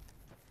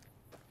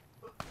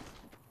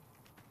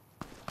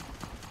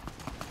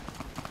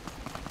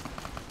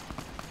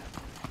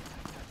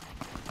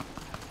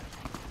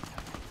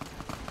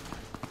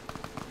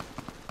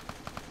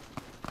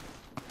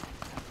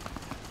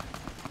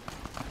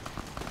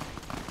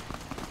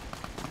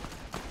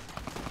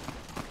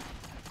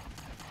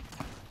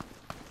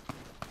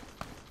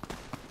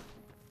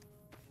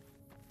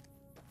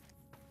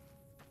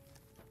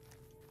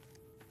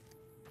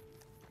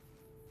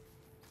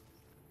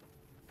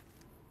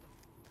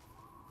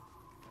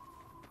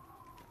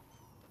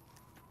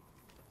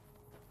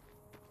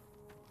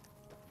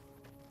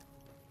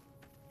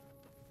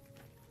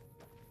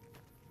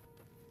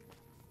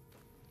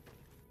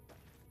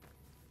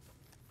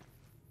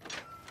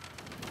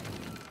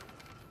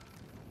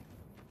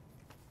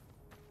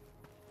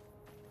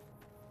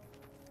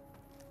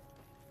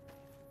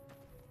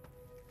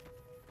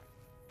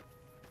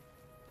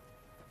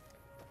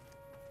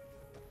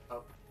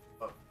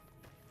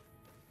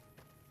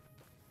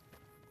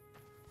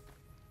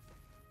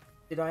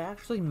 Did I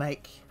actually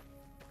make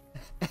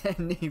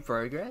any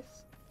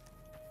progress?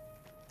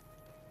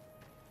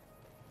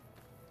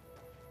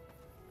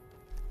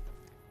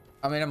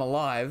 I mean, I'm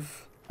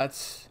alive.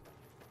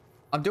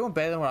 I'm doing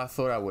better than what I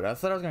thought I would. I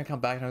thought I was going to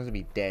come back and I was going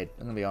to be dead.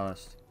 I'm going to be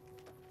honest.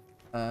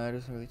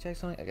 Just really check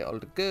something. I get all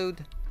the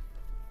good.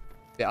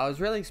 Yeah, I was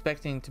really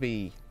expecting to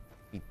be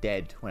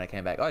dead when I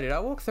came back. Oh, did I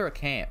walk through a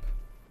camp?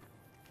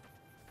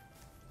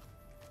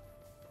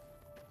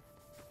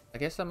 I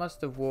guess I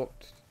must have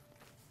walked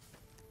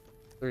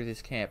through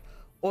this camp.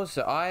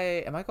 Also,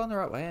 am I going the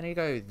right way? I need to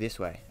go this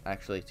way,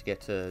 actually, to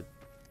get to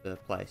the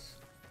place.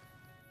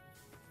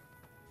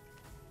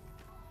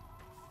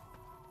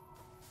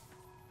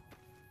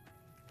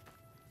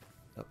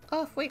 So,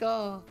 off we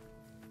go!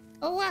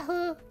 Oh,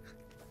 wahoo!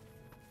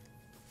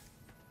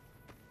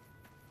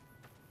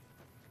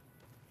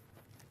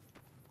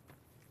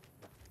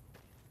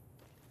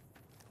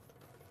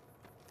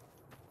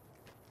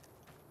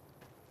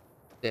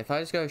 If I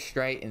just go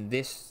straight in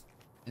this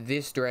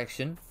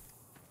direction,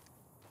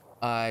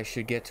 I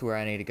should get to where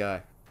I need to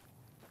go.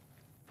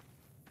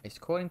 It's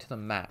according to the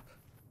map.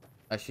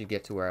 I should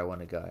get to where I want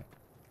to go.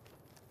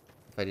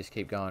 If I just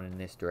keep going in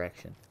this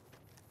direction.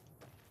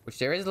 Which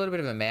there is a little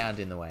bit of a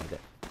mound in the way.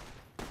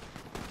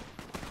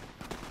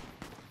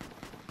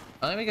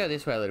 Oh, let me go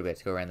this way a little bit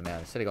to go around the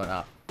mound instead of going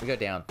up. We go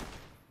down.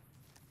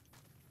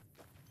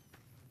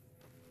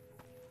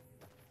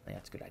 I think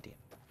that's a good idea.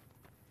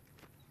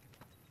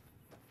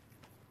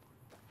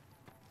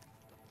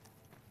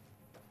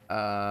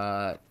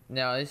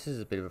 Now this is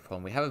a bit of a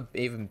problem. We have an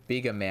even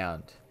bigger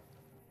mound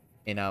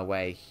in our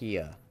way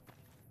here.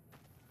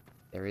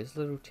 There is a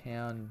little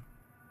town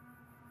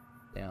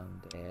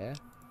down there.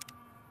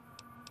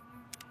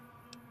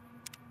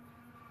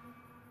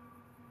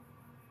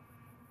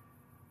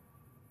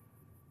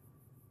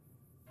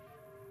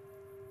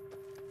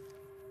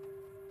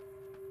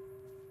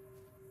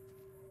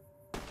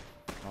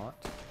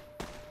 Not.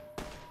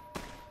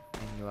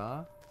 And you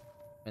are.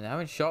 And they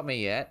haven't shot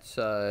me yet,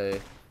 so...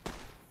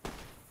 Can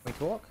we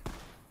talk?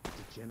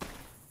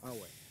 Oh,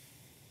 wait.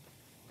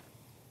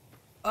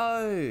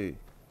 Oh!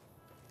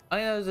 I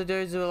think those are the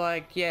dudes who were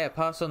like, yeah,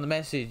 pass on the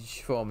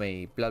message for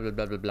me, blah, blah,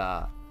 blah, blah,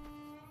 blah.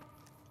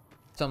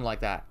 Something like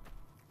that.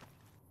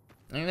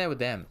 I think they're with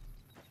them.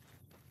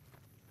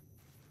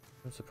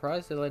 I'm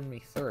surprised they're letting me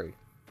through.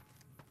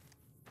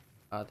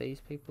 Are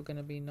these people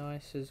gonna be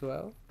nice as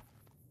well?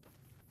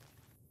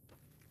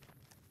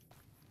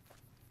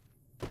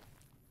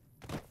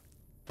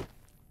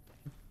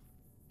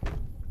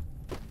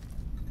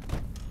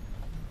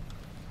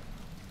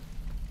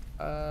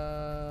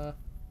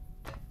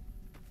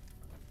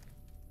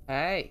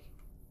 Hey.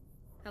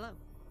 Hello.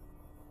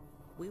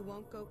 We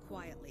won't go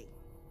quietly.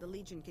 The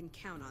Legion can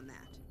count on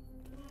that.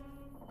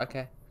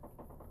 Okay.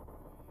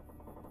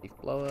 Leaf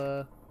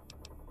blower.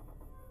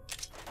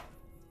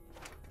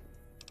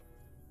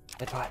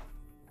 That's right.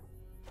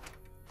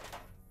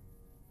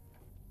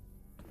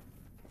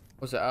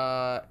 Was it,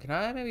 can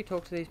I maybe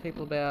talk to these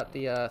people about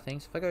the,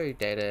 things? If I go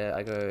data,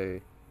 I go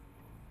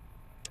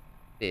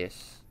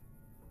this.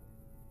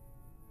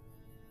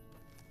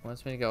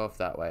 Wants me to go off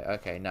that way.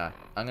 Okay, no.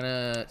 I'm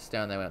gonna stay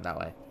on there, went that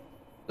way.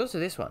 There's also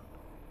this one.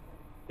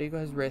 Vigo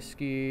has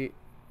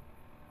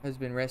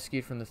been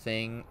rescued from the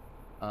thing,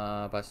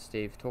 by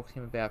Steve. Talk to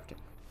him about...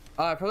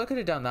 Oh, I probably could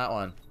have done that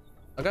one.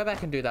 I'll go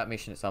back and do that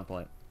mission at some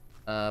point.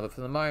 But for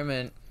the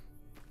moment,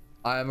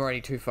 I'm already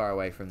too far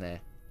away from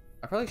there.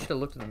 I probably should have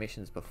looked at the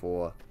missions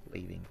before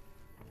leaving.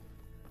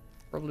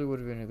 Probably would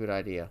have been a good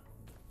idea.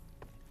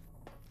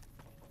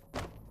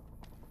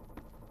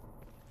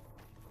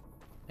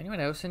 Anyone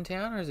else in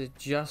town, or is it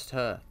just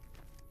her?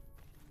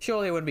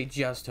 Surely it wouldn't be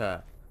just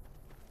her.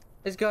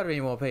 There's got to be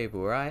more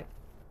people, right?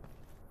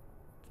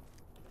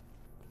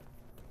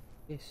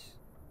 Yes.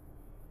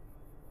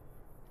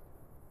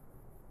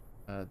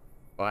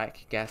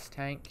 Bike gas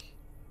tank.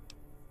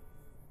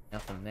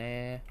 Nothing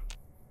there.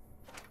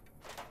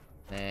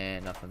 There,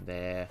 nothing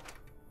there.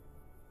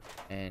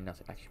 And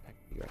nothing. Actually, pack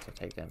cigarettes, I'll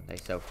take them. They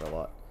sell for a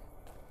lot.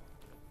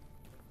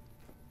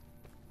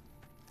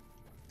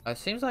 It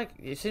seems like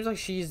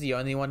she's the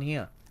only one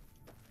here.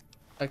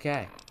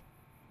 Okay.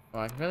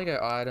 Well, I can really go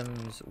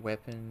items,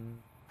 weapon,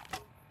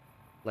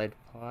 lead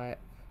pipe.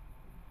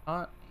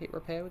 Can't hit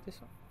repair with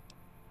this one.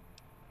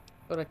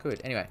 Thought I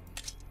could. Anyway,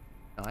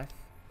 knife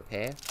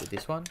repair with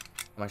this one.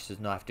 How much does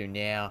knife do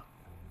now?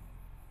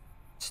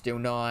 Still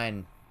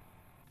 9.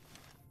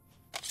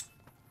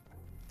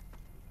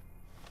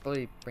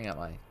 Probably bring out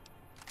my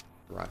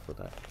rifle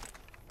though.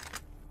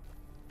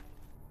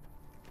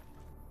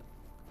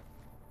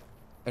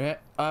 Alright,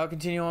 I'll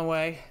continue on my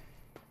way.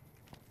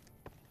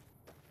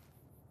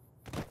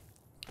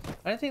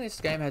 I don't think this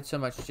game had so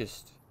much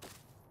just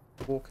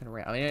walking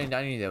around. I mean,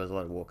 I knew there was a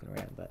lot of walking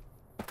around, but...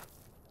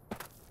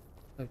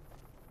 Oh,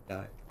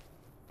 no.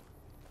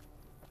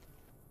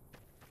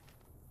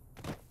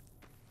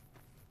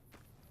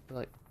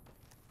 Like...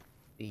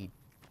 This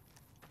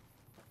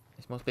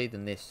must be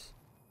than this.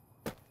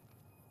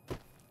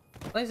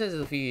 At least there's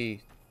a few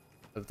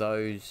of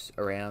those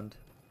around.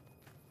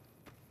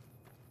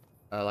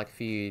 Like a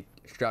few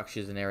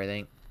structures and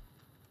everything.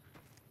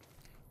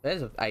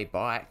 There's a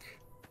bike.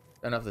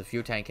 Don't know if the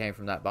fuel tank came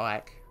from that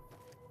bike.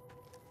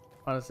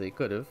 Honestly, it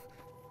could have.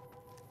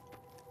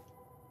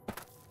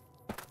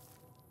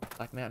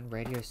 Black Mountain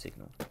radio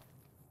signal.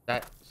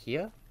 That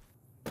here?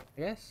 I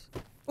guess?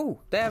 Ooh,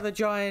 they have a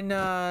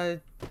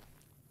giant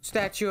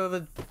statue of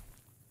a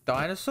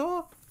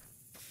dinosaur?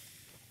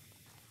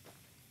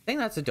 I think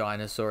that's a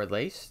dinosaur at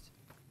least.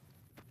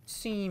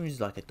 Seems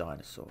like a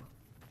dinosaur.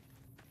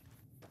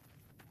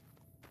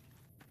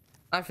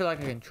 I feel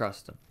like I can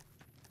trust them.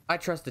 I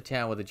trust the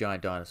town with a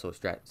giant dinosaur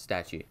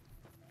statue.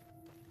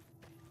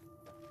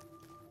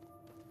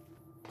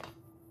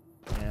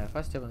 Yeah, if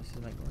I step on this, does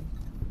it make noise?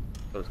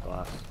 Thought it was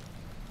glass.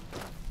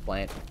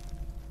 Plant.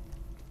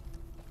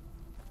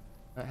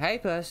 Hey,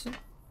 person.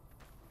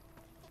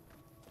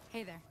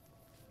 Hey there.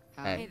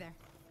 Hey. Hey there.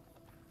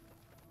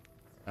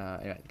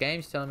 Anyway, the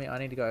game's telling me I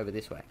need to go over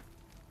this way.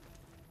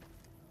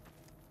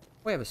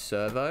 We have a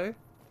servo.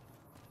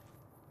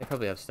 They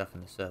probably have stuff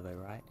in the servo,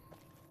 right?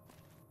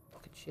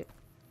 Rocket ship.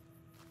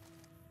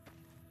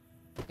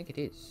 I think it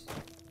is.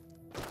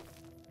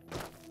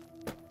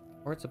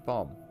 Or it's a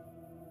bomb.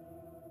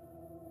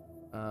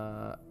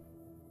 I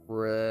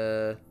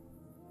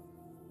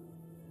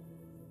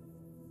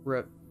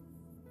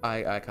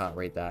can't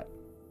read that.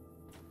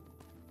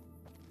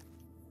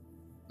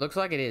 Looks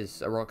like it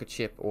is a rocket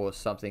ship or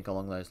something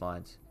along those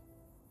lines.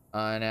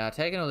 Now,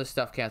 taking all this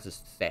stuff counts as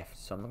theft,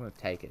 so I'm not going to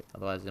take it.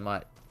 Otherwise, they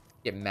might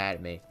get mad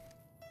at me.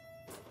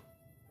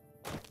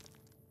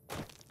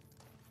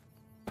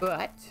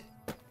 But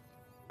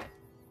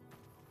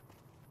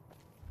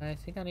I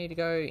think I need to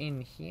go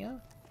in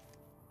here.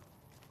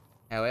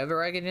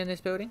 However I get in this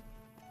building.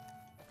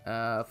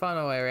 I'll find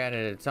my way around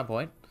it at some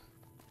point.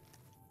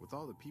 With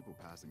all the people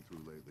passing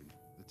through lately,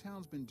 the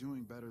town's been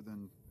doing better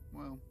than,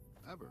 well,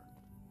 ever.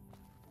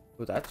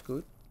 Well, that's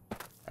good.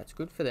 That's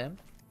good for them.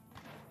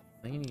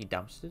 I think you need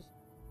dumpsters.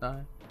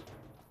 No.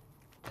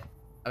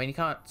 I mean, you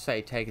can't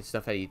say taking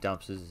stuff out of your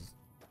dumpsters is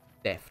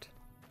theft.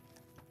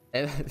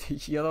 And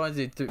you're the ones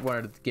who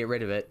wanted to get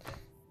rid of it.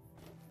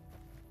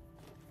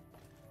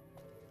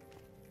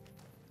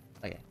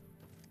 Okay.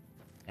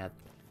 Now,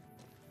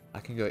 I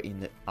can go in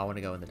the... I want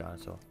to go in the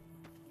dinosaur.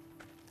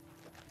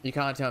 You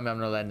can't tell me I'm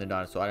not letting the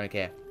dinosaur. I don't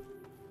care.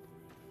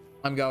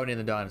 I'm going in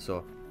the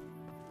dinosaur.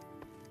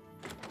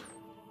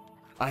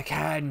 I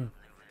can.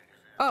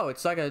 Oh,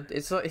 it's like a,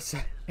 it's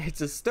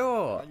a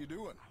store. How you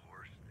doing?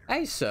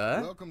 Hey,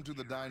 sir. Welcome to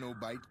the Dino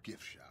Bite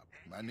gift shop.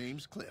 My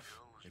name's Cliff.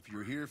 If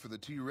you're here for the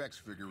T-Rex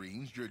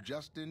figurines, you're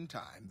just in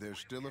time. There's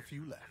still a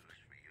few left.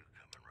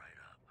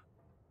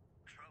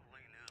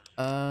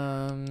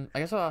 I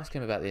guess I'll ask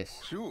him about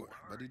this. Sure,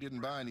 but he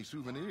didn't buy any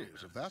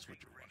souvenirs, if that's what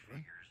you're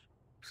wondering.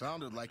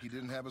 Sounded like he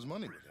didn't have his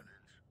money with him.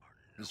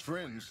 His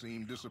friends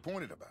seemed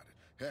disappointed about it.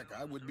 Heck,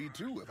 I would be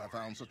too if I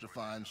found such a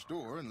fine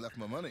store and left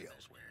my money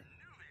elsewhere.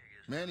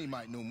 Manny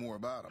might know more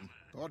about him.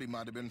 Thought he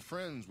might have been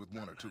friends with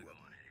one or two of them.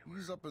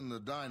 He's up in the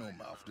dino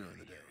mouth during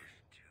the day.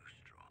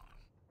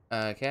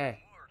 Okay.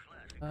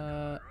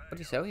 What do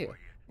you sell here?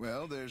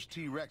 Well, there's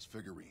T-Rex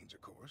figurines,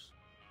 of course.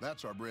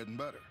 That's our bread and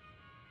butter.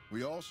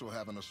 We also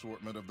have an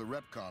assortment of the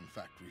Repcon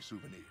factory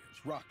souvenirs,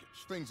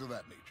 rockets, things of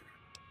that nature.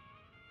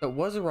 It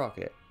was a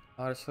rocket.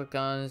 Artist flip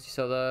guns, you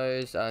sell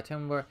those. Tell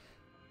me where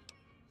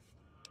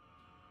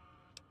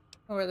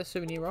are the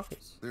souvenir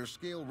rockets? They're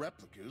scale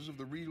replicas of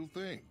the real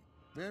thing.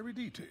 Very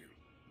detailed.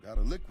 Got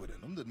a liquid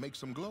in them that makes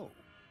them glow.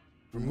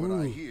 From what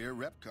I hear,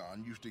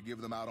 Repcon used to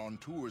give them out on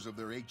tours of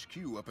their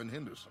HQ up in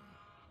Henderson.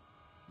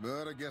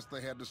 But I guess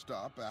they had to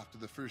stop after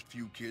the first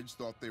few kids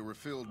thought they were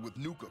filled with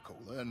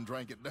Nuka-Cola and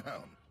drank it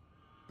down.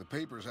 The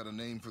papers had a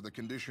name for the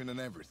condition and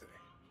everything.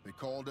 They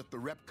called it the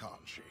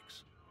Repcon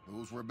Shakes.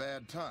 Those were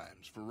bad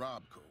times for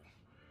Robco.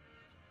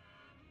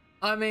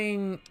 I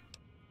mean,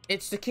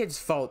 it's the kids'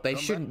 fault. They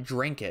shouldn't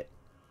drink it.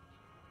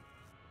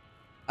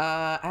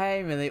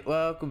 Hey Millie,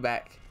 welcome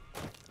back.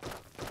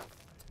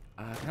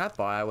 Can I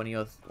buy one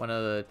of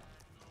the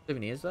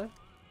souvenirs though?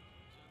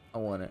 I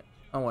want it.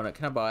 I want it.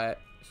 Can I buy it?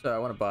 Sir, I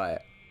want to buy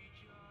it.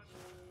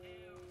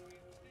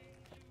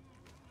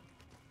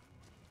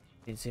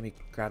 Didn't see me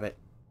grab it.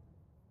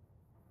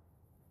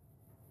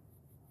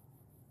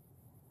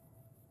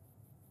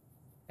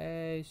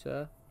 Hey,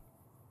 sir.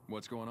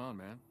 What's going on,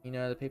 man? You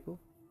know the people?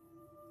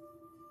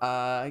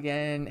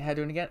 Again, how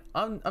doing again?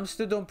 I'm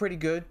still doing pretty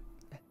good.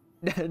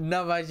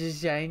 Not much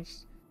has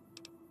changed.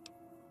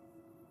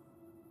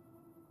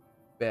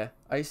 Yeah.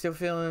 Are you still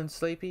feeling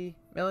sleepy,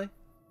 Millie?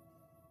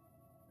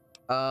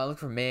 Look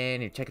for a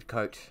man in a checkered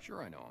coat.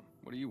 Sure, I know him.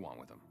 What do you want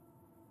with him?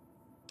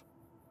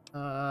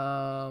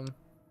 I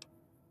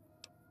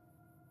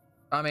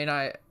mean,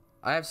 I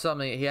have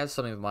something. He has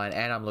something of mine,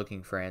 and I'm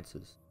looking for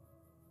answers.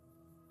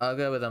 I'll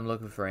go with I'm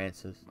looking for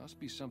answers. Must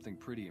be something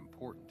pretty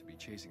important to be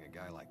chasing a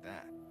guy like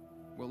that.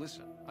 Well,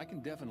 listen, I can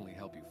definitely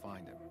help you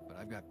find him, but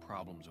I've got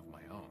problems of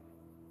my own.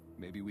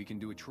 Maybe we can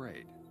do a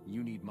trade.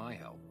 You need my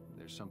help.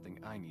 There's something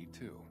I need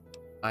too.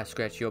 I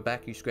scratch your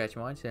back, you scratch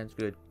mine. Sounds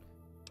good.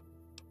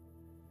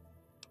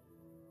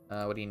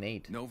 What do you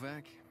need?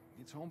 Novak,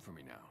 it's home for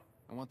me now.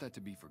 I want that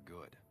to be for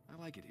good. I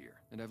like it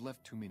here, and I've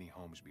left too many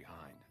homes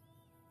behind.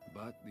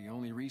 But the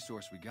only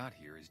resource we got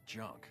here is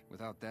junk.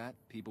 Without that,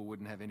 people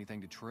wouldn't have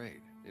anything to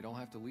trade. They'd all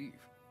have to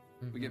leave.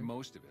 We get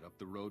most of it up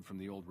the road from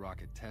the old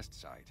rocket test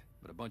site,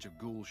 but a bunch of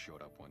ghouls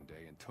showed up one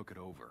day and took it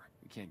over.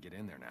 We can't get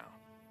in there now.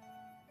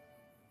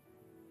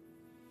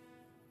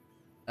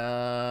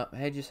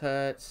 Head just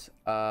hurts.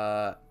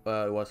 Well,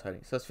 it was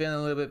hurting. So it's feeling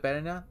a little bit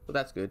better now? Well,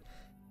 that's good.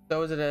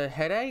 So was it a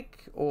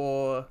headache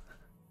or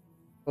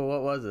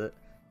what was it?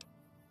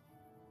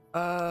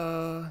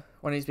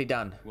 What needs to be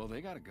done? Well, they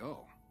gotta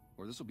go,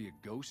 or this will be a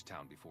ghost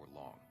town before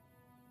long.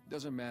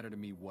 Doesn't matter to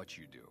me what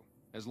you do.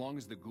 As long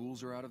as the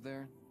ghouls are out of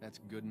there, that's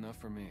good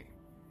enough for me.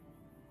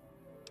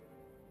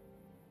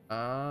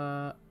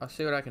 I'll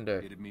see what I can do.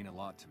 It'd mean a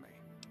lot to me.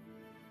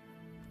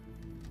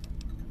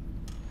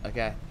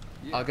 Okay.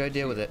 Yeah, I'll go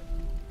deal with it.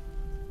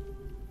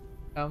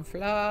 Come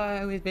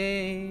fly with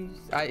me.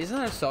 Isn't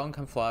that a song,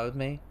 Come Fly With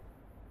Me?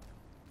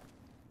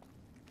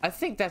 I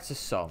think that's a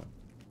song.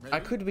 Maybe.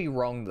 I could be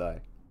wrong though.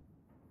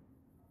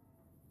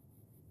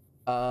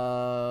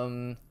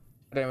 I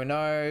don't even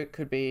know.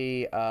 Could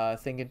be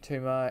thinking too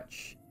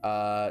much.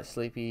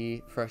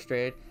 Sleepy,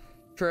 frustrated.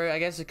 True, I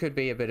guess it could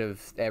be a bit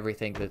of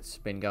everything that's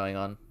been going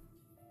on.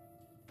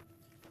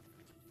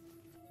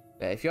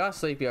 Yeah, if you are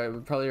sleepy, I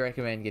would probably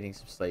recommend getting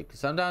some sleep.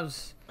 Because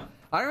sometimes,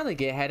 I don't really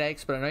get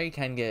headaches, but I know you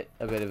can get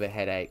a bit of a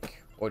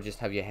headache. Or just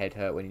have your head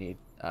hurt when you need,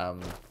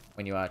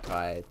 when you are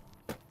tired.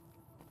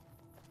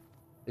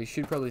 You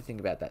should probably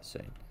think about that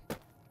soon.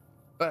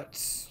 But,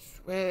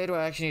 where do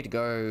I actually need to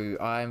go?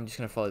 I'm just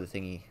going to follow the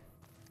thingy.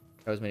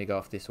 It tells me to go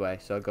off this way,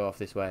 so I'll go off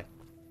this way.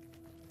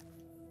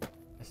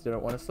 I still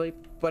don't want to sleep.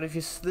 But if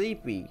you're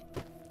sleepy,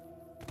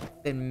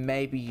 then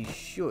maybe you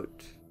should.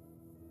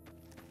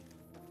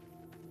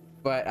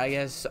 But I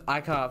guess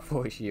I can't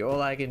force you.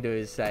 All I can do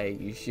is say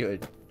you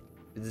should.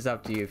 It's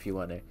up to you if you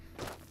want to.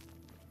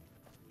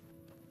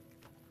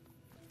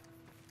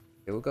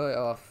 Okay, we'll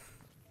go off.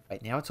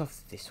 Wait, now it's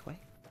off this way?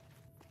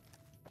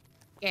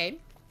 Game?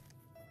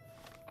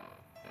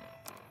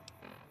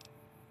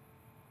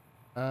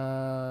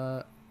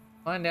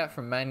 Find out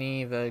from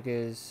Manny,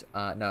 Vergas.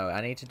 No,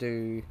 I need to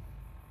do...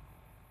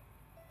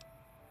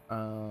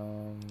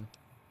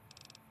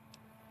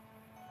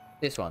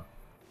 This one.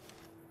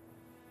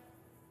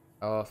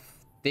 Off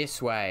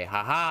this way.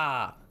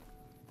 Haha.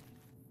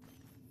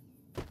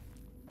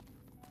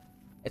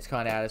 It's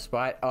kind of out of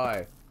spite.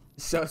 Oh.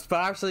 So it's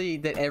partially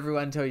that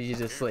everyone tells you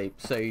to sleep,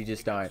 so you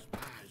just don't.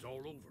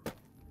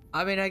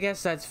 I mean, I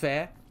guess that's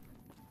fair.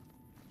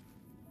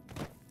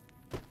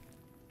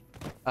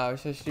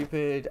 So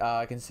stupid,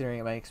 considering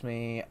it makes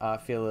me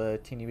feel a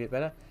teeny bit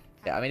better.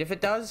 Yeah, I mean, if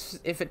it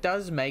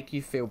does make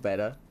you feel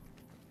better,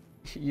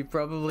 you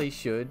probably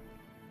should.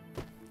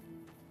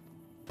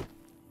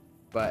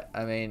 But,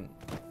 I mean...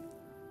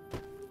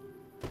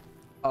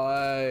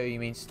 Oh, you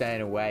mean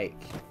staying awake.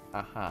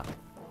 Aha.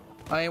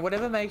 I mean,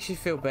 whatever makes you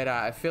feel better,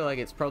 I feel like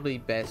it's probably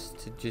best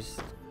to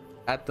just,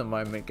 at the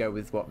moment, go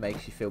with what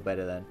makes you feel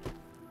better then.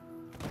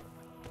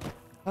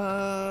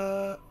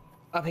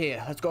 Up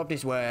here. Let's go up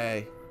this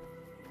way.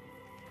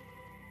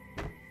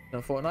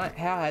 No Fortnite?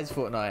 How has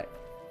Fortnite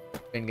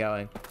been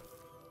going?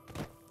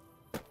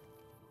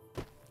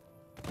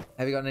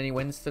 Have you gotten any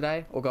wins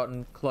today? Or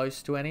gotten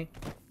close to any?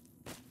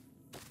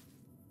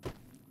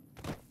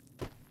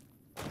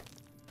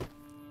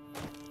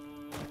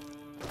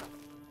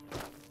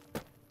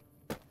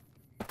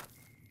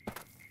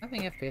 I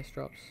think FPS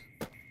drops.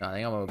 No, I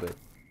think I'm all good.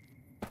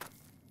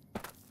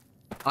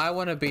 I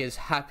want to be as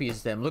happy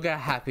as them. Look how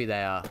happy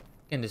they are.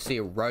 Getting to see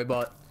a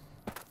robot.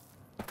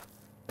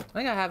 I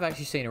think I have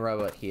actually seen a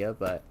robot here,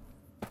 but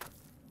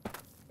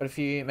a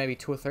few, maybe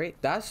 2 or 3.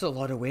 That's a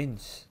lot of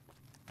wins.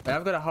 I mean,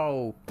 I've got a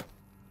whole,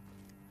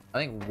 I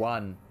think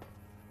 1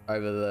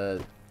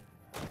 over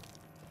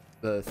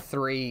the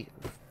 3,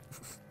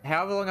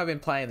 however long I've been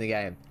playing the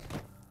game.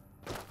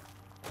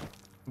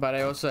 But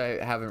I also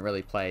haven't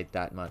really played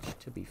that much,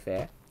 to be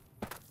fair.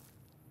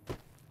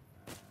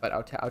 But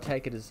I'll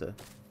take it as a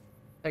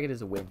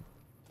win.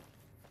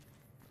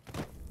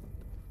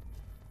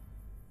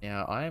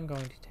 Now I am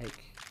going to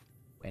take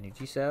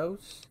energy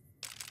cells.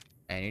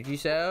 Energy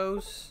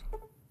cells.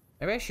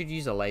 Maybe I should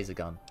use a laser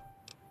gun.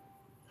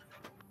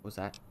 What was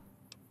that?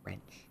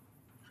 Wrench.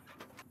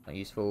 Not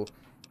useful.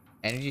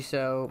 Energy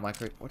cell.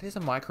 What is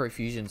a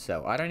microfusion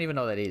cell? I don't even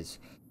know what that is.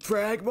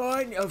 Frag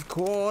mine, of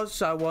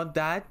course. I want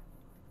that.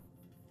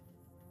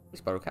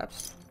 These bottle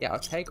caps. Yeah, I'll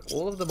take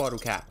all of the bottle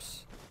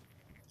caps.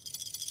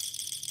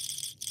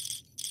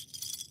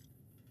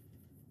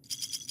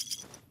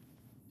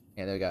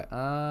 Yeah, there we go.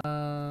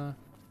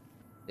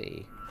 Let's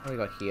see. What do we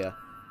got here?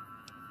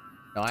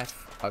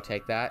 Knife. I'll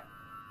take that.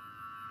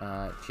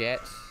 Jet.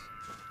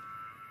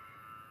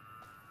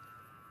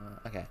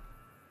 Okay.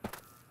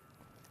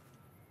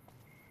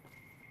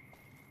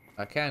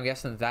 Okay, I'm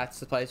guessing that's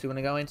the place we want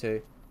to go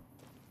into.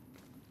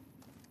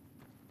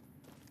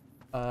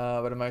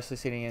 But I'm mostly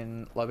sitting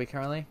in lobby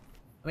currently.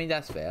 I mean,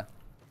 that's fair.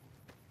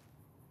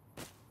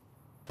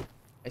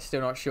 I'm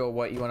still not sure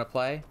what you want to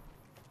play.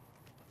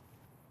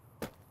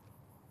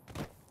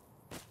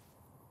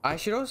 I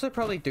should also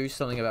probably do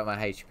something about my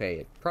HP.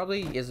 It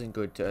probably isn't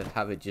good to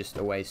have it just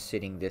always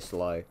sitting this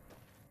low.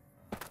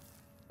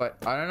 But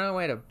I don't know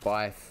where to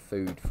buy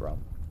food from.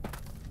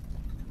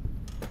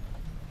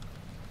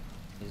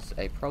 Is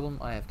a problem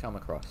I have come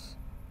across.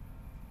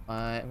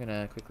 I'm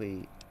gonna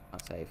quickly...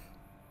 Can't save.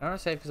 I don't want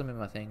to save because I'm in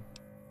my thing.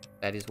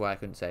 That is why I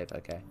couldn't save.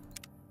 Okay.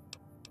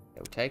 Yeah,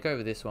 we'll take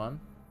over this one.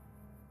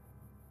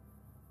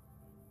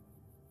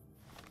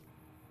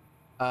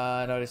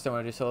 Notice don't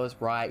want to do solos.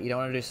 Right, you don't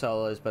want to do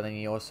solos, but then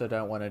you also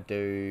don't want to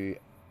do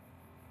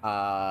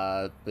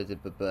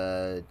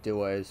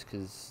duos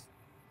because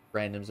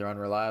randoms are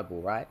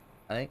unreliable, right?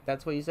 I think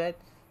that's what you said.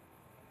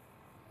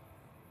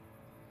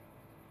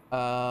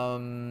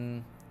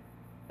 And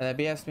they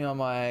BS'd me on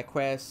my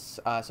quests,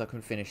 so I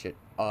couldn't finish it.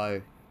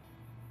 Oh.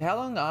 How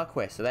long are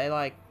quests? Are they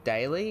like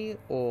daily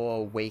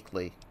or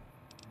weekly?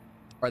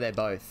 Or are they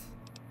both?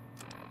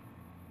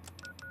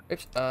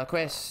 Oops.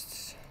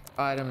 Quests,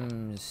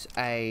 items,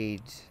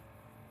 aid,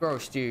 grow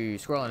stew,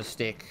 scroll on a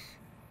stick.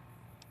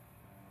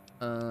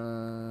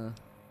 We'll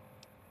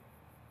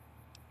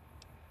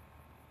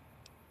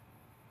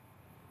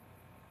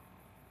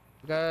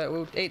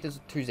eat the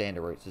 2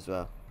 Xander roots as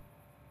well.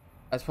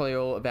 That's probably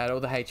all about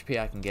all the HP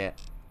I can get.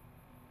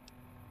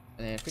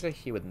 And then if we go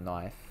here with a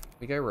knife,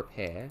 we go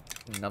repair,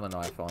 another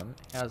knife on.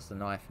 How's the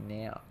knife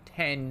now?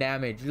 10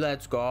 damage,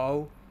 let's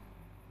go.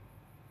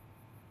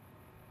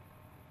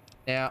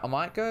 Now, I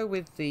might go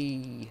with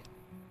the...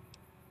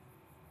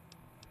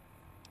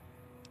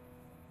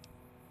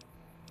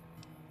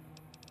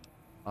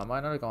 I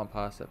might not have gone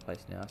past that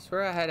place now. I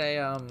swear I had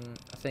a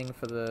thing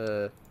for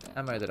the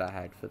ammo that I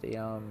had for the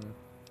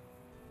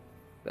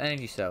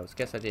energy cells.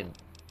 Guess I didn't.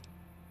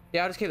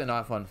 Yeah, I'll just keep the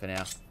knife on for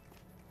now.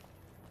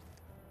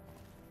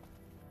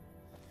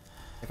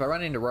 If I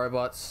run into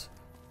robots,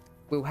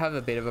 we'll have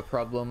a bit of a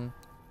problem.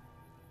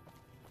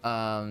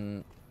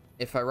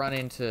 If I run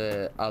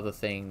into other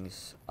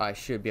things, I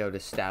should be able to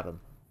stab them.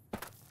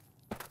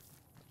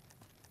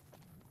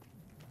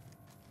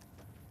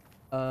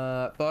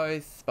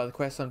 Both by the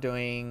quest I'm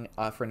doing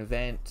for an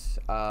event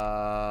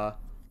or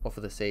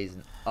for the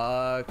season.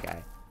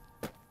 Okay.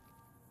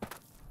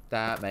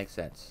 That makes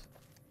sense.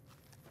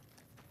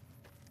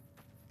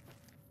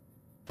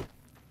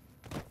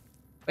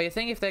 But you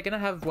think if they're going to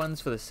have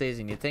ones for the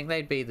season, you'd think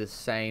they'd be the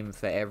same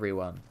for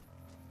everyone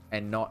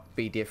and not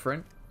be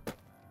different.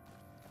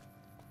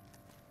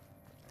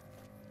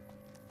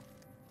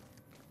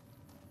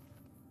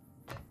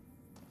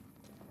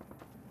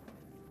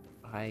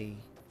 I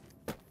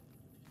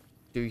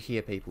do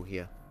hear people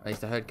here. At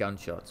least I heard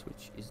gunshots,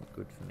 which isn't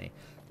good for me.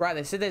 Right,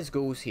 they said there's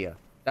ghouls here.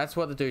 That's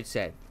what the dude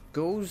said.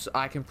 Ghouls,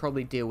 I can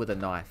probably deal with a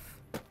knife.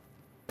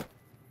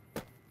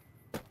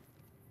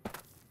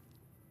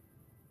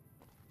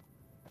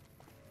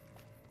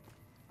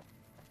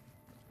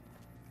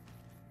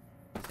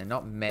 They're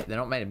not made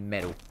of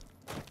metal.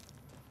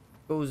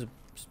 Ghouls are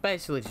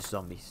basically just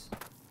zombies.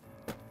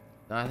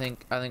 I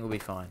think we'll be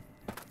fine.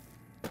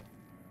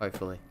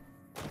 Hopefully.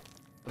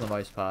 For the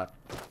most part.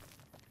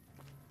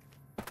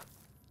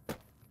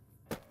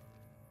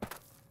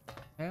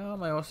 How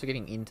am I also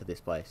getting into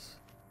this place?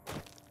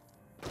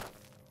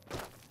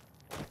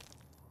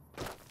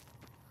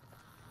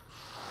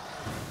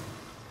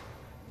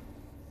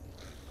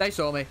 They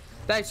saw me.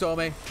 They saw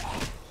me.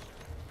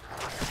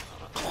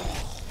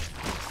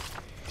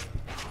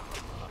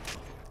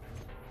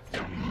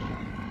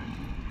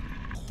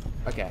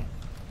 Okay.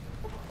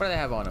 What do they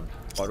have on them?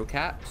 Bottle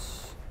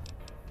caps.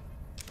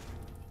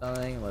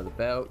 Something, leather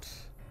belt.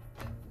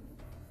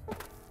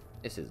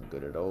 This isn't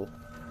good at all.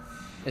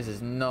 This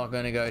is not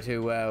going to go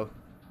too well.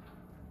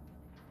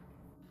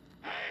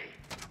 Hey,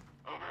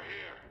 over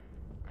here.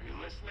 Are you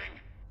listening?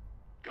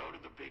 Go to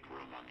the big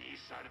room on the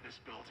east side of this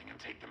building and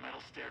take the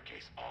metal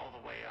staircase all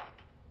the way up.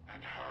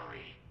 And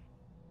hurry.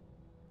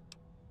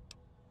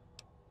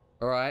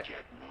 Alright.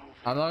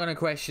 I'm not going to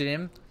question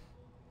him.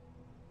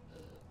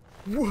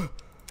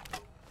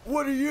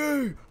 What are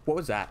you? What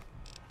was that?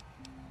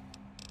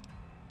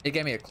 It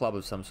gave me a club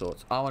of some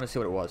sorts. I want to see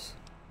what it was.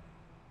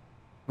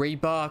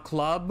 Rebar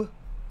club.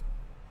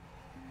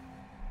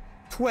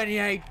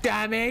 28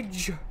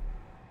 damage.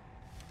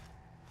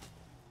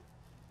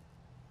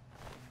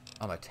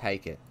 I'm gonna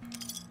take it.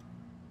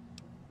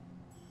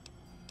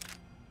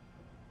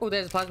 Oh,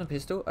 there's a plasma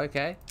pistol.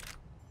 Okay.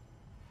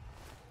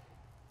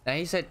 Now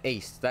he said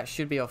east. That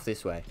should be off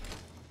this way.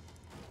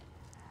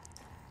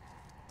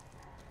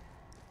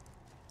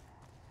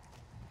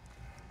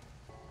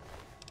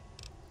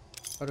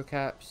 Photo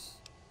caps.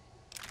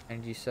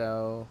 Energy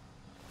cell.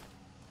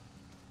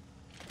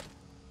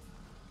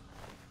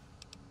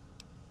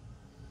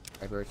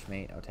 Roach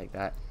meat. I'll take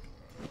that.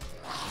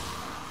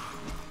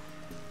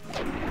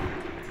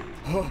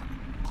 Oh,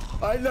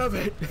 I love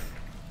it.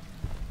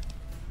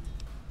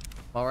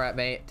 All right,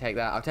 mate. Take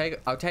that.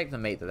 I'll take the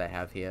meat that they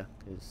have here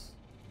because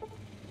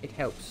it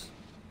helps.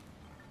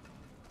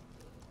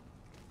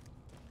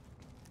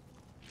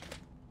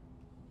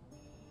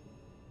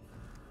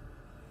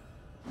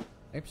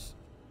 Oops.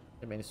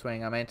 Didn't mean to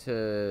swing. I meant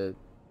to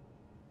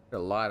put a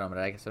light on, but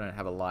I guess I don't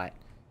have a light.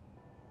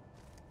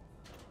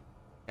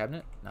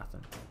 Cabinet?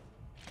 Nothing.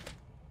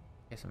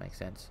 Guess it makes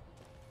sense.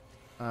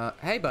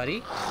 Hey,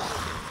 buddy.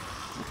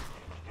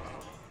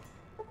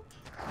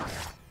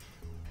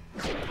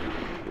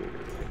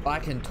 I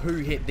can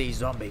two-hit these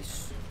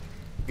zombies.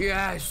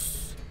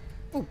 Yes!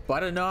 Oh,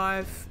 butter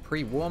knife.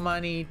 Pre-war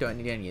money. Don't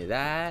need any of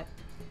that.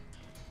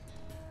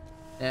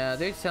 Now,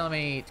 dude's telling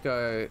me to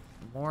go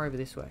more over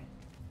this way.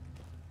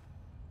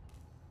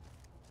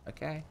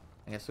 Okay.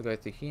 I guess we'll go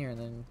through here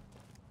and then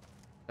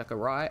tuck a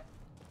right.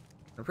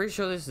 I'm pretty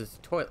sure this is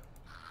the toilet.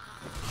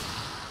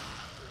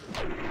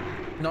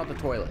 Not the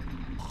toilet.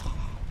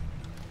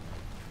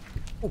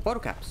 Oh,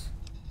 bottle caps.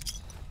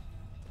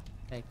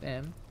 Take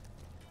them.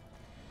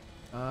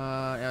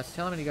 Now it's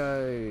telling me to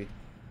go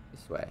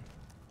this way.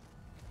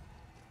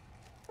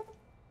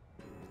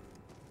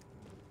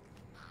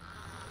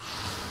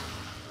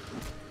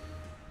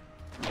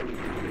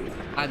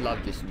 I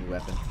love this new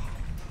weapon.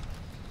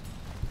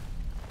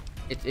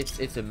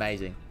 It's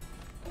amazing.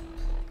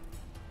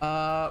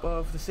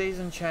 Well, for the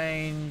season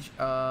change,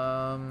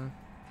 the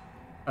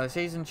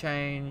season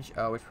change,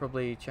 which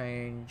probably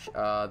change,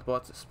 the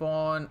bots that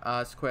spawn,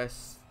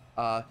 quests,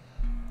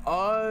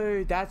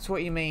 oh, that's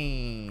what you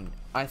mean.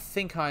 I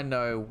think I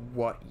know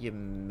what you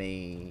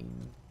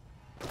mean.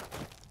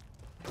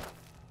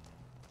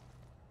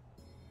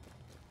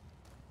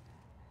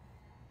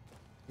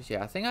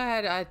 Yeah, I think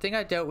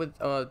I dealt with,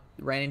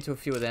 ran into a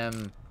few of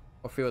them,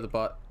 or a few of the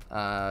bot,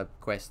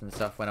 quests and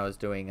stuff when I was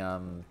doing,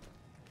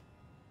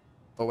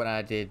 or when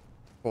I did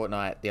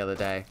Fortnite the other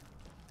day.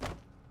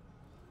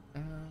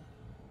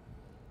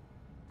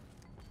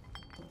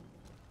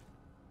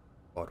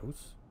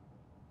 Bottles.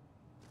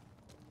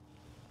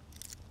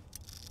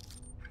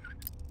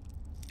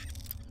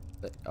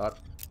 Oh,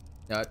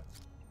 no.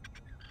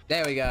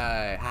 There we go.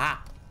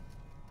 Ha!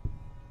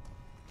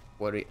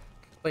 What do we...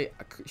 Wait,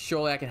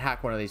 surely I can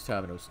hack one of these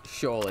terminals.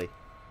 Surely.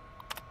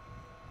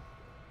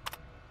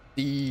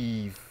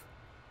 Thief.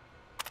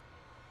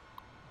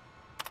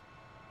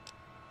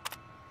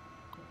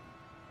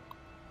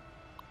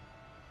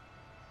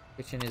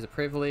 Kitchen is a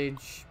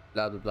privilege.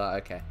 Blah, blah, blah.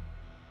 Okay.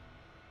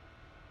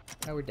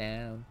 Now we're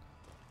down.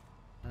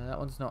 That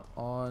one's not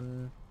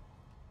on.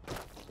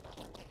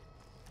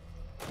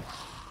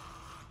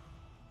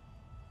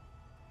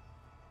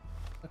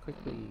 I'll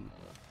quickly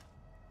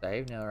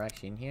save now we're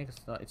actually in here,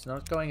 because it's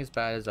not going as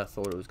bad as I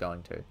thought it was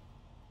going to. I'm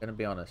gonna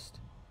be honest.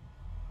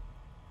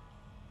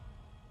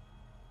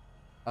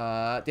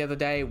 The other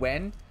day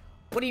when?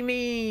 What do you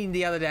mean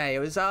the other day? It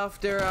was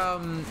after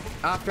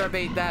I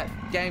beat that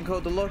game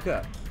called The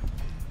Looker.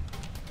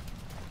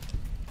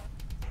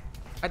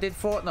 I did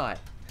Fortnite.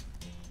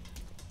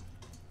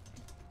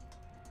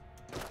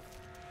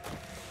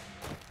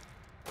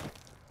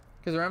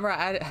 Because remember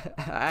I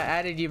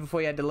added you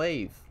before you had to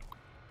leave.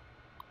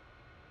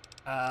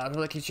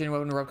 Public Kitchen,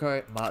 welcome to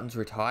Robco. Martin's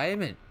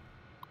retirement.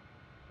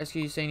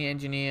 Rescue Senior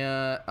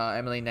Engineer,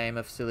 Emily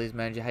Namer, Facilities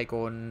Manager, Hey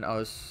Gordon. I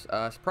was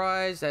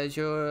surprised as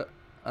you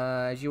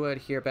were to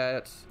hear about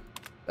it.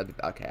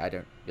 Okay, I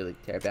don't really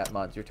care about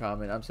Martin's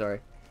retirement. I'm sorry.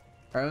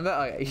 I remember?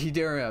 Oh, you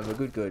do remember.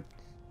 Good, good.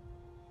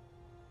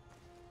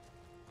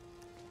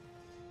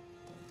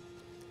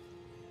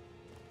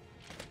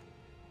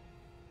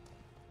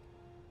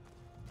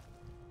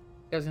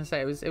 I was gonna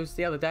say it was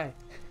the other day.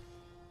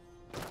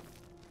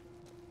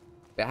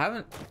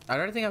 I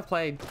don't think I've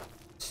played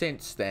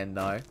since then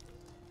though. I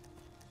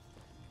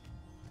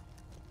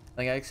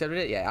think I accepted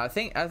it. Yeah, I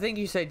think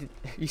you said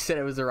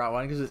it was the right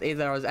one, because it's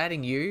either I was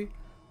adding you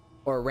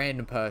or a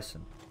random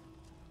person.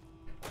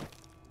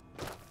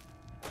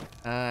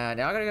 Now I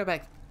gotta go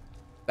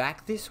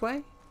back this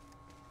way.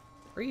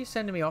 Where are you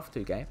sending me off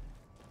to, game?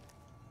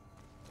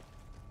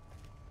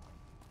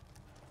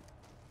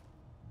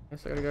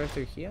 Guess I gotta go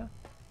through here.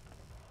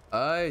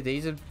 Oh,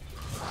 these are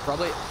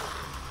probably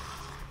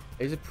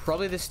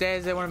the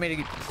stairs they wanted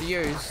me to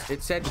use.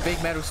 It said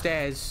big metal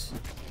stairs.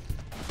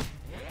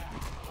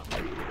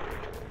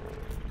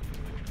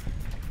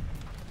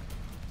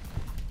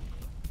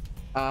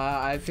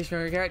 I have fish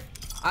memory carrot.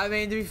 I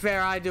mean, to be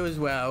fair, I do as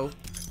well.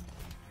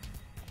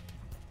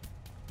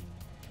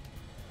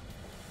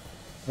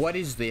 What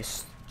is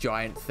this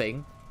giant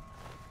thing?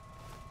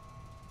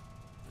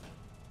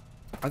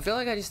 I feel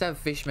like I just have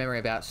fish memory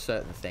about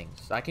certain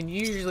things. I can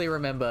usually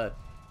remember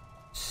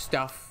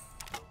stuff.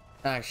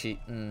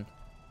 Actually,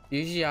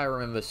 usually I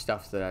remember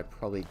stuff that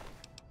probably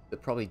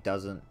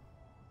doesn't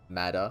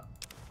matter,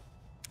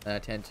 and I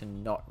tend to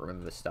not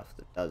remember stuff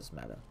that does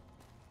matter.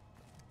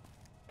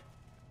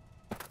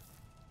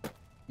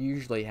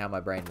 Usually how my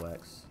brain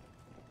works.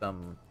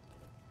 Some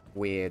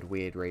weird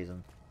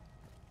reason.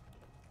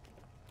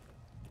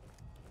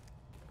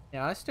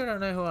 Yeah, I still don't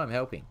know who I'm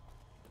helping.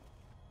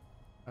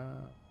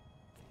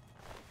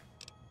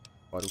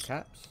 Bottle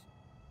caps.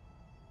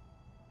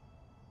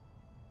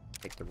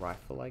 Take the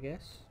rifle, I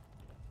guess.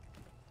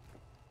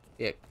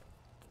 Yeah.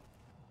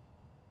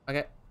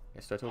 Okay.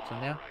 Guess I talk to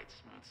him now. Alright,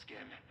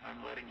 Smoothskin.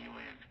 I'm letting you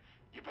in.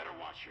 You better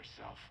watch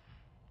yourself.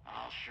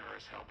 I'll sure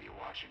as hell be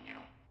watching you.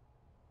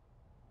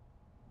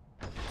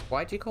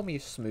 Why'd you call me a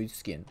smooth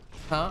skin?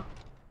 Huh?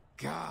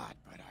 God,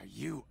 but are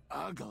you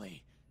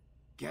ugly.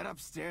 Get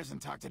upstairs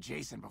and talk to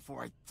Jason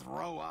before I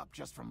throw up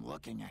just from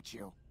looking at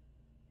you.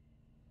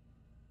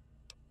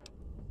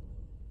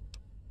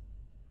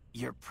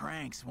 Your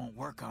pranks won't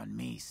work on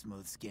me,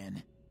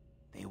 Smoothskin.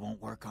 They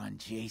won't work on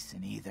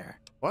Jason either.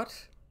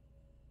 What?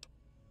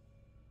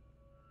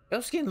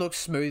 Your skin looks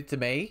smooth to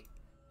me.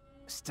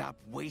 Stop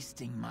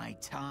wasting my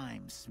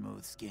time,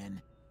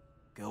 Smoothskin.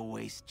 Go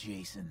waste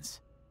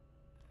Jason's.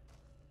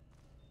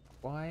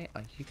 Why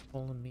are you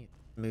calling me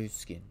smooth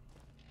skin?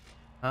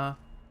 Huh?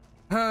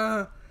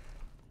 Huh?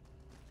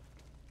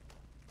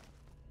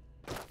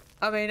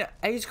 I mean,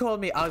 he's calling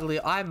me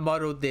ugly. I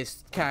modeled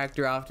this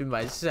character after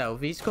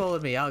myself. He's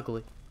calling me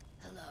ugly.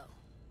 Hello.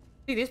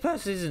 See, this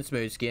person isn't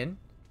smooth skin.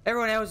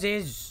 Everyone else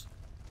is.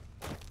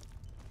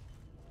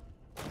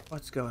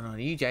 What's going on? Are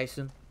you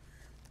Jason?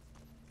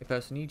 Hey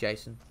person, you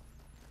Jason?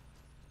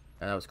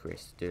 No, that was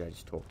Chris. Dude, I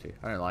just talked to.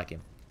 I don't like him.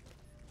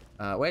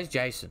 Where's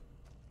Jason?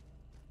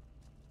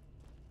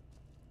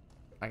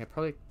 I guess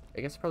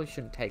I probably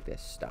shouldn't take their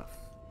stuff.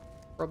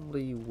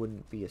 Probably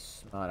wouldn't be a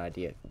smart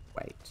idea.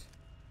 Wait.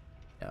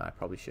 No, I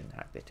probably shouldn't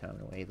hack their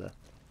terminal either.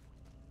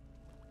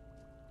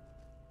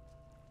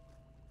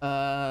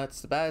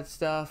 It's the bad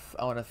stuff.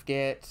 I want to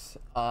forget.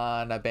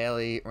 And I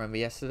barely remember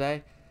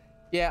yesterday.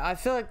 Yeah, I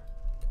feel like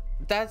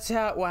that's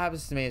what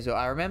happens to me as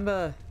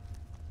well.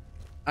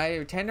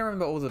 I tend to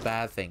remember all the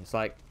bad things.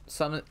 Like,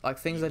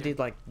 things I did,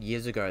 like,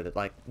 years ago that,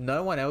 like,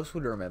 no one else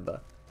would remember.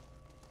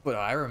 But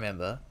I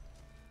remember.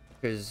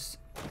 Because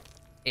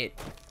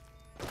it's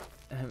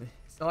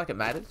not like it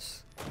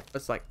matters. But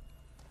it's like,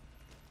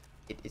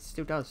 it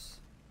still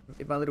does.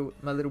 In my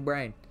little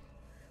brain.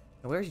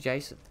 Now, where's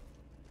Jason?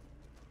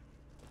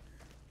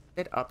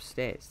 It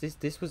upstairs.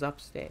 This was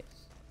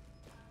upstairs.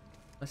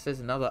 Unless there's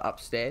another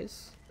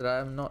upstairs that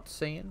I'm not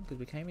seeing, because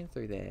we came in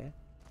through there.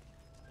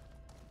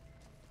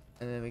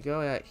 And then we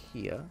go out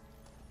here.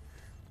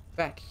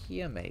 Back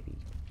here maybe.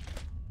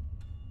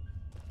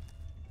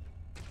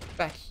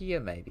 Back here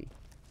maybe.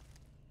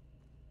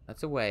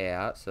 That's a way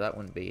out, so that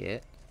wouldn't be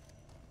it.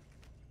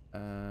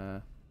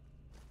 Hey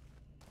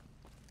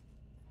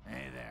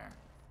there.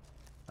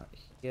 Up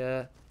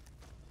here.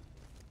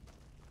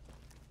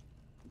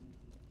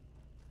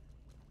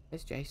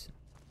 Where's Jason?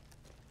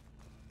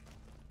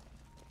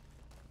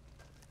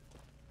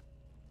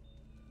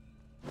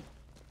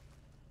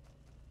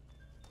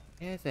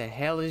 Where the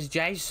hell is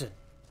Jason?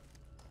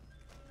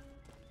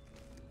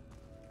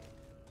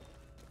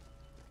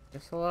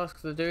 Guess I'll ask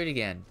the dude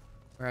again,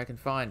 where I can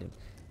find him.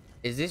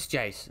 Is this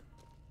Jason?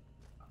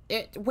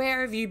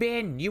 Where have you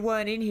been? You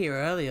weren't in here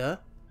earlier.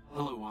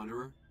 Hello,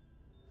 Wanderer.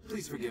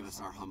 Please forgive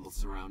us our humble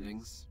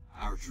surroundings.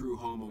 Our true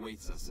home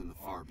awaits us in the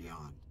far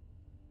beyond.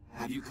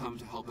 Have you come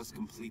to help us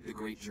complete the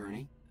great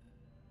journey?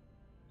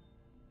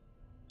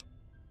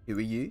 Who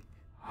are you?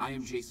 I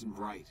am Jason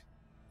Bright,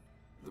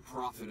 the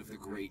prophet of the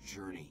great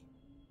journey.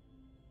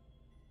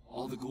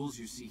 All the ghouls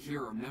you see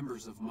here are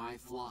members of my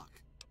flock.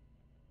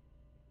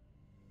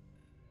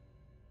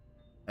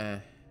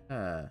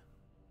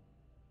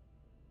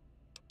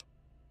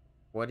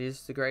 What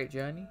is the great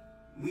journey?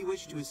 We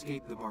wish to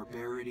escape the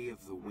barbarity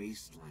of the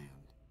wasteland,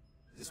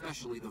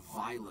 especially the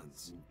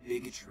violence and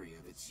bigotry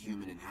of its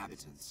human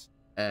inhabitants.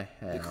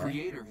 The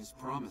Creator has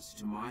promised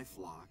to my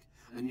flock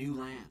a new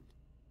land,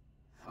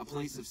 a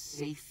place of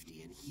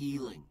safety and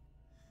healing,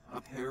 a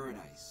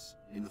paradise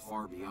in the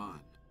far beyond.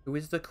 Who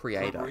is the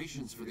Creator?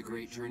 Preparations for the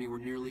great journey were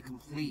nearly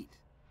complete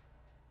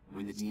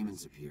when the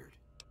demons appeared.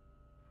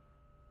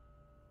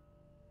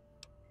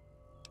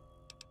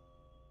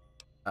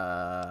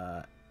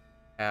 How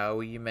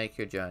will you make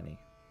your journey?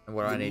 And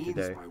what do I need to do?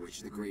 The means by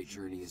which the great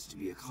journey is to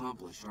be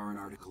accomplished are an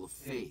article of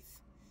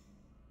faith,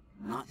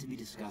 not to be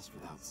discussed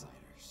with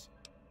outsiders.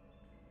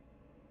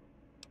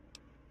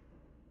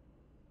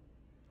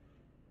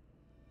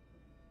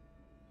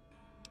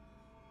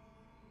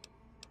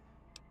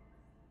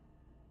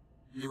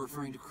 You're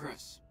referring to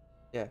Chris?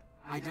 Yeah.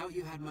 I doubt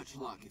you had much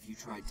luck if you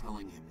tried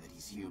telling him that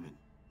he's human.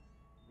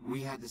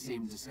 We had the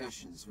same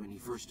discussions when he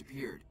first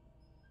appeared,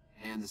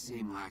 and the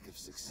same lack of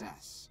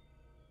success.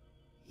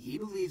 He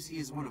believes he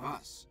is one of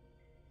us.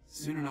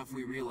 Soon enough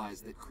we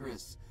realized that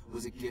Chris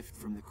was a gift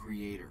from the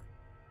Creator.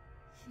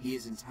 He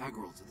is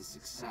integral to the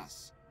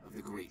success of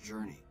the great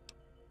journey.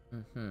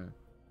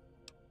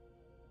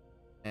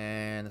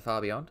 And the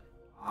far beyond?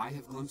 I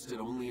have glimpsed it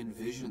only in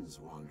visions,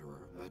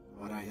 Wanderer, but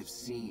what I have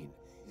seen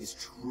is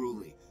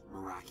truly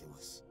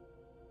miraculous.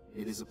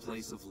 It is a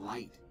place of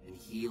light and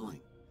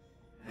healing,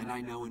 and I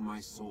know in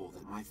my soul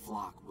that my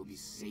flock will be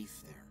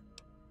safe there.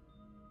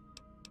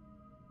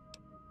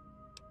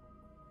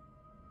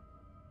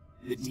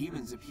 The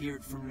demons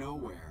appeared from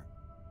nowhere,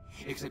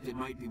 except it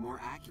might be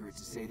more accurate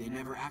to say they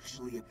never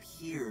actually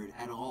appeared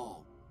at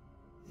all.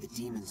 The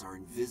demons are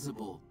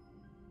invisible.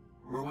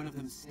 Where one of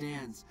them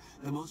stands,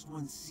 the most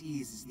one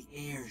sees is the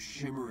air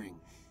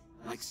shimmering,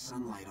 like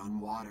sunlight on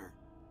water.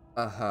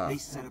 They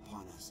set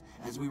upon us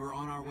as we were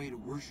on our way to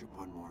worship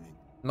one morning.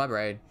 My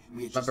brain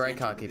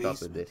can't keep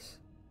up with this.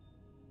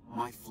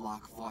 My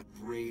flock fought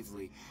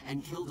bravely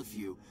and killed a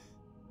few,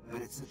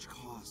 but at such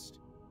cost.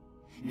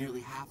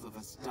 Nearly half of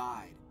us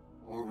died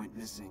or went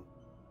missing.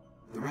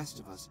 The rest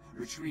of us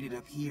retreated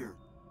up here.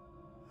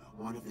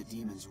 One of the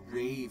demons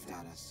raved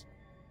at us,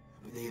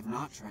 but they have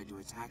not tried to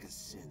attack us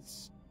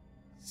since.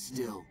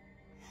 Still,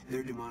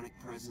 their demonic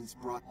presence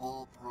brought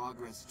all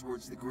progress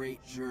towards the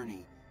great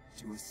journey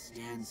to a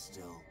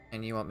standstill.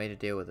 And you want me to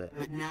deal with it?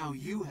 But now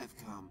you have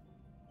come.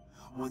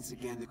 Once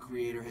again, the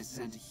Creator has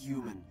sent a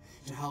human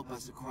to help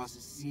us across a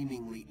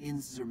seemingly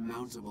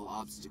insurmountable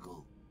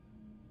obstacle.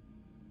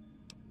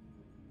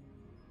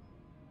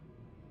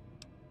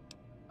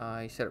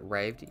 You said it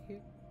raved at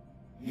you?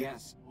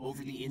 Yes,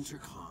 over the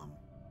intercom.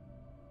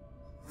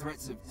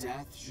 Threats of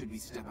death should we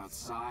step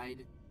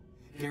outside.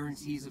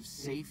 Guarantees of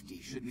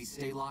safety should we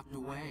stay locked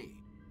away.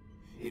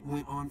 It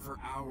went on for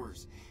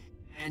hours,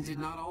 and did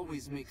not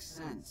always make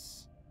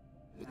sense.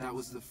 But that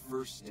was the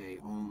first day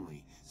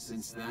only.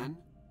 Since then,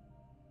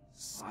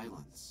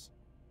 silence.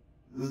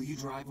 Will you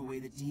drive away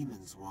the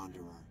demons,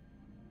 Wanderer?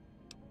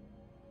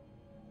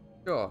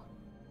 Sure.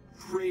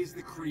 Praise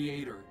the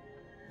Creator.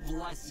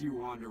 Bless you,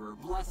 Wanderer.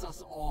 Bless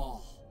us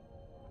all.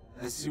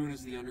 As soon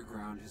as the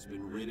underground has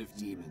been rid of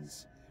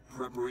demons,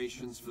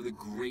 preparations for the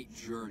great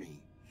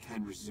journey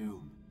can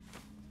resume.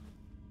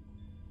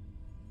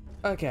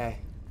 Okay.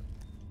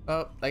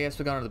 Well, I guess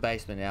we're going to the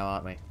basement now,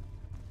 aren't we?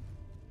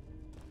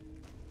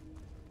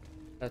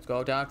 Let's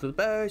go down to the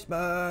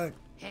basement.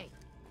 Hey.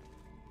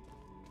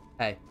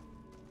 Hey.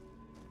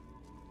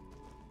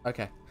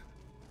 Okay.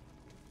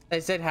 They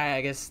said hey,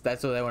 I guess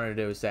that's all they wanted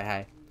to do was say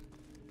hey.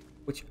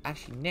 Which,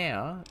 actually,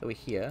 now that we're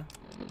here,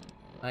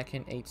 I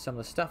can eat some of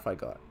the stuff I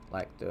got.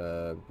 Like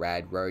the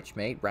rad roach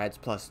meat. Rad's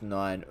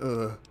 +9.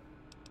 Ugh.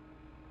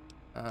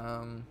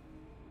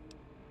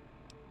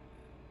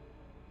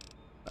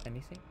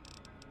 Anything?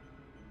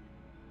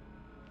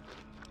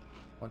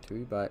 Want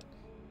to, but...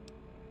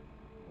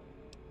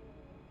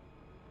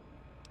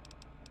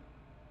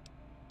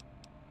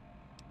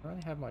 I don't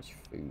really have much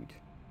food.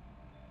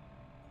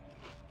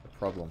 The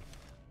problem.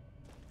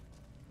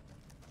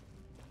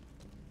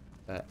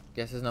 But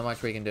guess there's not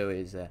much we can do,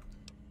 is there?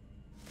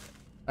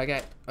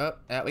 Okay. Oh,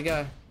 out we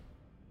go.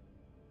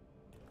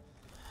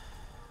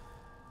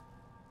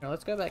 Now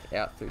let's go back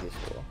out through this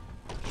door.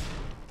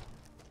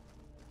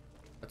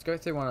 Let's go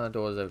through one of the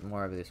doors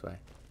more over this way.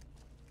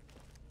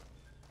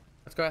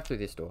 Let's go out through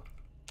this door.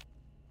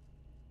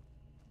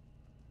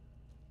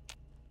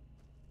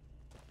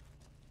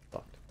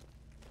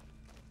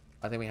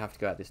 I think we have to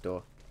go out this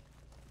door.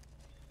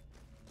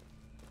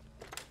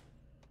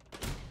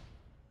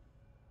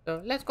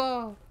 So, let's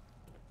go!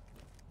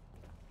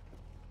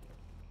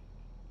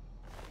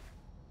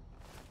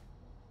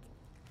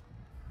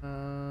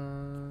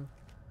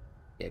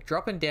 Yeah,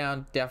 dropping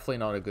down, definitely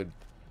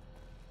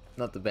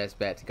not the best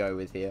bet to go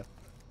with here.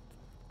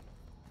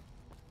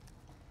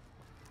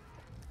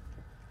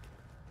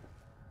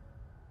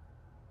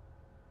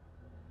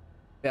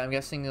 Yeah, I'm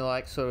guessing you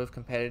like sort of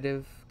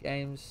competitive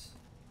games,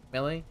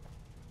 Millie?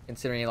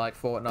 Considering you like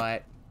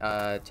Fortnite,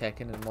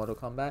 Tekken, and Mortal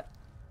Kombat?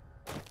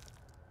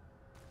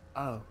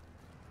 Oh.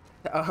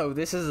 Oh,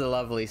 this is a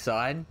lovely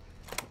sign.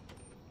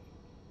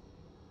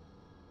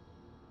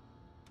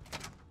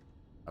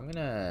 I'm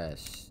gonna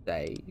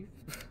save.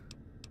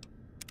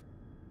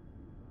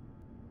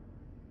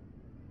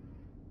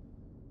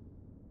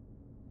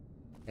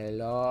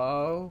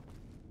 Hello?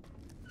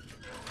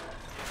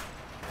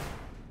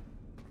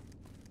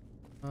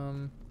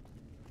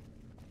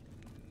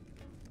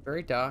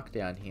 Very dark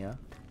down here.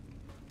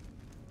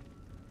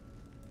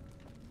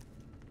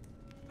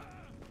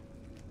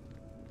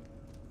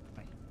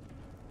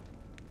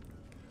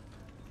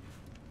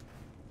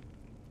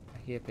 I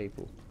hear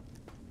people.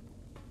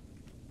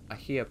 I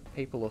hear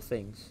people or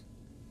things.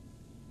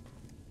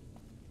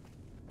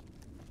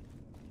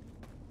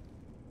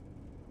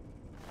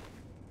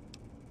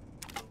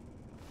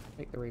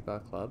 Take the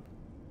rebar club.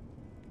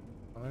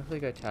 I'm gonna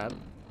go tab.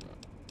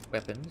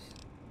 Weapons.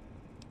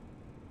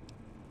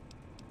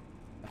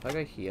 If I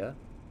go here,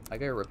 I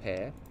go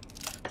repair.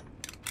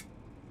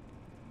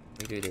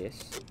 We do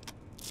this.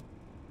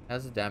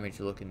 How's the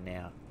damage looking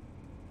now?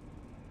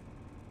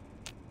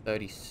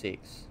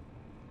 36.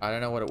 I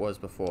don't know what it was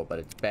before, but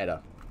it's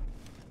better.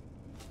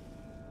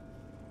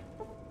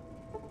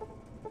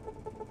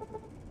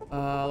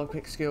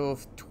 Lockpick skill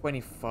of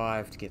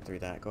 25 to get through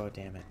that. God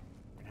damn it.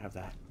 I can have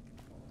that.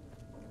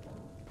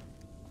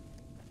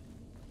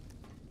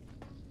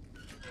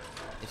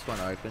 This one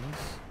opens.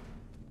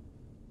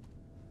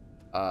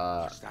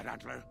 Is that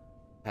Antler?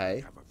 Hey.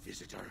 We have a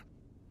visitor.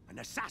 An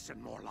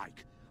assassin, more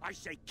like. I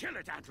say kill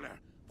it, Antler,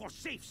 for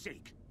safe's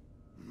sake.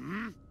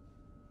 Hmm?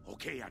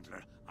 Okay,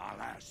 Antler,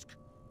 I'll ask.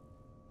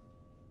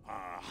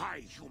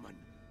 Hi, human.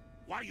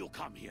 Why you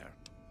come here?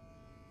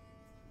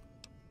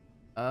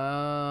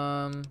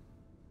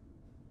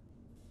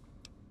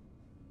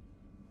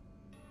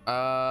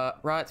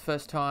 Right,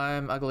 first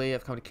time, Ugly,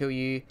 I've come to kill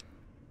you.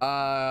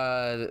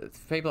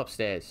 People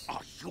upstairs.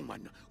 A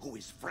human who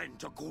is friend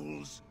to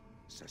ghouls?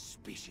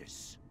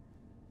 Suspicious.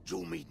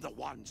 You mean the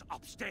ones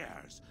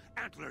upstairs?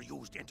 Antler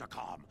used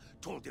intercom,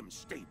 told them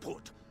stay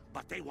put,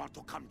 but they want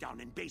to come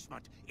down in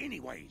basement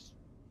anyways.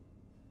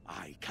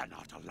 I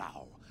cannot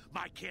allow.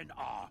 My kin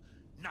are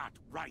not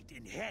right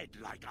in head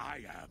like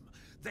I am.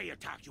 They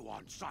attack you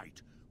on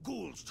sight.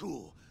 Ghouls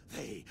too.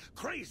 They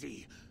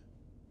crazy.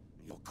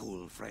 Your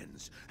ghoul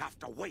friends have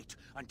to wait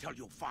until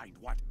you find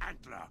what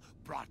Antler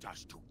brought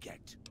us to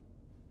get.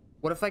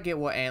 What if I get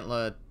what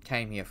Antler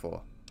came here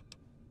for?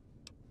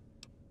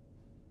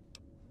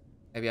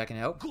 Maybe I can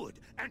help? Good.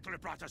 Antler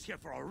brought us here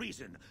for a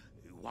reason.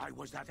 Why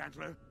was that,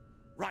 Antler?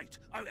 Right.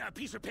 A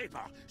piece of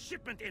paper.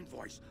 Shipment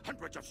invoice.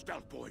 Hundreds of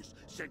stealth boys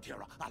sent here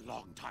a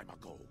long time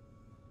ago.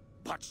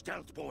 But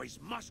stealth boys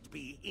must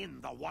be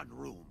in the one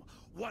room.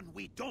 One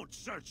we don't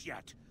search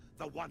yet.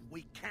 The one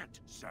we can't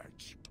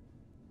search.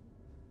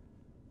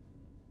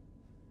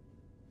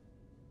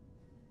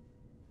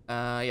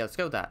 Yeah, let's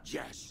go with that.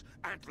 Yes.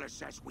 Antler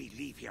says we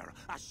leave here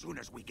as soon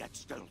as we get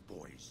stealth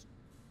boys.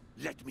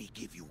 Let me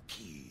give you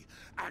key.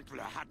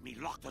 Antler had me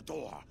lock the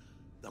door.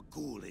 The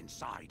ghoul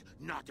inside,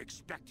 not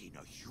expecting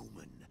a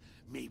human.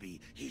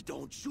 Maybe he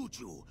don't shoot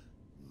you.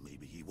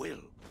 Maybe he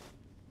will.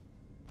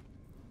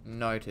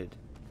 Noted.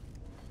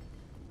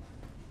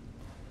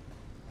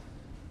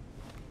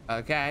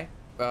 Okay.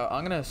 Well,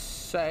 I'm gonna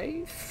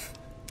save.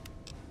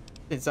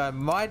 Since I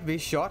might be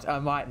shot, I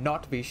might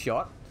not be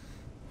shot.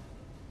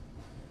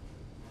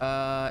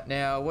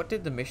 Now, what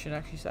did the mission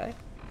actually say?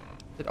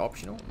 Is it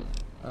optional?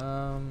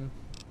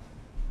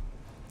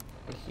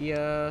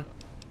 Here.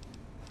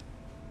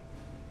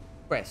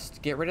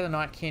 Quest. Get rid of the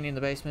Nightkin in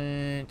the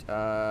basement.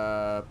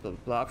 Blah, blah,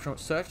 blah. Optional.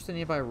 Search the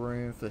nearby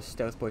room for the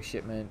stealth boy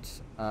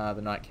shipment.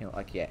 The Nightkin.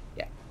 Like, yeah.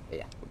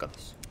 We got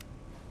this.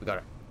 We got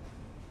it.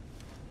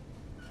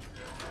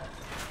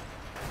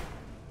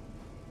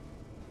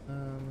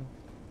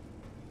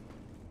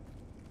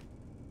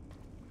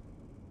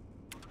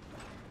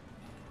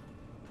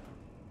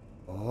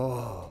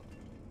 Oh.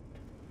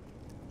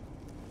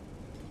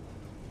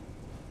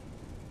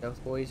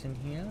 Stealth boys in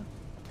here.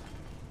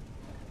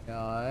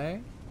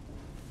 No.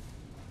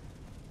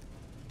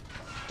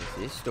 Is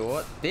this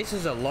door? This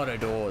is a lot of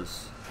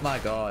doors. My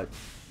god.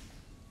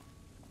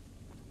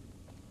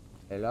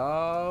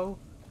 Hello?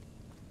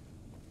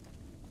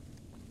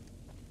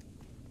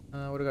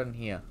 What do I got in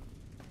here?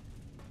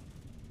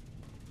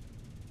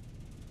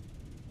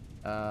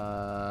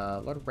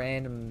 A lot of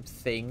random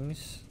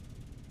things.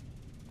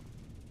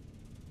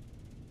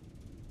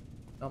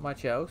 Not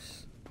much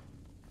else.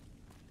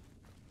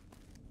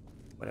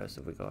 What else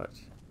have we got?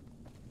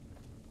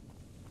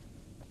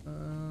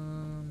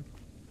 Oh,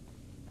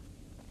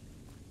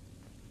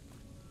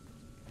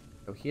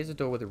 here's a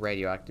door with a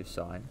radioactive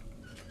sign.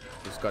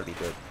 It's got to be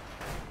good.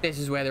 This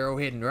is where they're all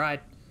hidden,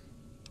 right?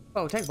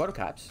 Oh, take bottle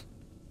caps.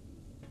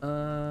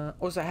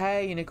 Also,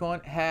 hey,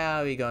 Unicorn.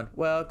 How are you going?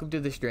 Welcome to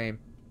the stream.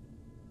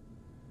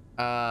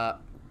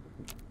 What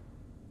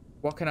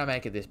can I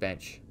make of this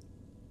bench?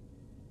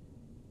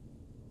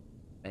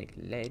 Make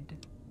lead.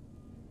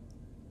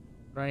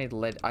 I need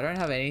lead. I don't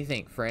have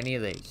anything for any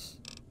of these.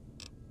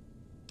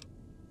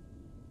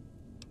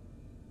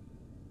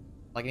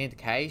 Like, you need the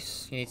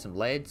case. You need some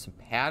lead, some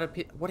powder.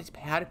 What is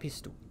powder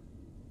pistol?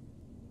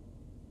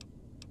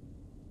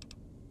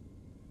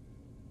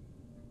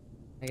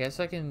 I guess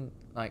I can,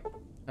 like,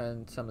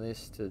 turn some of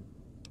this to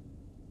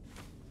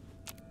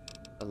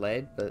a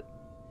lead, but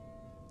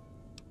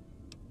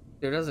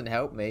it doesn't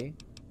help me.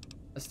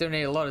 I still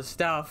need a lot of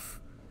stuff.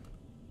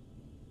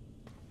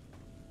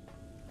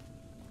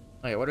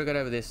 Okay, what do we got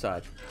over this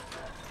side?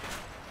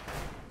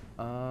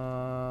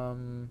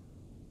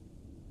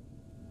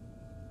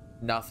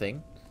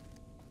 Nothing.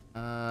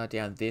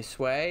 Down this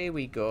way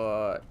we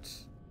got...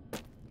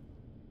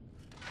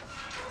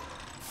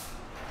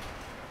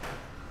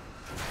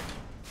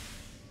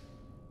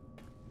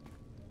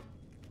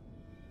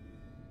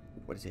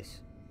 What is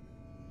this?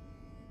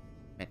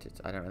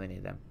 Methods. I don't really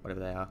need them. Whatever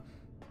they are.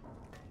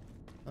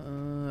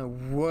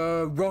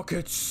 Whoa,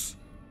 rockets!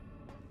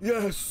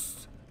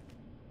 Yes!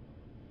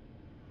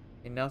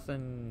 Okay,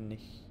 nothing...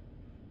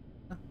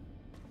 Huh.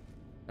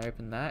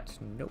 Open that.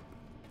 Nope.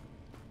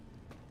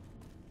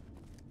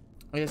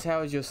 I guess,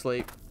 how was your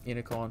sleep,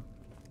 Unicorn?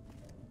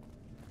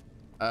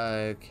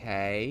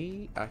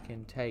 Okay, I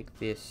can take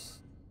this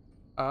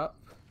up.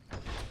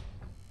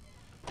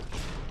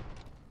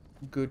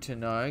 Good to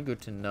know, good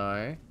to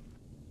know.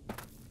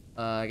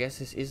 I guess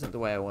this isn't the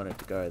way I wanted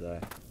to go,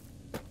 though.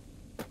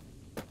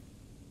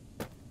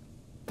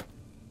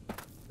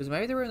 Was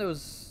maybe the room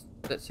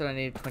that said I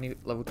needed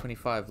level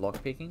 25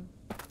 lockpicking?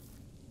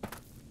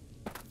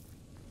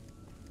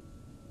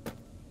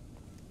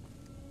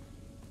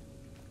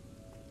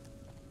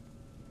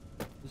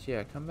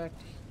 Yeah, come back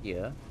to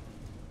here.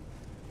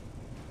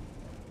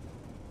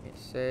 It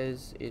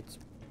says it's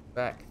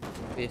back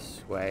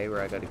this way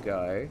where I gotta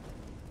go.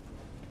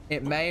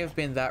 It may have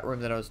been that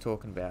room that I was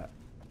talking about.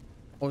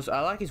 Also,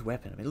 I like his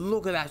weapon. I mean,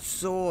 look at that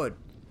sword.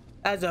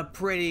 That's a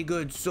pretty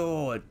good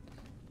sword.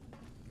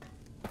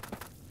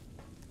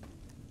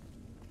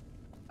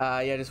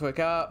 Yeah, just woke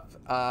up.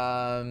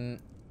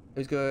 It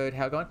was good.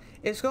 How it going?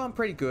 It's going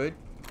pretty good.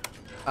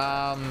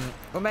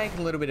 We're making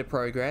a little bit of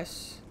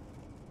progress.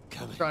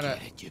 Come and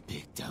get it, you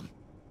big dumb.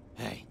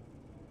 Hey,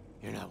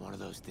 you're not one of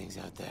those things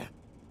out there.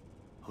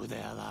 Who the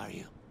hell are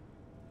you?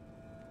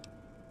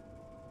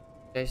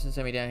 Jason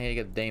sent me down here to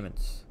get the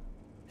demons.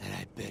 And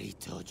I bet he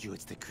told you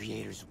it's the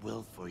Creator's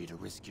will for you to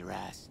risk your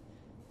ass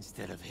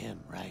instead of him,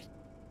 right?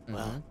 Mm-hmm.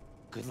 Well,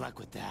 good luck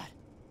with that.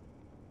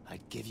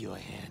 I'd give you a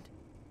hand,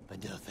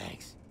 but no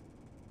thanks.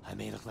 I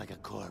may look like a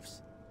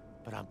corpse,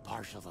 but I'm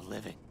partial to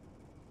living.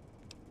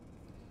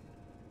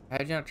 How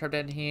did you not trap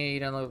down here?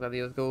 You don't look like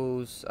the other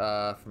ghouls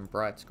from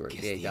Bright's group.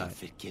 Guess Yeah, you the don't.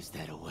 outfit gives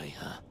that away,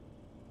 huh?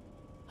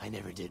 I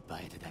never did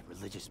buy into that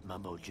religious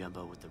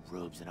mumbo-jumbo with the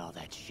robes and all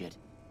that shit.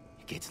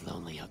 It gets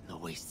lonely out in the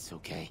wastes,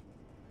 okay?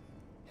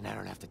 And I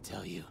don't have to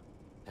tell you,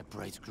 that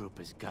Bright's group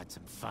has got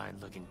some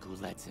fine-looking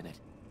ghoulettes in it.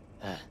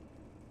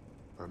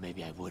 Or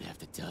maybe I would have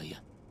to tell you.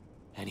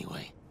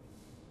 Anyway,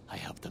 I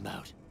helped them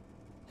out,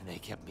 and they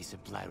kept me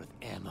supplied with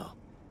ammo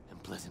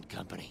and pleasant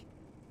company.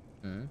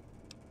 Hmm.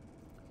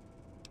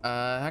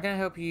 How can I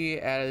help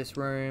you out of this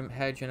room?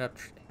 How did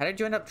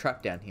you end up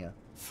trapped down here?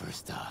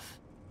 First off,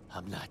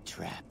 I'm not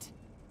trapped.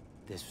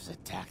 This was a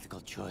tactical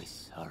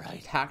choice,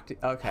 alright?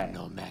 Okay. I'm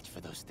no match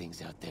for those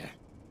things out there.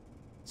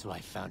 So I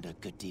found a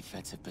good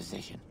defensive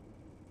position,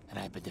 and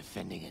I've been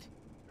defending it,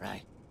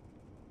 right?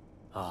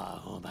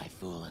 Oh, who am I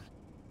fooling?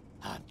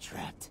 I'm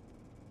trapped.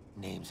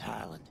 Name's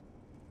Harlan.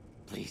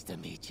 Pleased to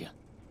meet you.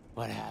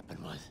 What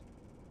happened was,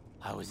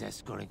 I was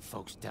escorting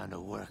folks down to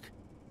work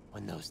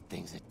when those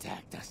things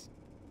attacked us.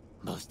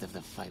 Most of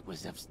the fight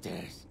was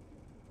upstairs,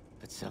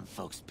 but some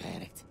folks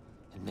panicked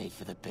and made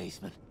for the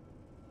basement,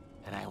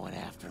 and I went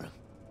after them.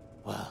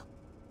 Well,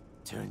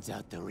 turns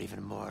out there were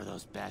even more of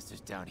those bastards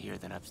down here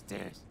than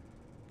upstairs,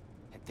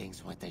 and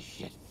things went to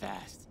shit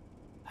fast.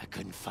 I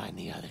couldn't find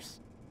the others,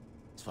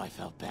 so I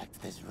fell back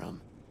to this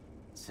room,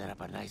 set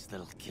up a nice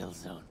little kill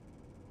zone.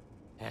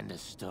 End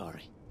of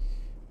story.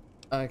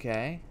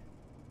 Okay.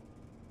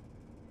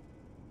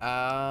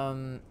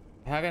 How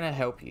can I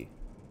help you?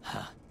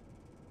 Huh.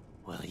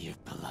 Well, you're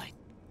polite.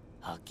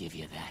 I'll give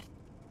you that.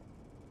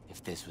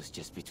 If this was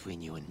just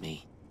between you and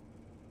me,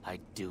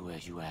 I'd do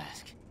as you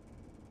ask.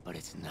 But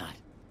it's not.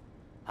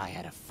 I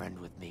had a friend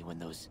with me when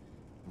those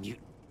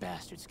mutant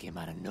bastards came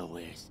out of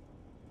nowheres.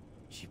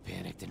 She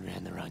panicked and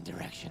ran the wrong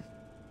direction.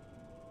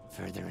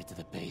 Further into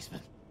the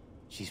basement.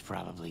 She's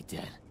probably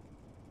dead.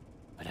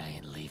 But I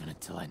ain't leaving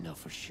until I know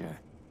for sure.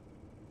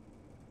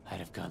 I'd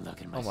have gone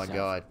looking myself. Oh my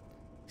god.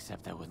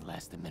 Except I wouldn't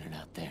last a minute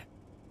out there.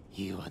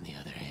 You, on the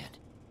other hand,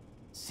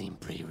 Seem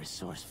pretty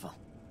resourceful.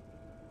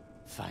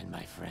 Find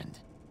my friend,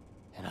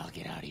 and I'll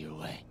get out of your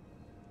way.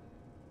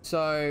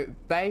 So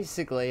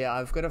basically,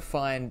 I've got to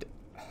find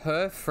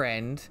her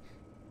friend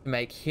to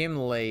make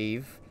him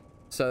leave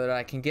so that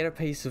I can get a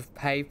piece of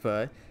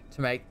paper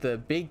to make the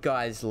big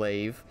guys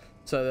leave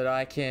so that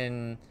I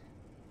can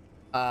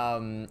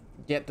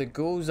get the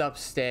ghouls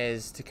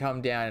upstairs to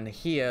come down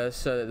here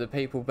so that the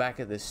people back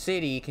at the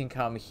city can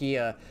come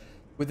here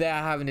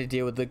without having to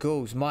deal with the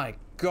ghouls. My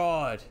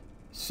God,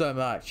 so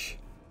much.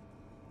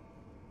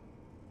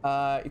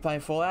 You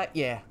playing Fallout?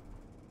 Yeah.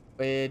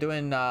 We're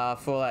doing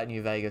Fallout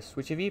New Vegas.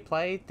 Which of you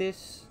played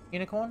this,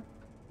 Unicorn?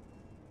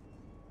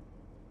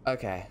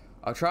 Okay.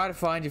 I'll try to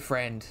find your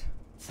friend.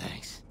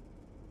 Thanks.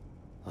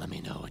 Let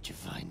me know what you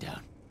find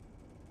out.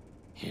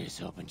 Here's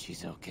hoping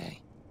she's okay.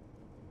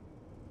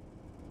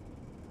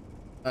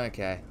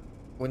 Okay.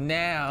 Well,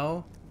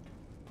 now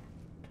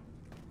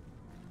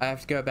I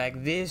have to go back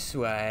this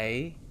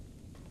way.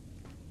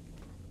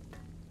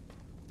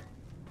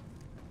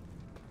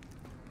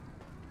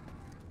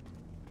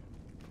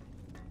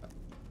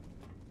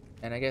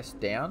 And I guess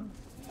down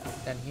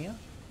here.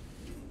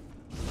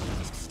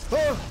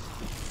 Oh!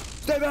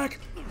 Stay back!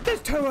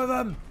 There's 2 of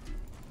them!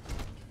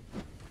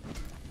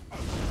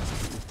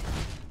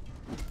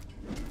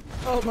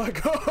 Oh my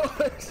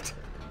God!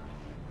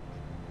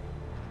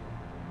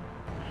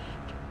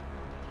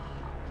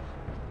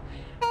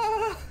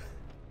 Ah!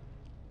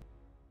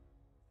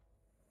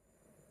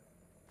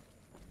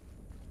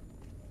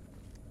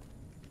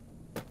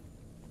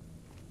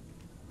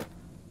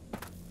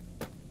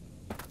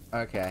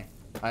 Okay.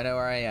 I know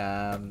where I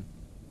am.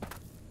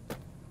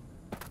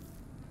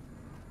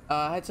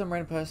 I had some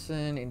random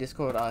person in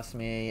Discord ask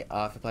me if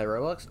I play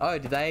Roblox. Oh,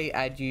 did they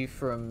add you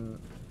from...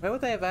 Where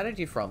would they have added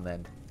you from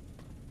then?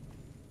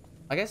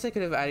 I guess they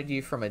could have added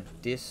you from a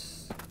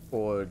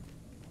Discord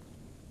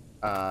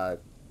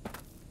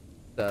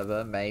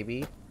server,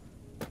 maybe.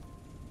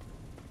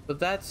 But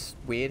that's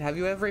weird. Have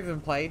you ever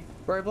even played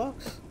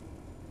Roblox?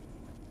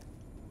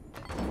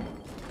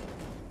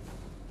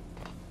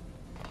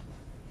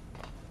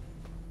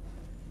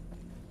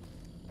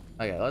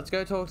 Okay, let's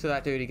go talk to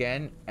that dude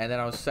again, and then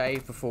I'll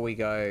save before we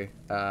go,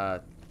 I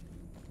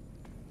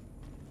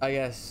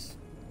guess,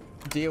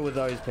 deal with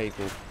those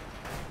people.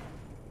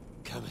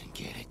 Come and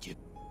get it, you...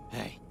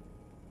 Hey.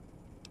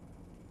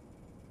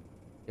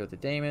 Deal with the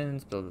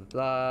demons, blah, blah,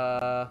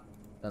 blah.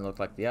 Don't look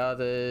like the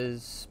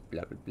others,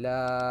 blah, blah,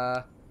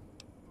 blah.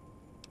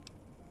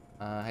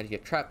 How do you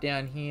get trapped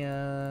down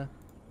here?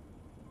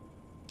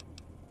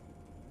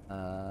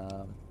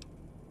 How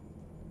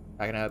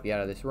can I help you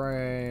out of this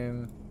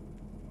room?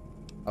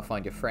 I'll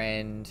find your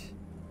friend.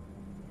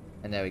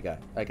 And there we go.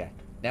 Okay.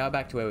 Now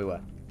back to where we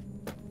were.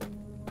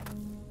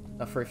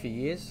 Not for a few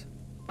years?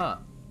 Huh.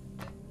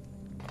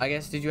 I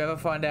guess, did you ever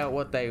find out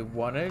what they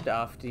wanted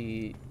after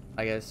you...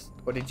 I guess,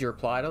 what did you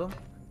reply to them?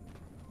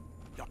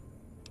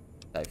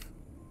 Safe.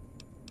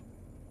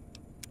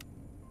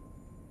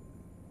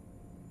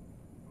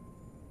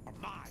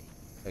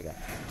 Okay.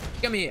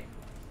 Come here!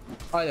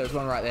 Oh, there was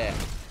one right there.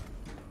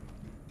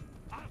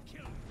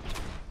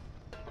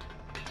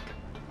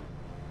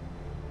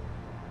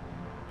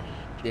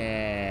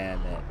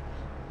 Damn it.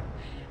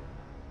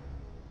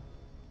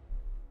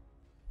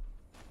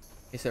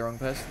 Is the wrong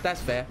person?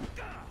 That's fair.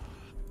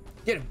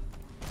 Get him.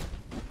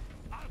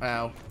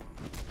 Wow.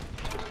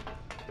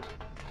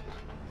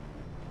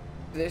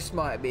 This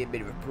might be a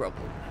bit of a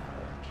problem.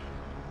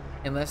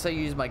 Unless I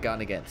use my gun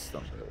against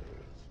them.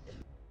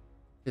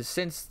 Because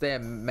since they're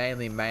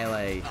mainly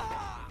melee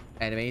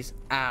enemies.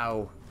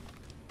 Ow.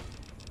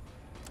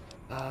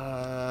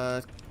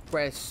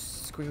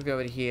 Let's quickly go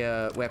over to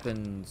here.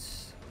 Weapons.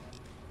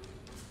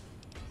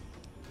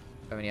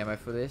 Have any ammo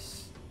for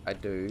this? I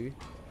do.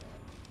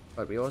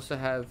 But we also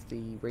have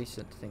the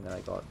recent thing that I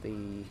got,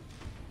 the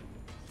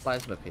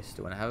plasma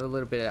pistol, and I have a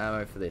little bit of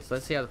ammo for this.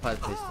 Let's see how the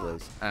plasma pistol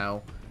is.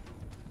 Ow.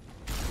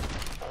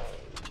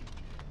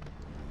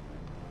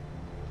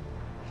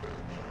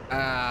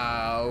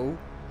 Ow.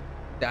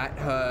 That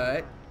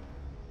hurt.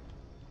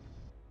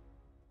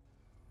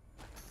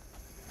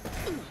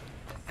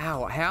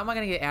 Ow. How am I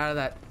going to get out of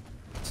that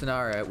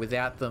scenario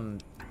without them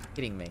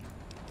hitting me?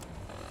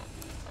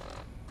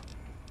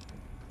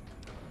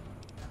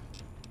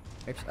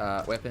 Oops,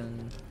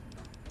 weapon.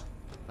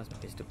 Plasma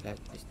pistol, where's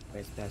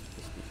the plasma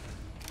pistol?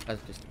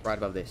 Plasma pistol, right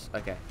above this,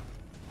 okay.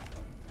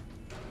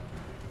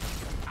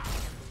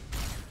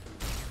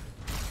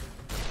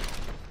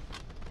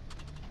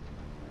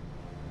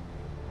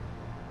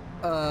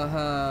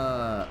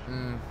 Uh-huh,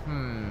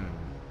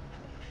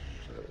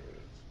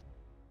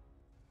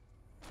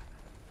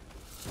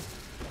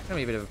 Gonna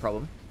be a bit of a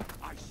problem.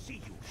 I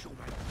see you, Schumann.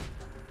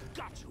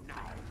 Got you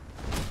now.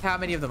 How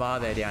many of them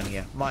are there down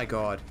here? My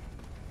God.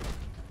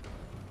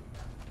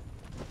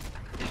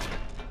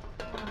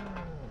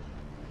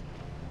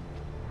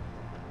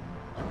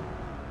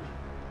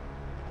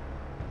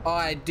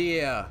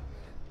 Idea.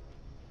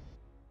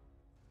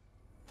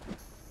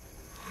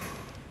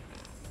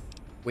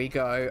 We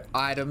go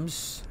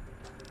items,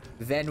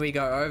 then we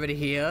go over to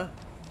here,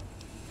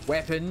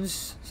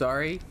 Weapons.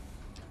 Sorry.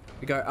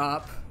 We go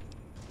up.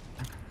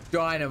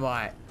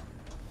 Dynamite.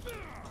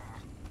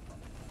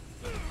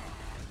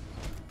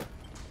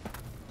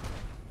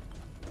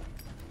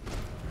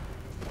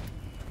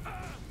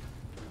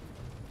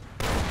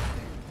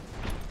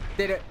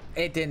 Did it?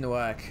 It didn't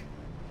work.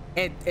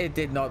 It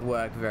did not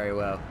work very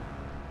well.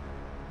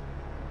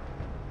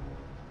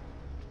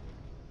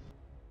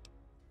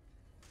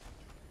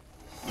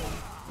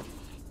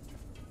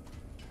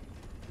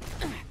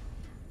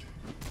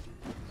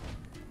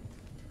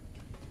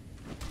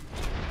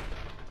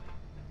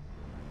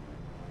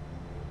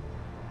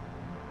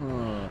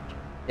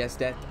 Yes,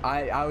 death.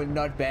 I would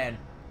not ban.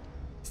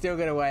 Still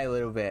get away a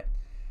little bit.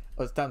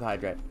 Oh, it's time to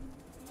hydrate.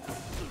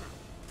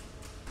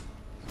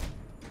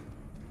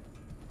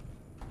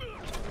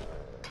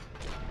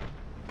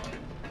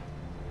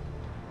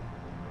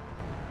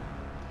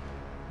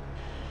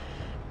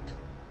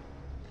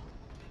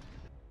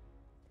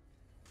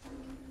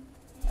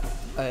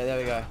 Okay, there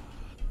we go.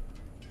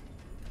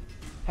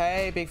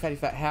 Hey, big fatty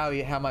fat. How are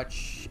you? How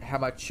much?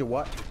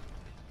 What?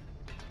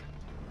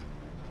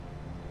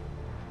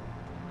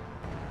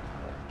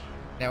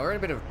 Now we're in a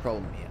bit of a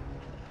problem here.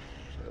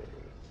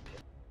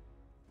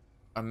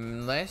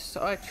 Unless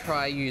I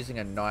try using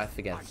a knife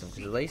against them,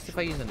 because at least if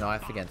I use a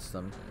knife against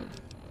them,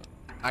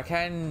 I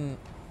can.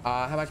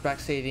 How much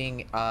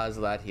backseating is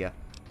allowed here?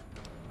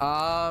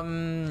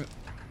 I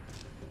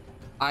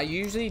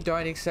usually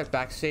don't accept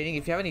backseating.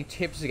 If you have any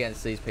tips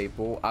against these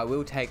people, I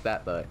will take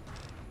that though.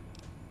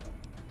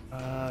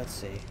 Let's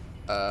see.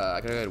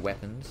 I gotta go to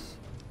weapons.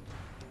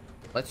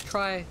 Let's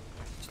try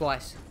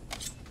slice.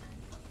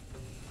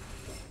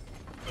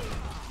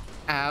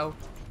 Ow.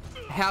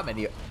 How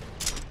many?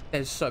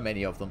 There's so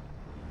many of them.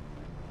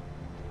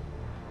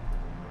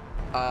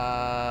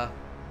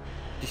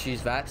 Just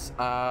use VATS.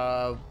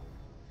 Oh,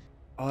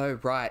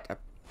 right.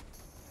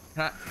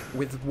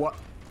 With what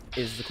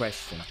is the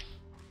question?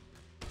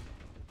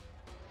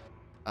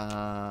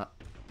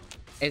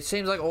 It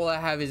seems like all I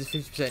have is a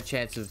 50%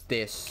 chance of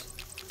this.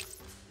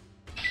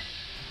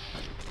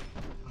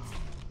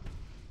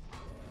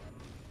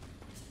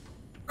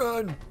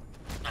 Run!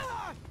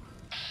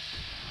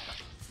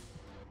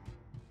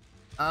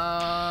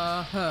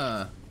 I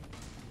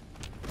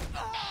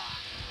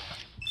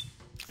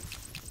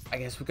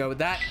guess we'll go with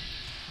that.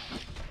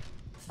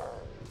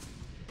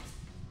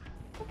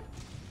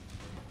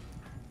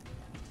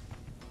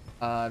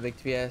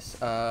 Victor VS,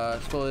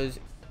 spoilers,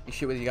 you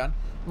shoot with your gun.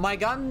 My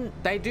gun,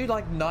 they do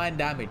like 9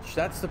 damage.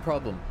 That's the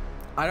problem.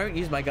 I don't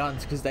use my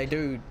guns because they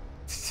don't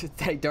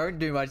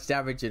do much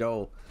damage at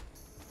all.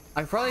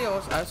 I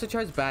also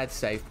chose bad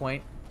save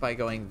point by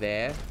going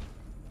there,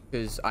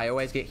 because I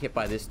always get hit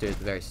by this dude at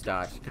the very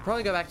start. Could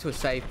probably go back to a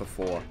save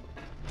before.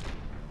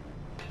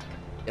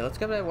 Yeah, let's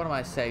go to one of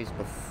my saves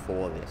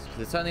before this,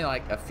 because it's only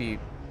like a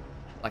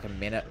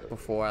minute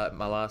before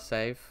my last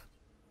save.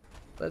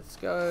 Let's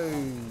go.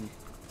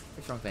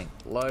 What's the wrong thing?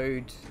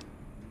 Load.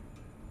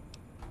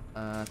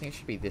 I think it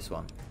should be this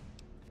one.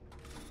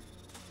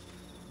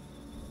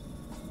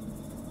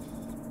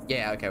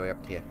 Yeah, okay, we're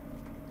up here.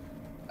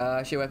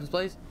 Share weapons,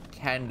 please.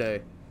 Can do.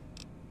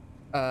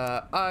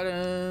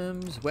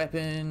 Items,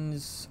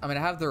 weapons. I mean, I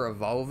have the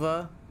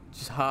revolver,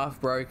 just half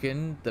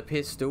broken. The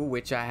pistol,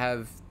 which I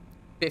have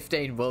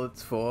 15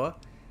 bullets for.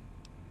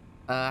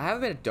 I have a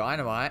bit of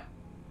dynamite.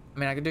 I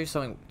mean, I could do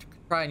something,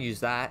 try and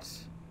use that.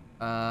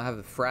 I have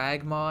the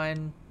frag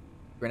mine,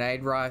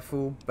 grenade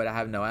rifle, but I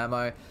have no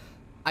ammo.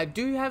 I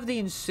do have the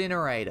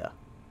incinerator.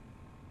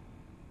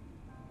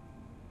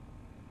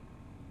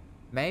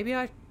 Maybe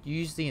I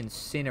use the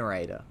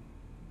incinerator.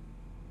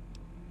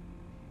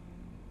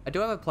 I do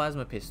have a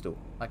plasma pistol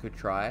I could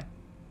try.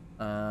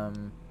 I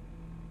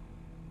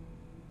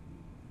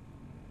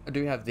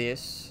do have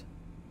this.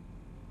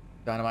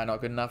 Dynamite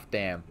not good enough?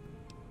 Damn.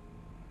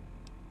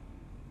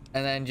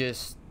 And then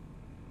just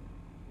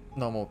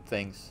normal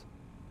things.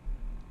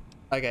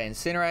 Okay,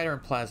 incinerator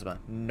and plasma.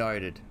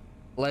 Noted.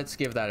 Let's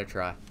give that a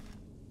try.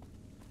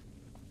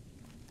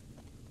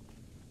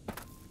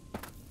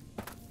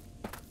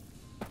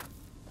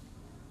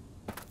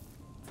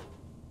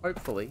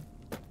 Hopefully,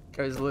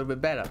 goes a little bit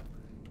better.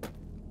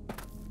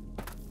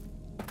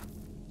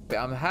 But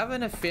I'm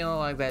having a feeling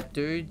like that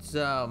dude's,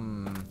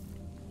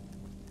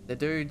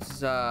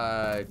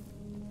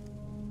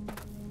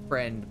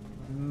 friend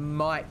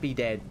might be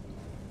dead.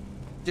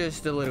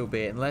 Just a little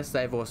bit, unless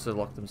they've also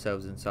locked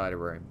themselves inside a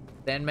room.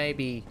 Then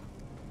maybe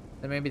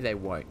they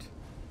won't.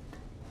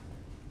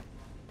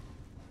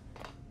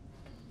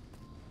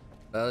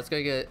 Let's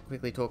go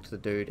quickly talk to the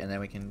dude, and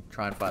then we can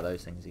try and fight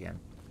those things again.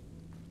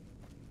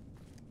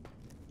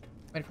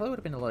 I mean, it probably would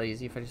have been a lot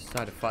easier if I just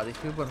decided to fight these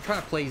people, but I'm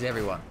trying to please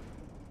everyone.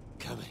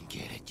 Come and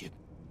get it, you...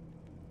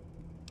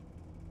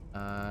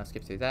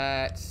 Skip through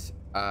that.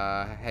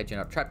 Had you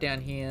not trapped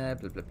down here,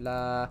 blah, blah,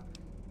 blah.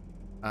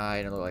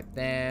 You don't look like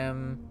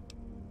them.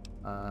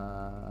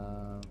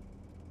 I'm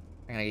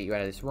gonna get you out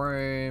of this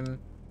room.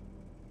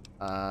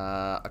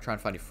 I'll try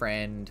and find your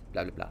friend,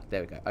 blah, blah, blah.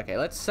 There we go. Okay,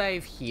 let's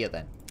save here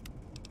then.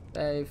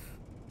 Save.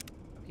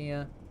 Up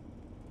here.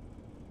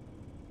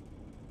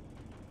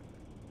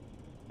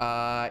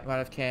 You might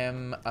have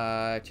chem,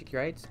 check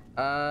your aids.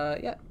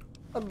 Yeah.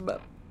 I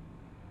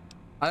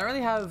don't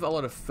really have a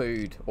lot of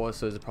food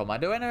also is a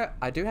problem.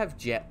 I do have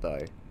jet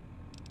though.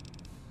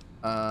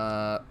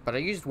 But I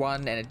used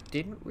one and it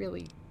didn't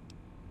really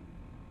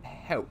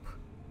help.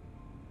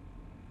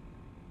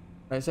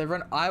 No save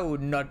run? I will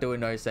not do a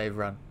no save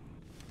run.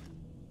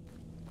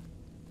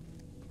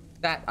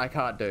 That I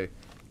can't do.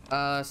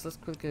 So let's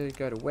quickly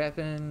go to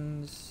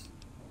weapons.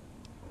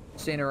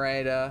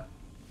 Incinerator.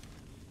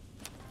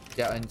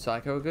 Yeah, and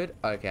Psycho are good?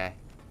 Okay.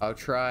 I'll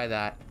try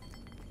that.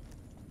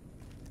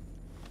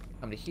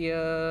 Come to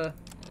here.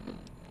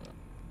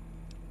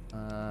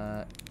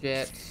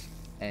 Jet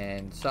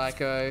and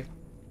Psycho.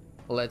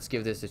 Let's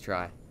give this a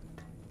try.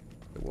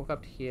 So walk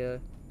up to here.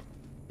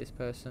 This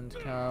person's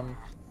come.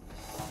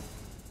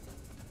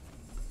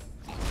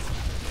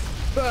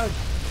 Burn!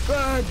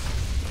 Burn!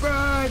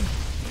 Burn!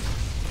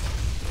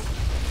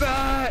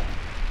 Burn!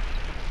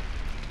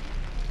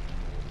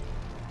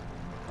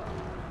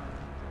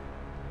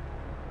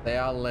 They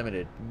are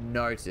limited.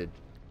 Noted.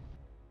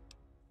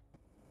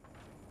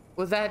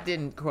 Well, that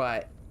didn't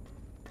quite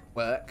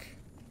work.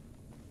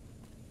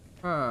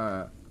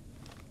 Huh.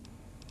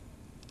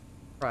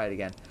 Try it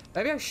again.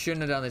 Maybe I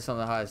shouldn't have done this on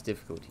the highest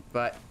difficulty,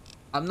 but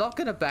I'm not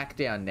going to back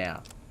down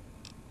now.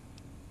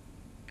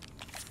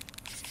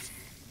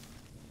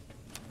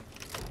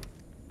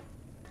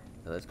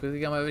 So let's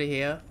quickly come over to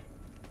here.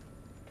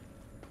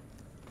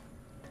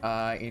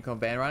 Unicorn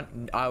ban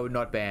run? I would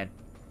not ban.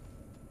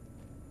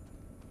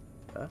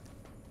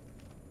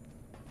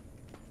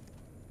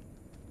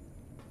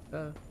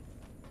 I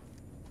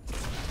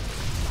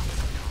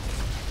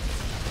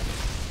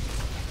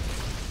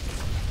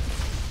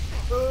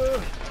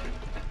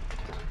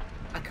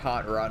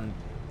can't run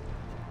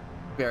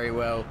very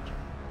well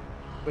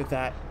with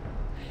that.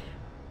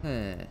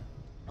 Am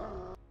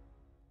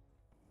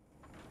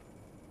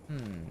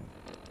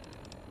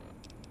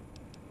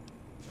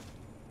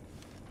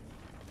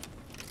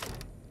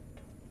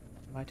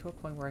I to a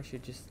point where I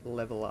should just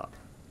level up?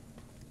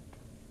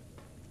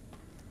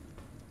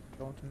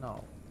 Don't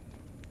know.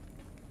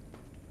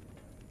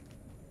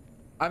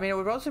 I mean, it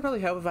would also probably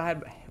help if I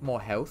had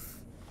more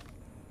health.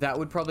 That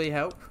would probably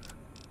help.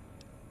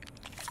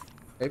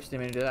 Oops,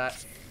 didn't mean to do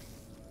that.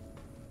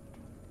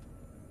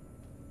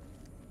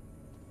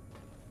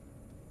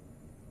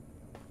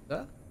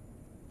 Huh?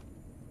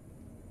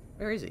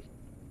 Where is he?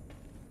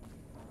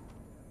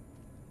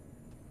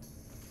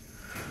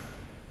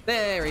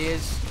 There he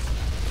is.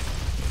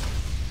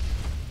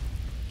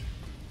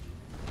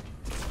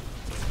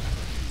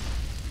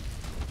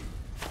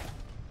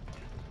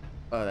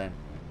 Oh, then.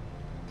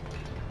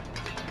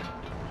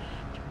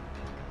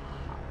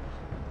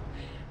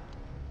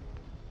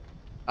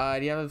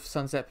 Do you have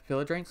sunset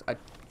papilla drinks? I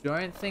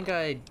don't think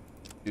I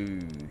do.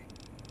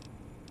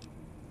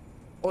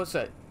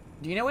 Also,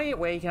 do you know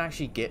where you can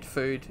actually get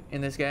food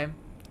in this game?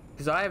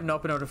 Because I have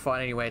not been able to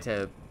find any way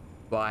to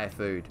buy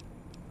food.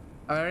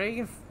 I mean, I know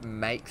you can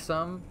make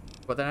some,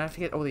 but then I have to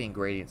get all the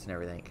ingredients and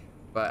everything.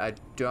 But I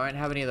don't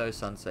have any of those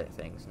sunset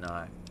things,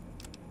 no.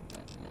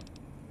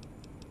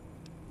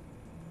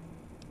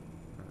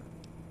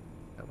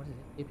 What is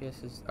it?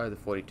 DPS is... Oh, the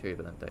 42,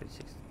 but then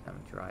 36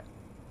 damage, right.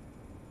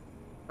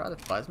 Try the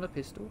plasma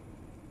pistol.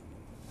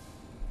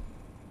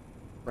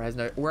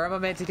 Where am I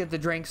meant to get the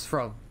drinks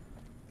from?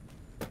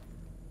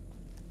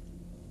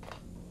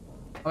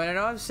 I mean, I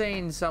know I've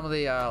seen some of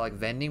the, like,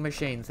 vending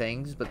machine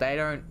things, but they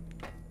don't...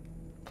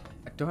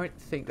 I don't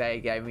think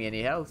they gave me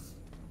any health.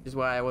 Which is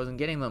why I wasn't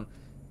getting them.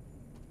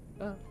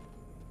 Oh.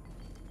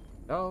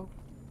 Oh.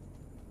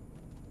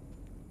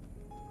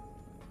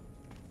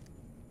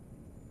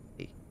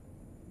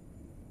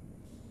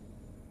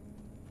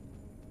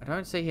 I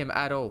don't see him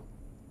at all.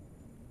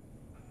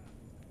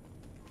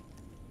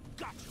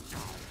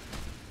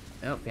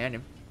 Oh, found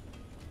him.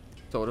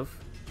 Sort of.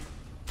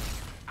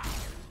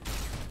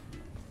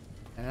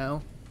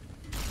 Ow.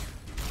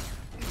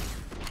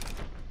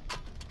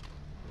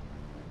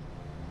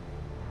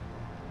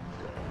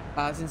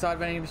 It's inside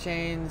vending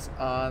machines.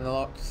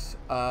 Unlocked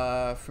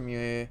from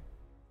you.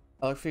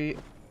 Unlocked for you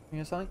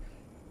or something?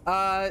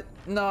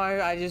 No,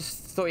 I just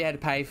thought you had to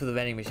pay for the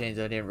vending machines.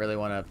 I didn't really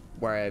want to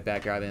worry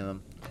about grabbing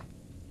them.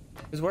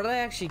 Because what do they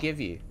actually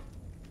give you?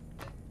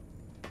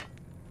 I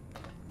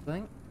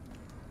think.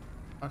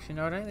 Actually,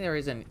 no, I don't think there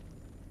is any.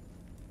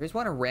 There's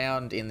one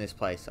around in this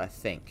place, I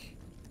think.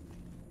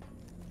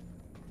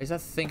 At least I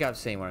think I've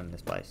seen one in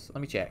this place.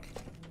 Let me check.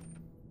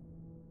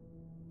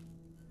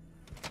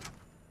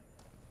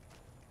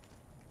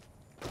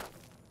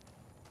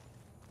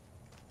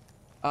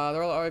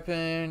 They're all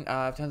open.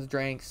 I have tons of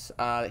drinks.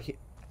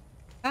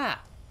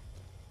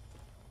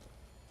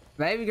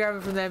 Maybe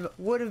grabbing from them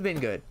would have been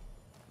good.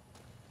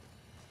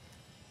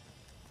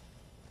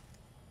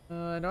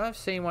 I know I've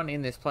seen one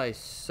in this place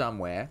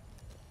somewhere.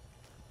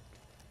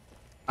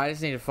 I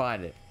just need to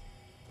find it.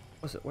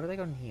 What's it? What are they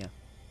got in here?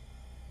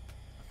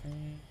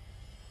 Nothing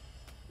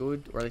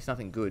good, or at least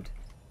nothing good.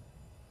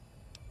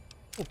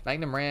 Ooh,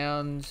 Magnum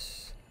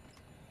rounds.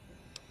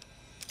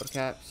 Bottle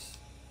caps.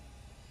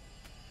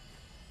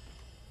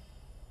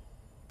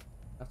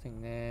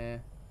 Nothing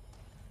there.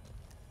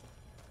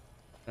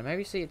 Can I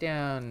maybe see it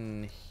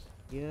down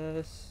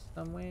here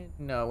somewhere?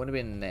 No, it would have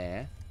been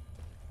there.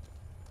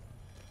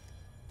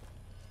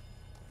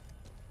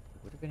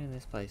 It would have been in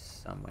this place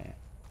somewhere.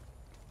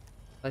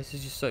 This place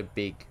is just so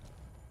big.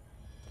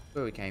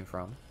 Where we came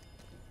from.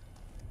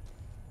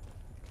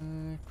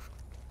 I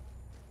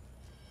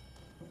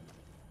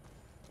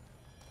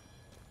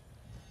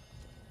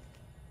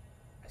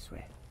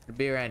swear. It'd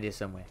be around here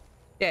somewhere.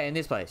 Yeah, in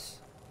this place.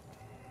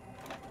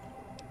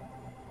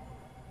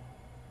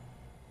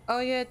 Oh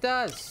yeah, it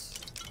does.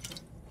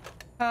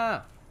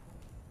 Huh.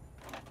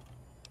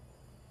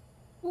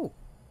 Ooh.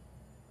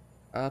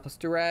 Plus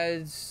 2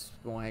 rads,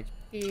 more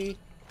HP.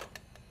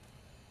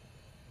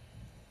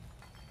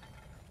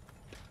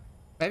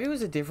 Maybe it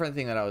was a different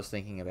thing that I was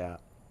thinking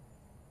about.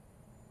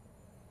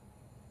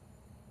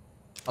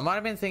 I might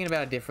have been thinking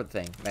about a different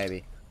thing,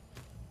 maybe.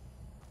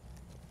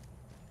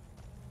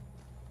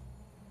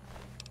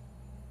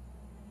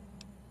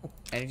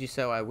 Energy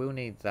cell, I will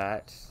need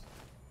that.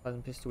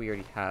 Plasma pistol we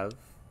already have.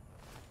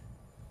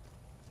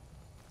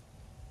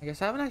 I guess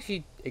I haven't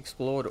actually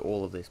explored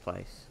all of this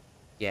place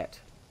yet.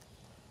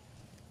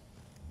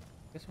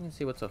 I guess we can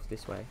see what's off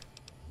this way.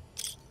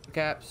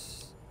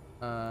 Caps,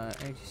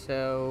 energy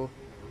cell,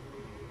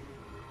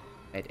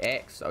 Med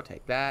X, I'll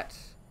take that.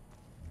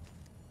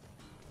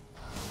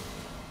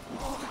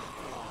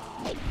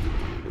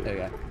 There we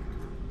go.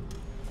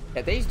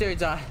 Yeah, these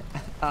dudes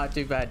aren't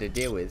too bad to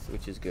deal with,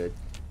 which is good.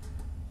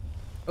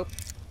 Oh.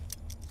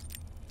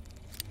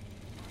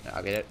 No,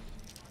 I'll get it.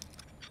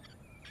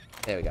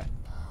 There we go.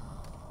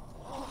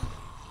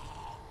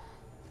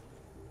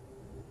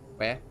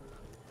 Where?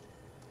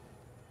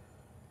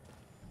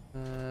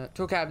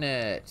 Tool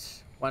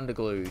cabinet. Wonder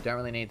glue. Don't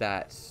really need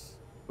that.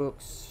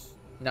 Books.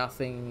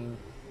 Nothing.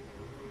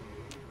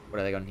 What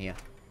have they got in here?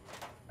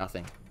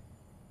 Nothing.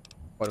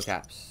 Bottle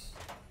caps.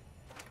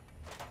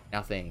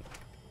 Nothing.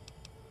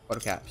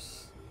 Bottle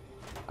caps.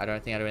 I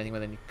don't think I do anything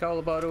with a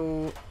cola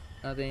bottle.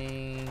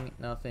 Nothing.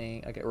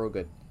 Nothing. Okay, we're all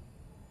good.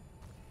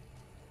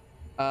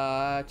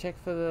 Check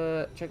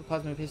the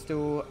plasma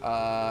pistol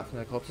from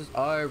the corpses.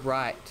 Oh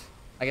right.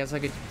 I guess I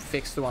could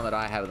fix the one that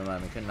I have at the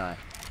moment, couldn't I?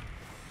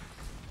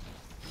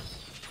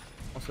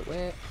 Also,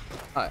 where?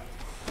 Oh,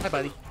 hi,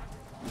 buddy.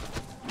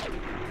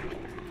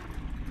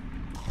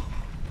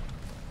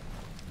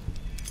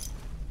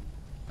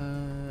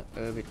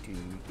 Over to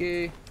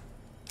you.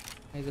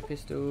 Here's a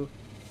pistol.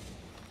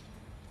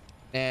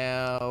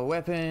 Now,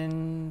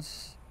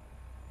 weapons.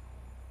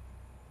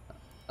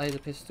 Laser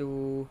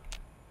pistol.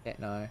 Yeah,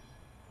 no.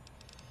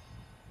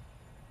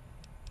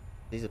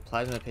 These are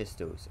plasma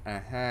pistols.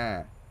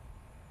 Uh-huh.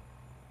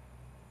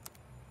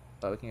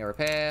 So we can go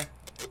repair.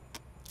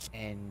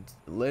 And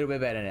a little bit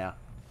better now.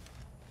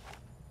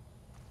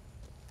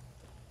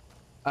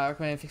 I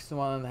recommend fix the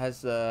one that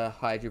has the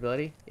high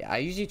durability. Yeah, I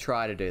usually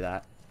try to do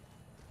that.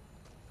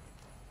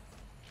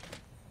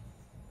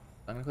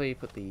 I'm gonna quickly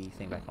put the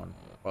thing back on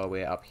while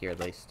we're up here at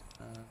least.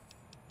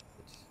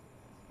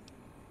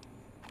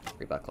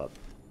 Free Black Club.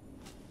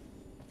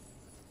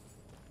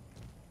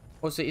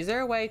 Also, is there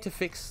a way to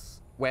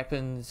fix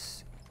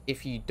weapons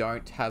if you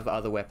don't have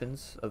other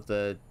weapons of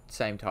the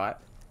same type?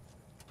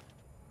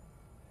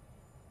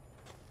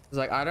 It's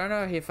like, I don't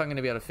know if I'm going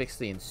to be able to fix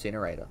the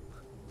incinerator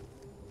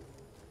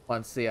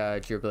once the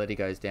durability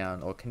goes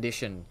down or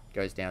condition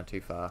goes down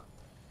too far.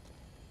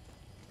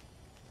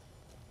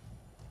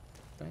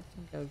 I don't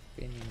think I've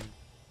been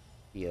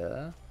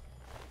here.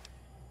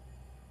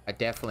 I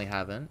definitely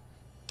haven't.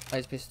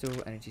 Laser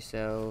pistol, energy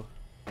cell,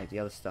 leave the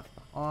other stuff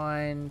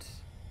behind.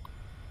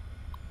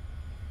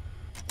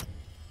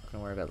 Not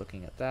gonna worry about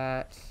looking at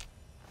that.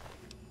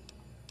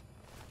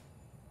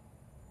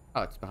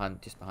 Oh, it's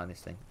behind, just behind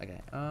this thing.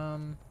 Okay.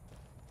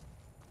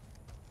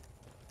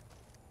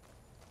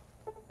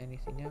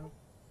 Anything else?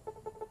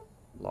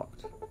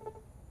 Locked.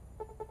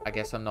 I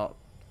guess I'm not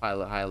high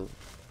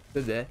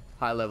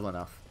level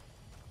enough.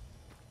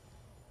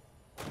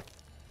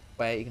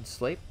 Where you can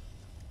sleep.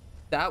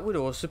 That would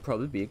also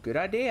probably be a good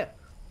idea.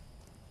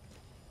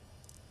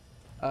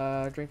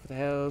 Drink for the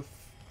health.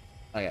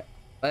 Okay,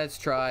 let's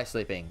try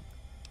sleeping.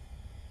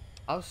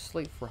 I'll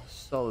sleep for a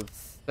solid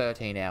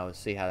 13 hours,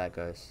 see how that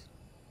goes.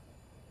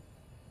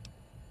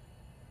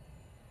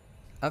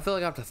 I feel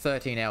like after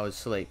 13 hours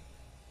sleep,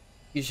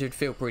 you should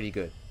feel pretty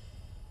good.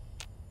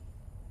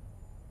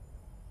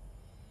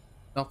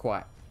 Not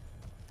quite.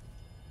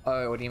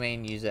 Oh, what do you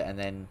mean use it and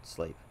then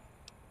sleep?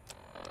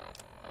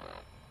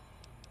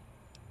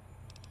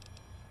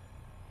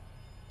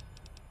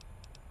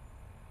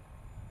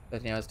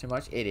 $13 hours too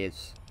much? It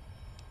is.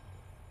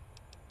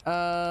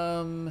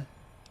 Oh,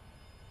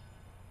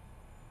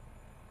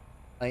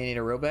 you need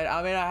a real bed?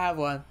 I mean, I have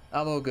one.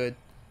 I'm all good.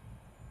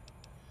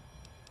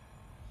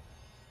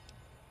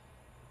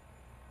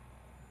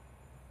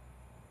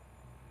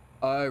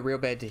 Oh, real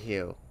bed to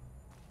heal.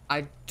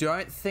 I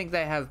don't think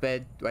they have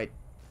bed... Wait.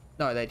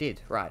 No, they did.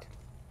 Right.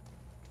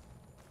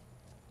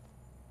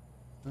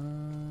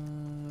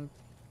 In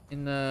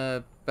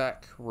the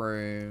back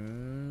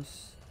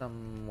rooms...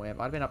 Somewhere.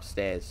 Might have been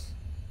upstairs.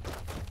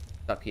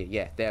 Up here.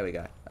 Yeah, there we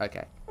go.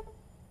 Okay.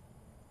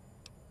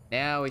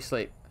 Now we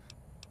sleep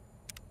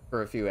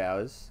for a few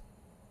hours.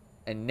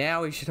 And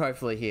now we should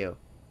hopefully heal.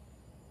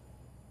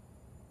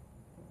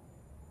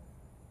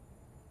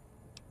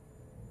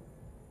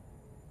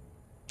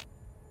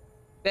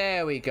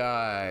 There we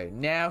go.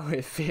 Now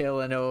we're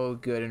feeling all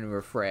good and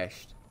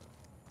refreshed.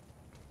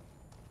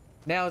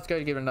 Now let's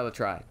go give it another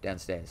try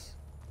downstairs.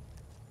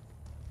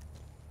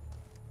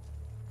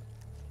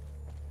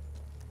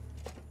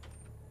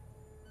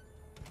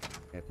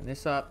 Open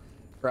this up.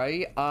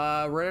 Right,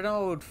 we're at an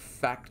old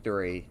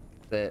factory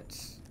that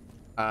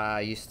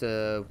used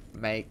to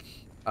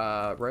make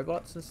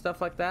robots and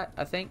stuff like that,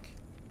 I think.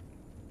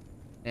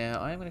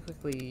 Now I'm gonna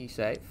quickly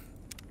save.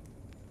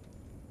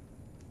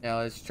 Now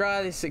let's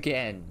try this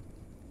again.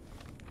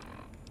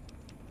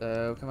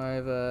 So come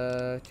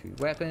over to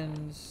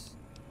weapons,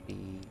 the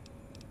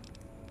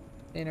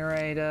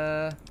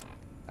incinerator,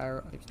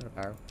 arrow, oops, not a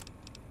barrel,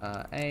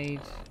 aid,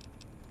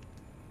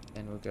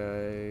 then we'll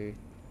go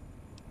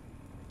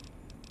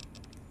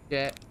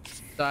jet,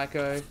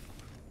 psycho,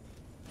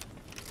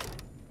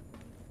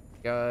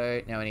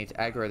 go. Now we need to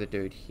aggro the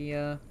dude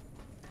here.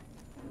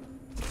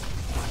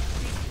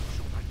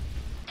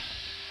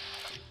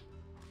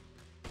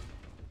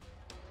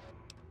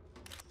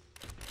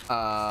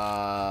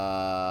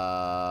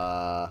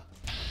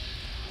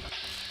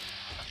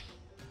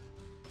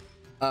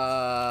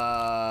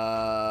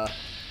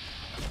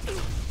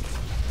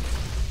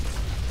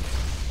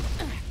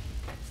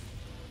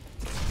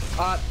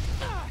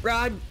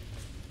 Run!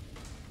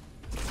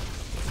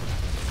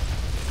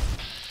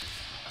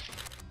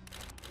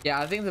 Yeah,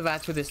 I think the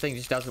VATS with this thing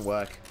just doesn't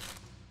work.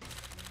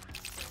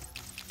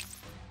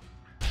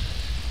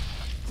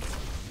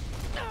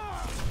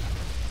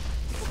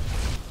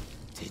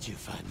 Did you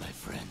find my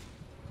friend?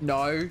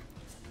 No.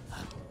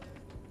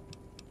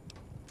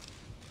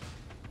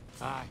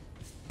 Hi.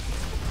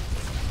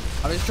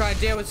 I'm just trying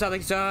to deal with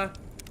something, sir.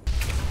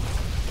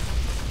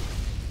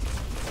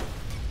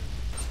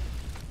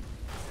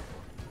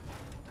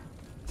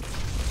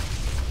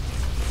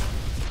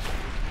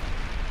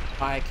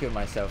 I killed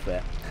myself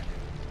there.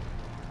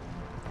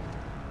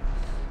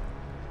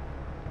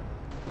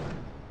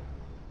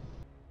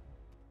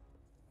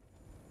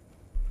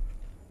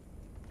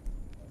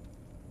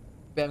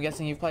 But I'm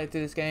guessing you've played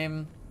through this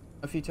game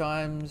a few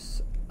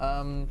times,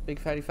 Big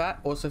Fatty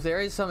Fat. Also, if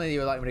there is something you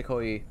would like me to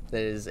call you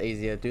that is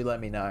easier, do let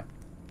me know.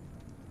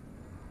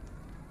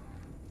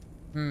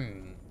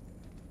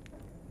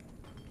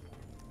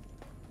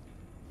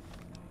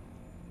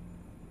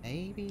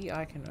 Maybe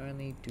I can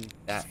only do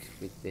that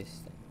with this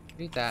thing.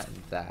 Do that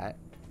and that.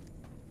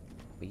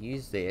 We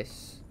use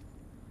this.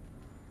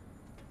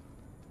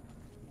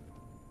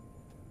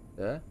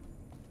 Hello?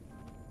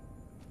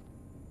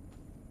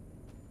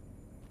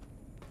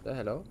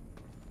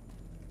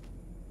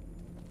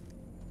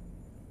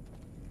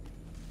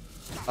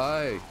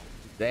 Oh,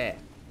 there.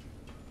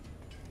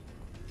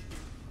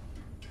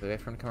 So we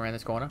have to come around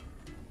this corner.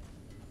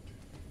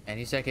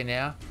 Any second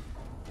now.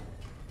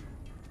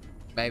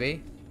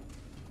 Maybe.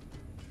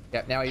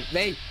 Yep, now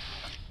me.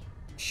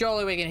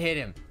 Surely we can hit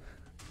him.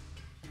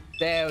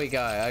 There we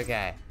go.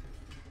 Okay.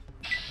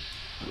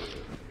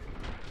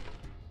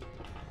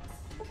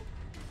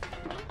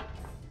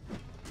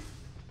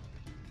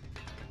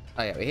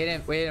 Oh yeah, we hit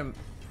him. We hit him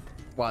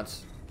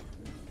once.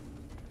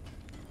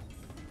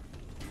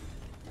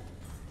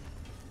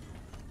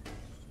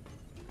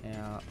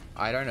 Now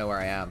I don't know where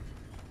I am.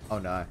 Oh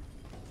no.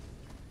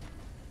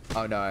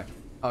 Oh no.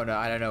 Oh no,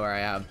 I don't know where I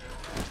am.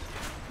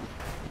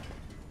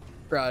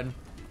 Run.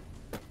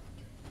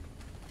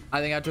 I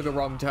think I took a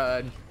wrong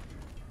turn.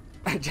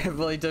 I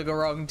definitely took a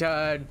wrong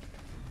turn.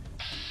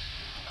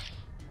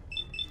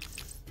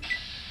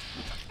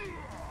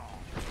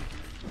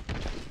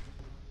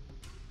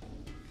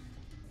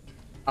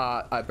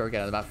 I broke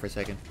out of the map for a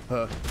second.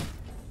 Huh.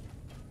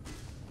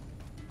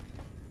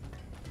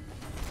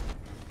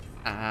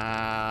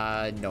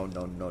 No,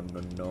 no, no,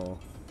 no,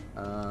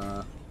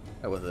 no.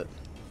 Where was it?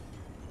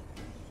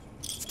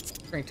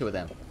 Bring two of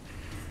them.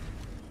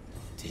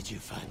 Did you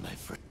find my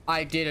friend?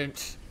 I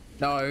didn't.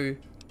 No.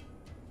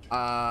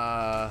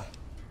 Watch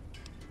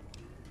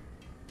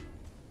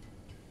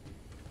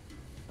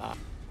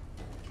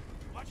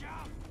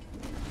out!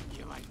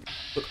 You might...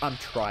 Look, I'm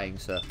trying,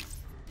 sir.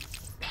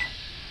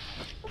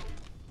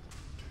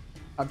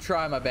 I'm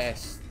trying my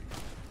best.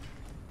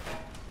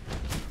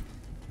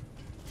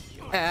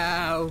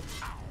 Ow!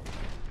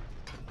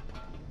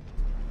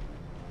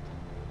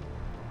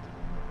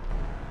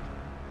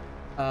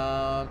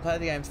 Play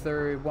the game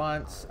through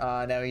once.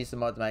 Now we use the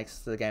mod that makes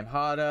the game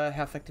harder.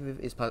 How effective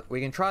is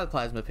we can try the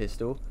plasma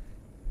pistol.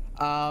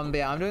 But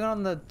yeah, I'm doing it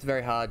on the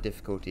very hard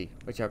difficulty,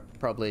 which I'm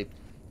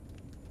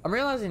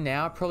realizing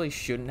now I probably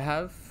shouldn't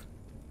have,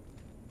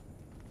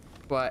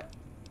 but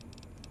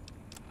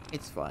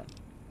it's fine.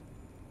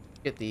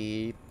 Get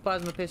the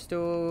plasma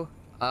pistol.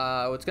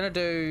 It's gonna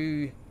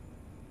do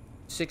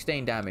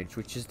 16 damage,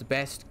 which is the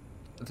best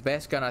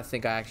gun I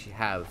think I actually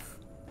have.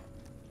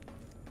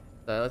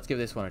 So let's give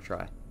this one a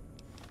try.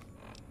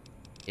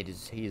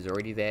 He is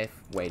already there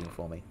waiting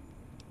for me.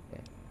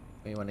 Okay.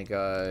 We want to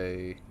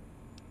go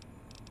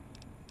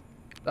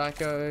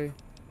Psycho,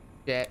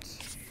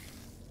 Jet.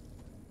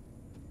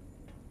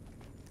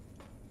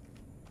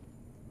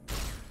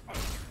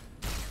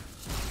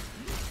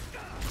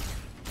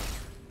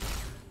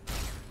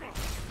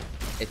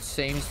 It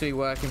seems to be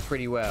working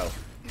pretty well.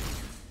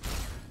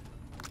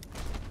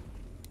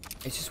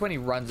 It's just when he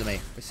runs at me,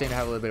 we seem to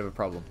have a little bit of a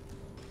problem.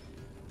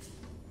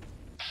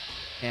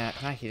 Now,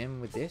 can I hit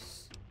him with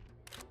this?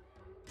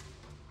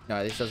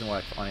 No, this doesn't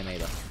work on him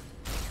either.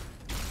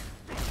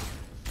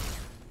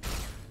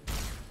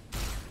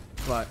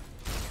 Come on.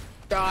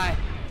 Die!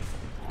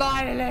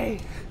 Finally!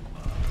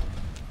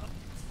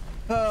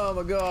 Oh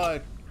my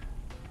god.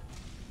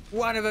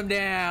 One of them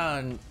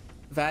down.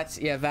 Vats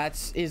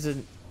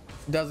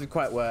doesn't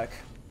quite work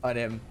on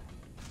him.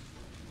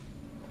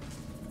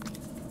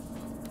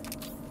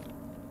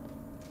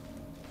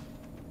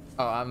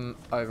 Oh, I'm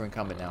over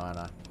encumbered now, aren't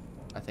I?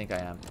 I think I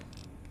am.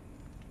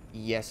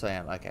 Yes, I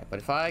am. Okay, but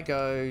if I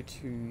go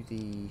to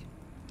the...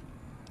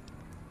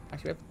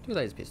 Actually, we have 2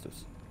 laser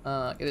pistols.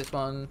 Get this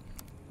one.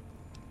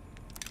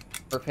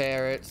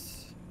 Repair it.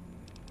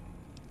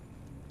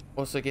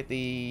 Also get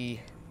the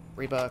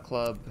rebar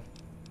club.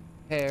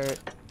 Repair it.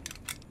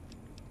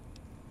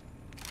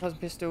 Plasma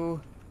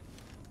pistol.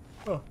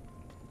 Oh.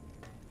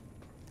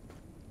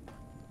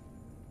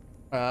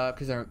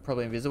 Because they're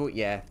probably invisible?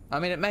 Yeah. I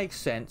mean, it makes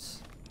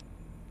sense.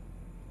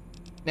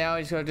 Now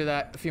I just gotta do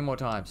that a few more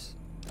times.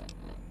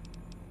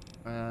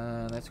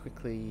 Let's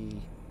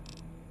quickly...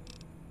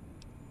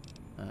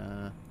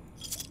 do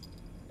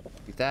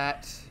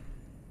that.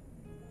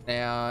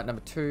 Now,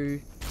 number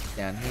 2,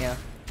 down here.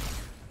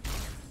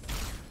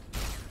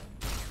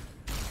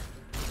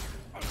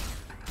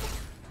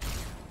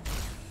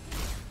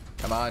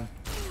 Come on.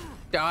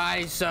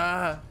 Die,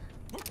 sir!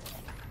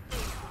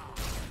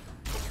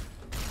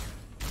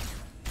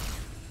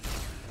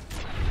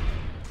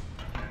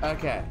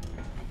 Okay.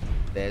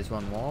 There's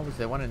one more. Was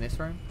there one in this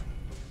room?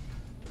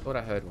 Thought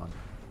I heard one.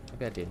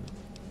 Maybe I didn't.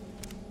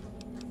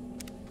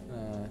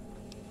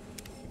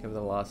 Think of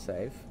the last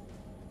save.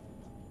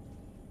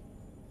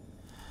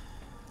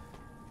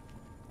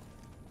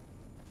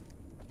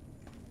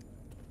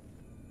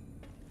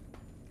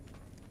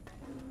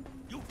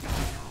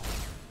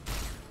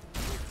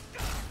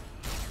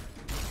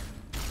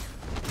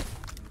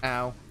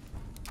 Ow.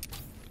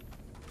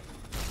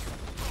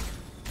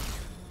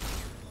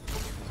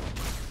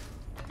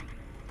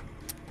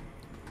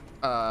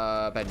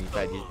 Bad news,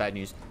 bad news, bad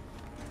news.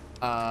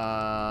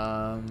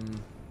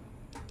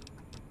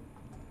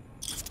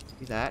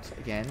 Do that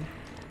again.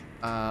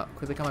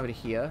 Quickly come over to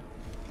here.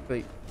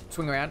 Quickly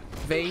swing around.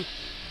 V.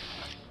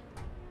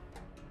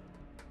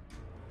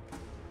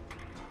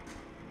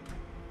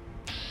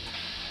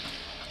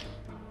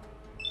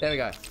 There we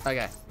go.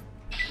 Okay.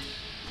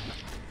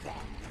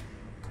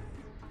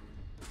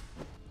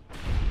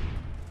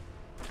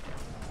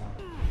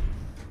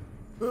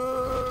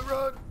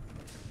 Run.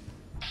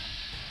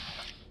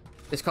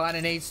 This kind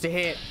of needs to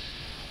hit.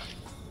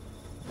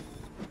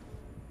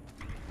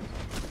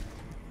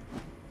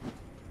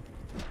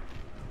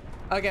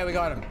 Okay, we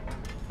got him.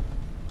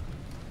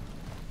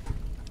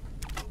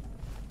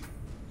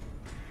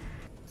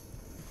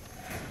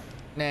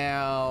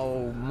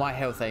 Now, my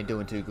health ain't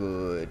doing too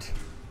good.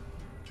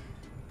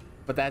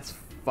 But that's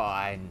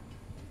fine.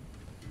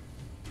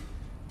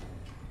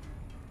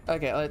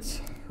 Okay,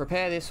 let's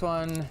repair this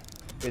one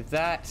with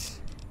that.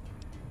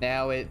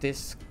 Now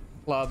this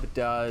club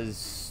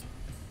does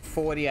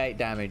 48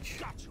 damage.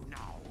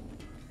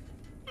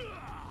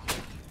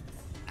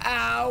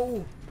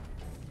 Ow!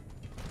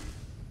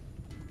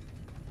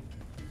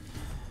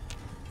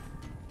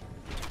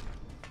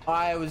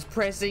 I was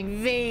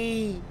pressing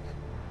V.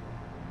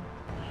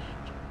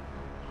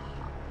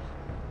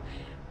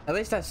 At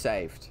least I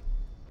saved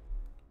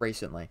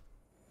recently.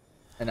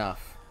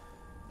 Enough.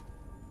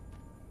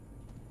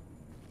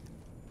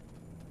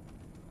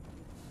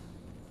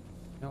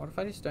 Now, what if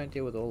I just don't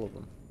deal with all of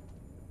them?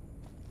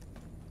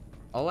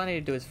 All I need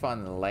to do is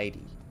find the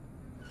lady.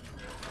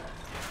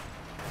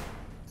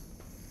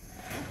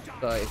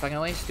 So, if I can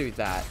at least do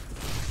that.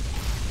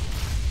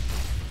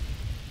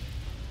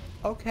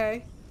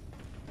 Okay.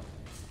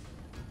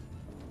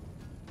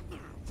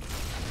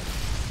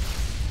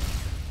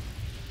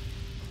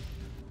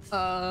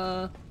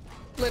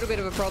 Little bit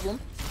of a problem.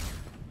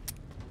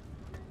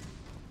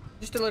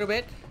 Just a little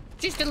bit.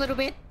 Just a little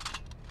bit.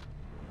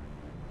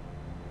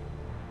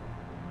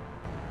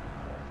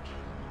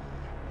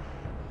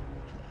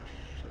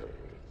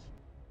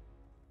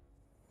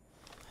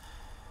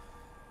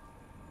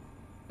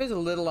 It was a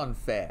little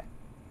unfair.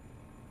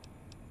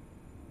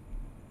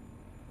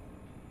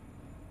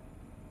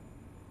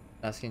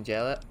 Asking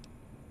jail it.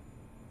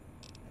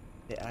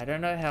 I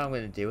don't know how I'm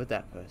going to deal with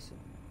that person.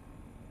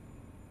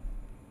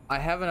 I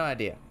have an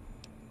idea.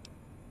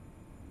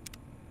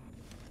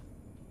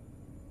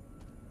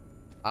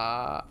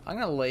 I'm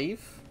gonna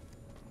leave.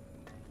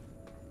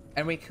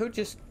 And we could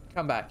just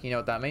come back. You know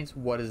what that means?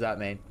 What does that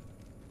mean?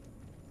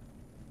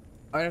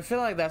 I mean, I feel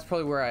like that's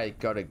probably where I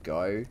gotta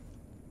go.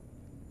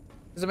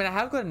 Because, I mean, I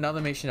have got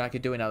another mission I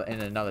could do in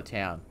another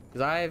town.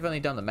 Because I've only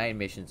done the main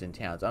missions in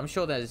towns. I'm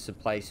sure there's some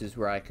places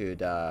where I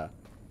could, you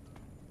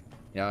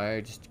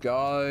know, just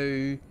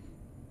go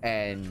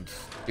and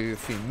do a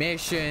few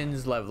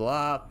missions, level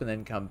up, and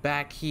then come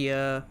back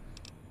here.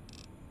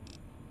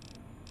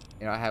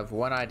 You know, I have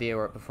one idea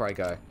right before I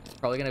go. It's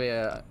probably going to be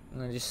I'm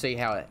going to just see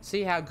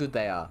how good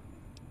they are.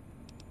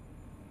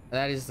 And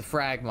that is the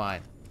frag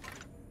mine.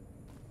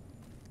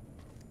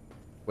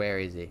 Where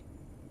is he?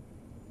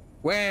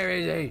 Where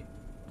is he?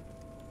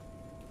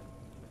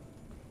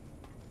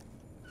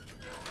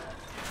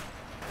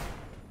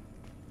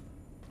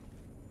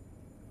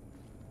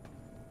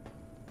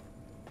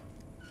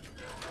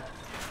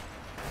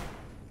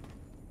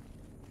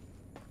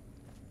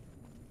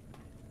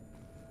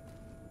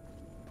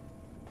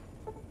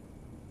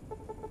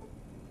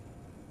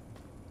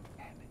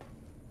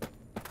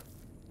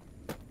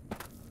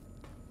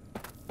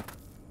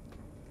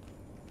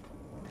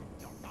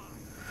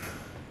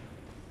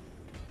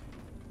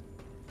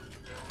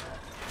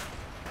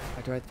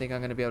 I don't think I'm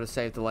going to be able to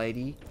save the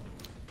lady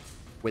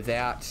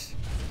without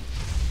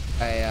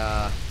a,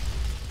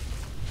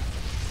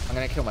 I'm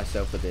going to kill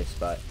myself with this,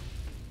 but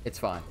it's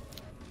fine.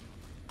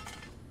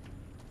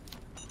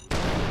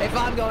 If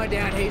I'm going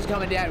down, he's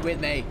coming down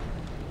with me.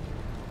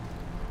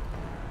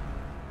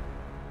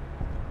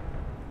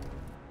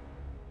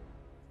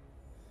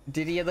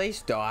 Did he at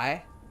least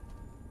die?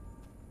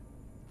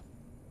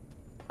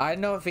 I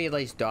don't know if he at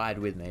least died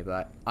with me,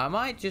 but I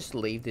might just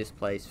leave this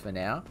place for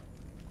now.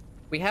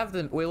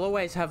 We'll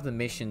always have the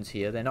missions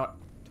here. They're not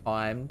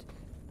timed.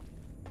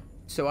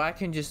 So I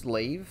can just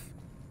leave,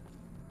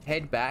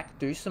 head back,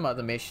 do some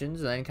other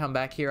missions, and then come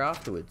back here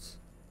afterwards.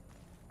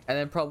 And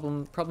then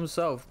problem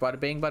solved. Bada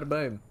bing, bada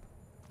boom.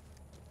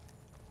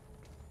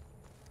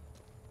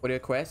 What are your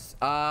quests?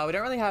 We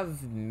don't really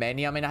have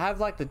many. I mean, I have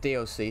like the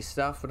DLC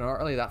stuff, but I'm not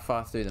really that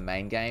far through the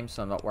main game,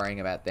 so I'm not worrying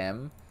about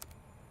them.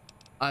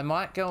 I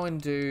might go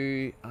and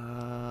do,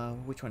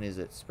 which one is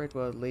it? Spread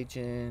World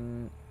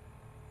Legion.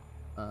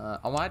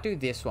 I might do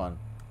this one.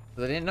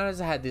 I didn't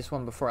notice I had this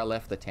one before I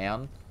left the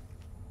town.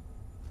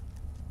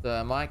 So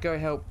I might go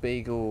help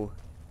Beagle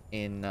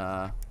in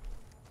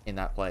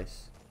that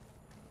place.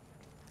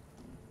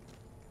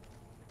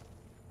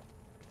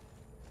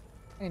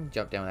 And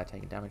jump down without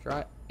taking damage,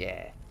 right?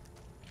 Yeah.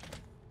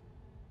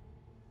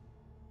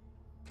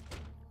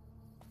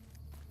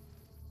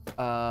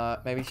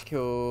 Maybe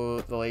kill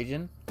the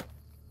Legion.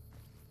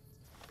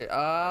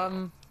 I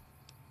mean,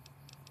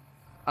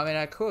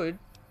 I could.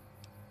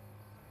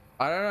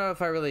 I don't know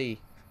if I really...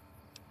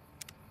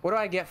 What do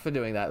I get for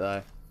doing that,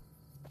 though?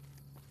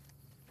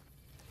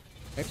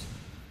 Oops.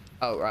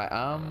 Oh, right,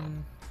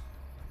 some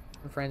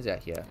friends out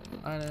here.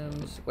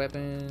 Items,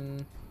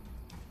 weapon...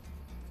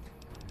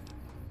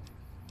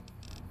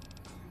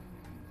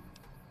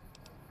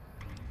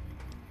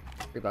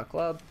 $3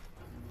 club.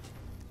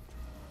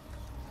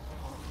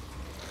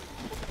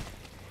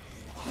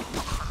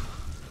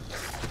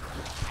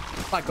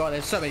 My god,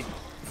 there's so many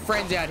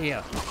friends out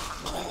here.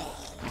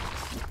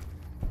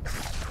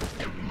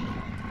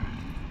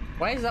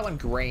 Why is that one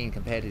green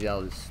compared to the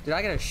others? Did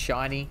I get a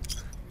shiny?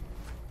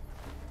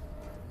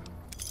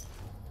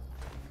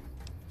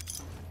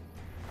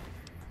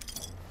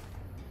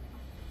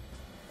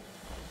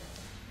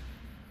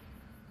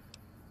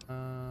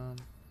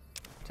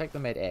 Take the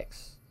Med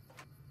X.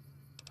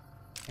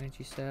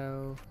 Energy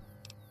cell.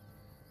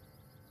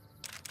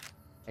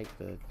 Take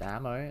the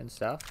ammo and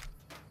stuff.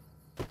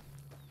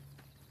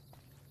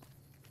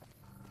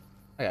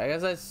 Okay, I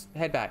guess let's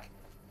head back.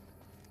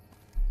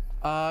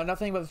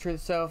 Nothing but the truth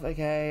itself.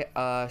 Okay,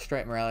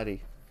 straight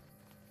morality.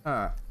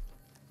 Huh.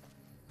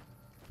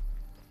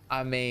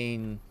 I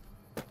mean,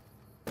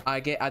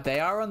 they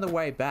are on the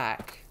way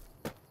back.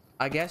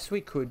 I guess we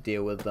could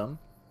deal with them.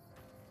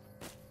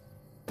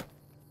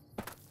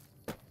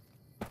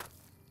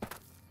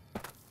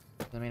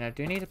 I mean, I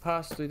do need to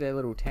pass through their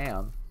little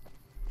town.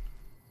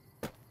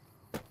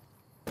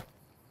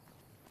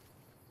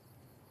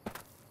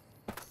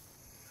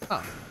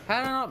 Oh,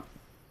 how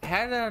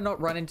did I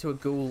not run into a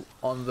ghoul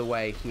on the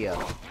way here?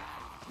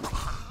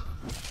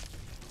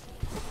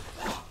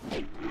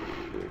 Do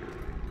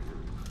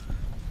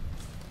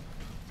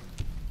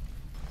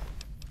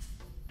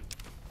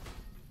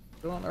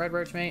you want the red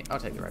roach meat? I'll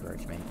take the red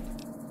roach meat.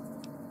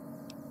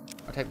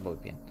 I'll take the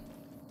bullet pin.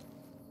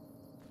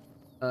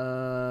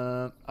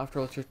 After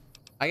all,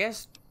 I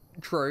guess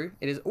true.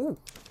 It is. Ooh.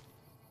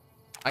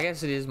 I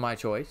guess it is my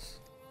choice.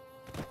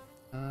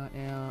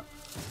 Now,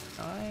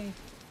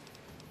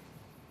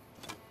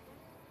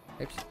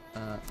 oops.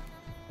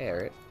 Air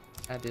it.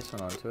 Add this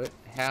one onto it.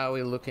 How are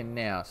we looking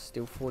now?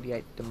 Still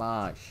 48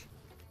 damage.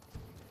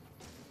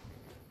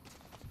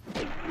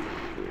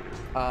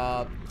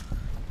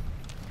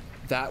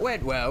 That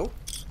went well.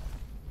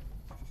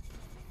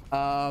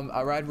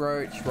 A red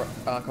roach,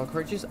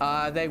 cockroaches.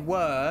 They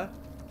were.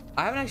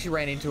 I haven't actually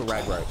ran into a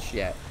red roach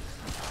yet.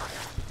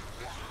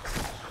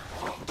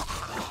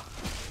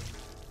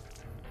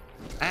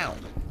 Ow.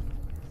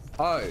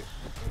 Oh.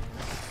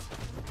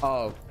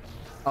 Oh.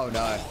 Oh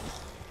no.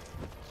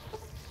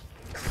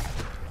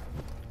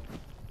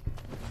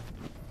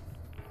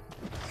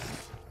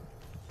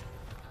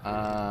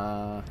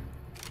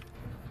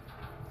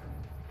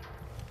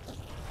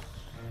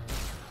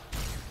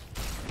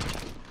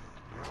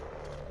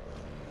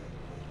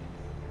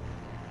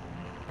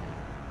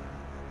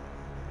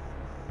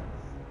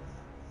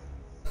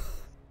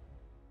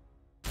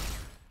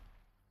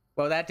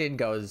 Well, that didn't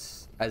go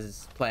as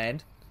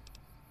planned.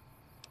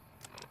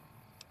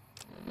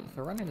 If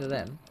I run into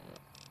them,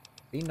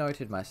 be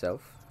noted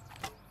myself,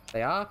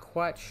 they are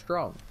quite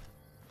strong.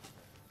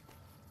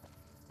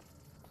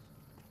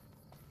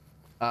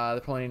 They're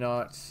probably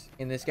not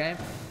in this game.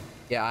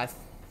 Yeah, I think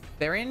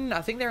they're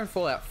in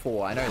Fallout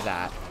 4. I know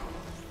that.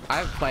 I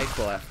haven't played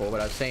Fallout 4, but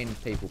I've seen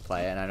people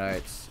play it, and I know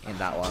it's in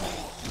that one.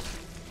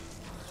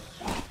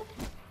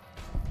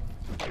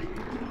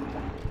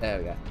 There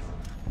we go.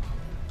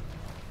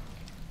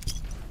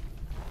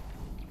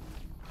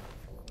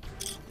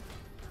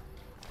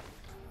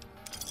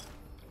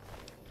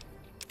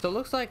 So it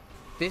looks like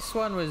this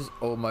one was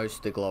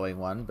almost the glowing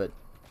one, but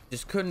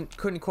just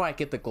couldn't quite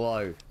get the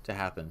glow to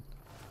happen.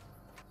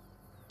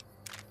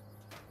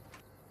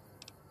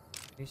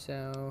 New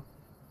cell.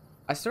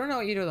 I still don't know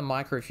what you do with a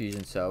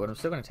microfusion cell, but I'm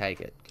still going to take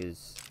it,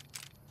 because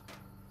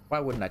why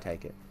wouldn't I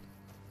take it?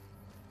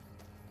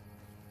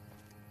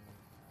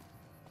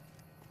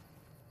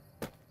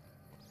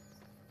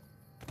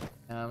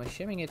 I'm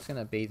assuming it's going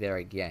to be there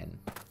again.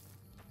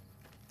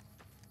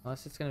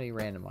 Unless it's going to be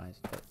randomized,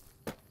 but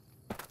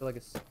I feel like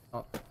it's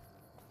not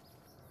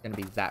going to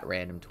be that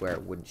random to where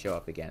it wouldn't show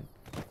up again.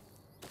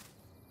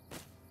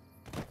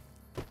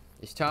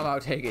 This time I'll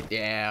take it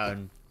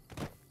down.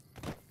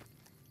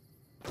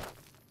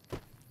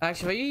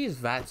 Actually, if I use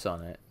VATS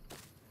on it,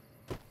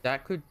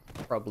 that could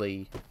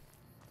probably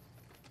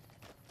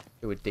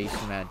do a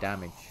decent amount of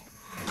damage.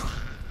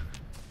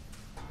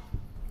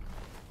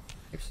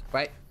 Oops,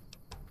 wait.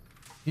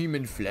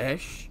 Human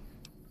flesh?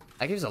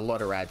 That gives a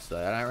lot of rads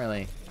though. I don't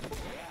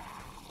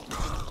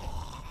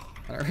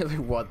really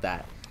want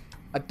that.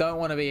 I don't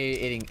want to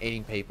be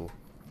eating people.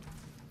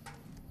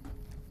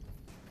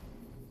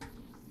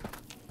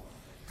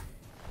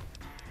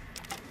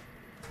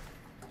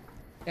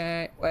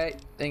 Okay, wait,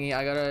 thingy,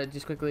 I gotta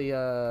just quickly,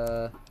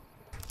 there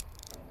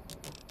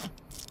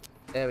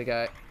we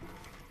go.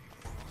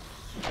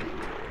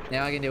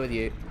 Now I can deal with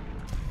you.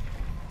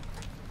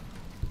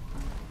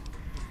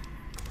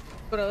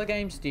 What other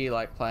games do you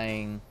like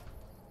playing,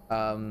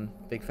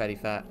 Big Fatty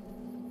Fat?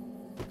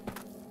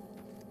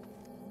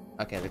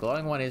 Okay, the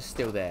glowing one is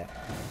still there.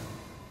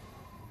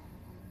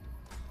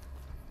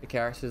 The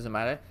character doesn't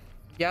matter.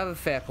 You have a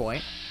fair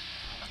point.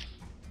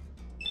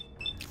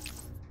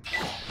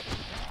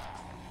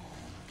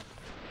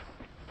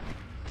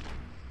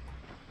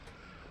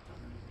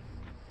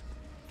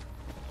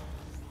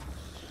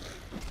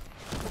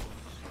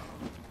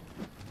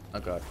 Oh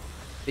god.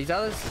 These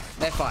others,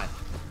 they're fine.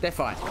 They're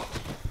fine.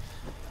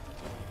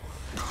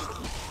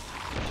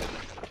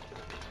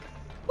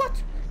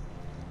 What?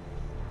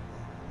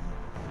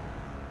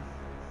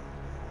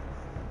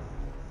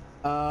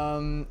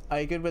 Are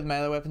you good with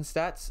melee weapon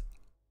stats?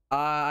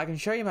 I can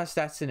show you my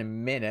stats in a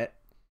minute.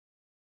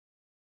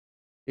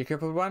 You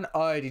crippled one?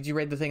 Oh, did you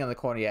read the thing on the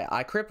corner? Yeah,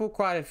 I crippled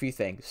quite a few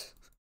things.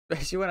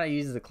 Especially when I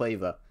use the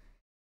cleaver.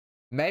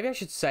 Maybe I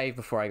should save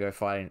before I go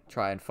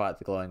try and fight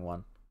the glowing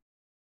one.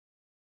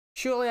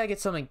 Surely I get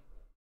something,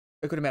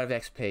 a good amount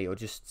of XP, or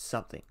just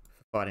something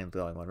for fighting the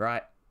glowing one,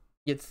 right?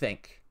 You'd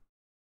think.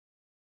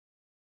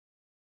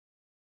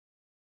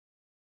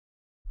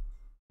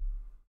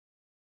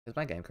 Has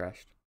my game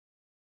crashed?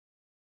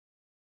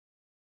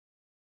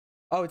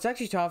 Oh, it's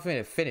actually time for me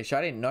to finish.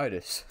 I didn't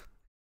notice.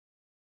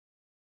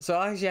 So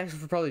I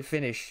actually probably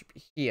finish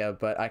here,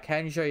 but I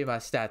can show you my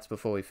stats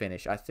before we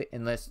finish. I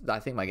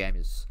think my game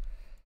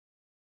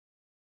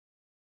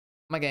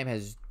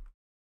has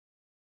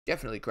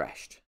definitely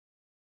crashed.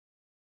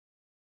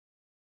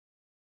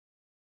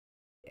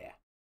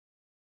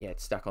 Yeah,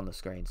 it's stuck on the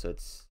screen, so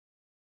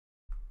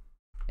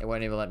it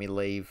won't even let me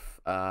leave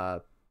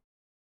Fallout.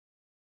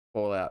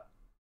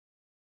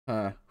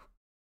 Huh.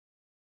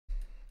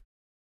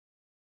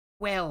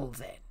 Well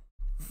then,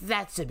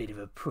 that's a bit of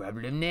a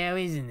problem now,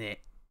 isn't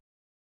it?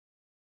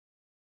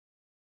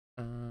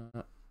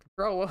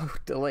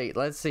 Control-Delete.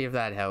 Let's see if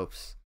that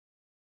helps.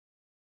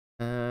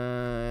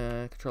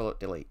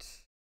 Control-Delete.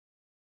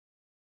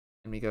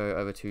 Let me go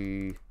over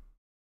to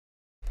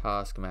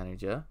Task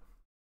Manager.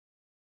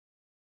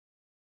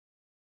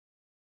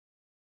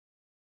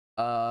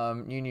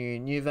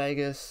 New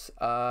Vegas,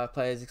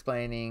 players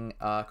explaining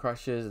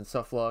crushes and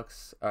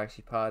softlocks are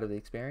actually part of the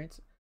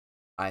experience.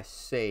 I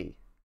see.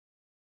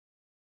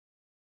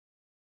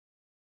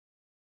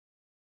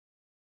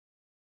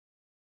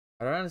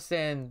 I don't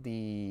understand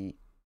the...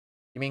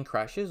 You mean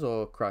crashes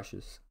or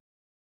crushes?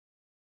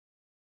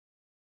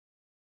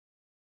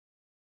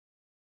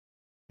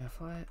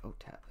 If I... Oh,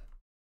 tap.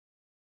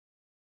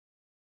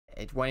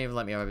 It won't even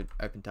let me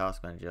open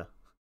Task Manager.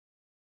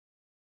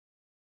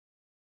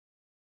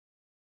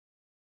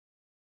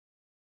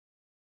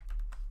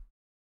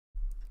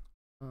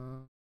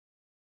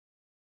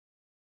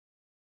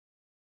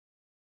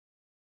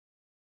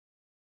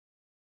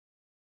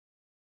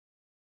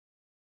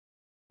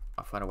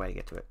 I'll find a way to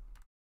get to it.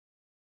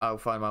 I'll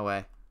find my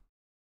way.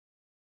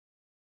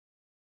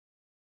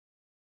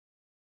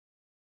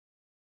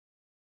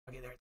 I'll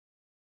get there.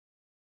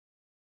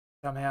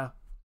 Somehow.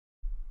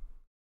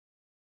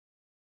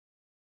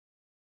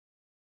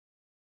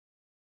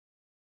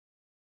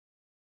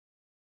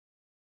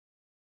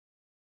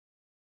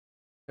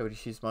 What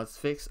issues mods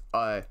fix?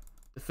 Oh,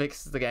 the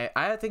fix the game.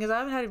 I think is I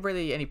haven't had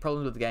really any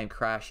problems with the game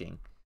crashing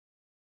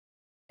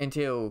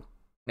until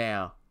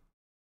now,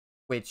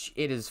 which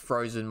it has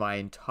frozen my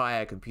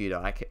entire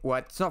computer. Well,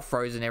 it's not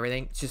frozen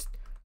everything. It's just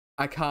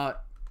I can't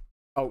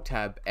alt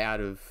tab out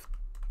of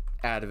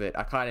it.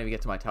 I can't even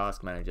get to my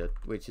task manager,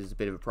 which is a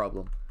bit of a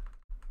problem.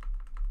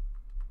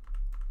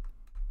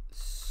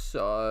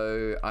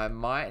 So I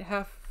might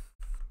have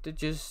to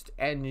just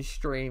end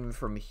stream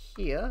from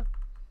here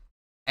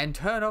and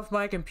turn off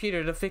my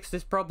computer to fix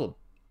this problem.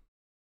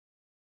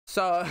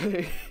 So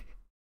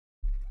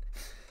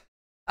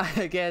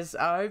I guess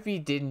I hope you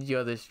did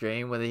enjoy the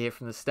stream, whether you're here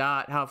from the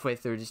start, halfway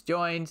through, just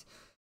joined.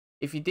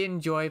 If you did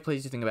enjoy,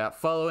 please do think about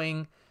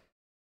following.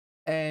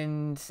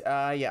 And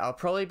yeah, I'll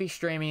probably be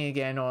streaming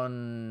again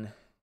on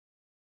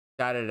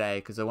Saturday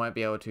because I won't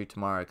be able to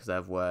tomorrow because I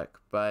have work.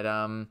 But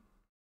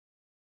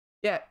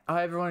yeah, I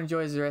hope everyone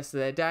enjoys the rest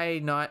of their day,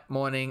 night,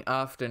 morning,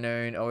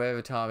 afternoon, or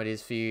whatever time it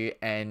is for you.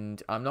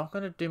 And I'm not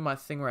going to do my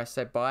thing where I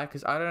say bye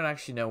because I don't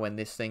actually know when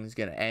this thing's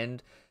going to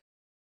end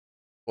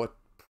or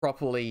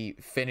properly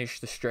finish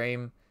the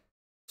stream.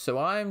 So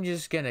I'm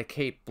just going to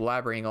keep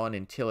blabbering on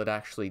until it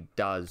actually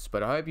does.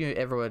 But I hope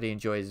everybody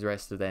enjoys the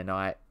rest of their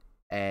night.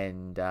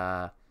 And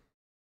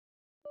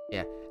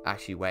yeah,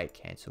 actually wait,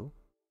 cancel.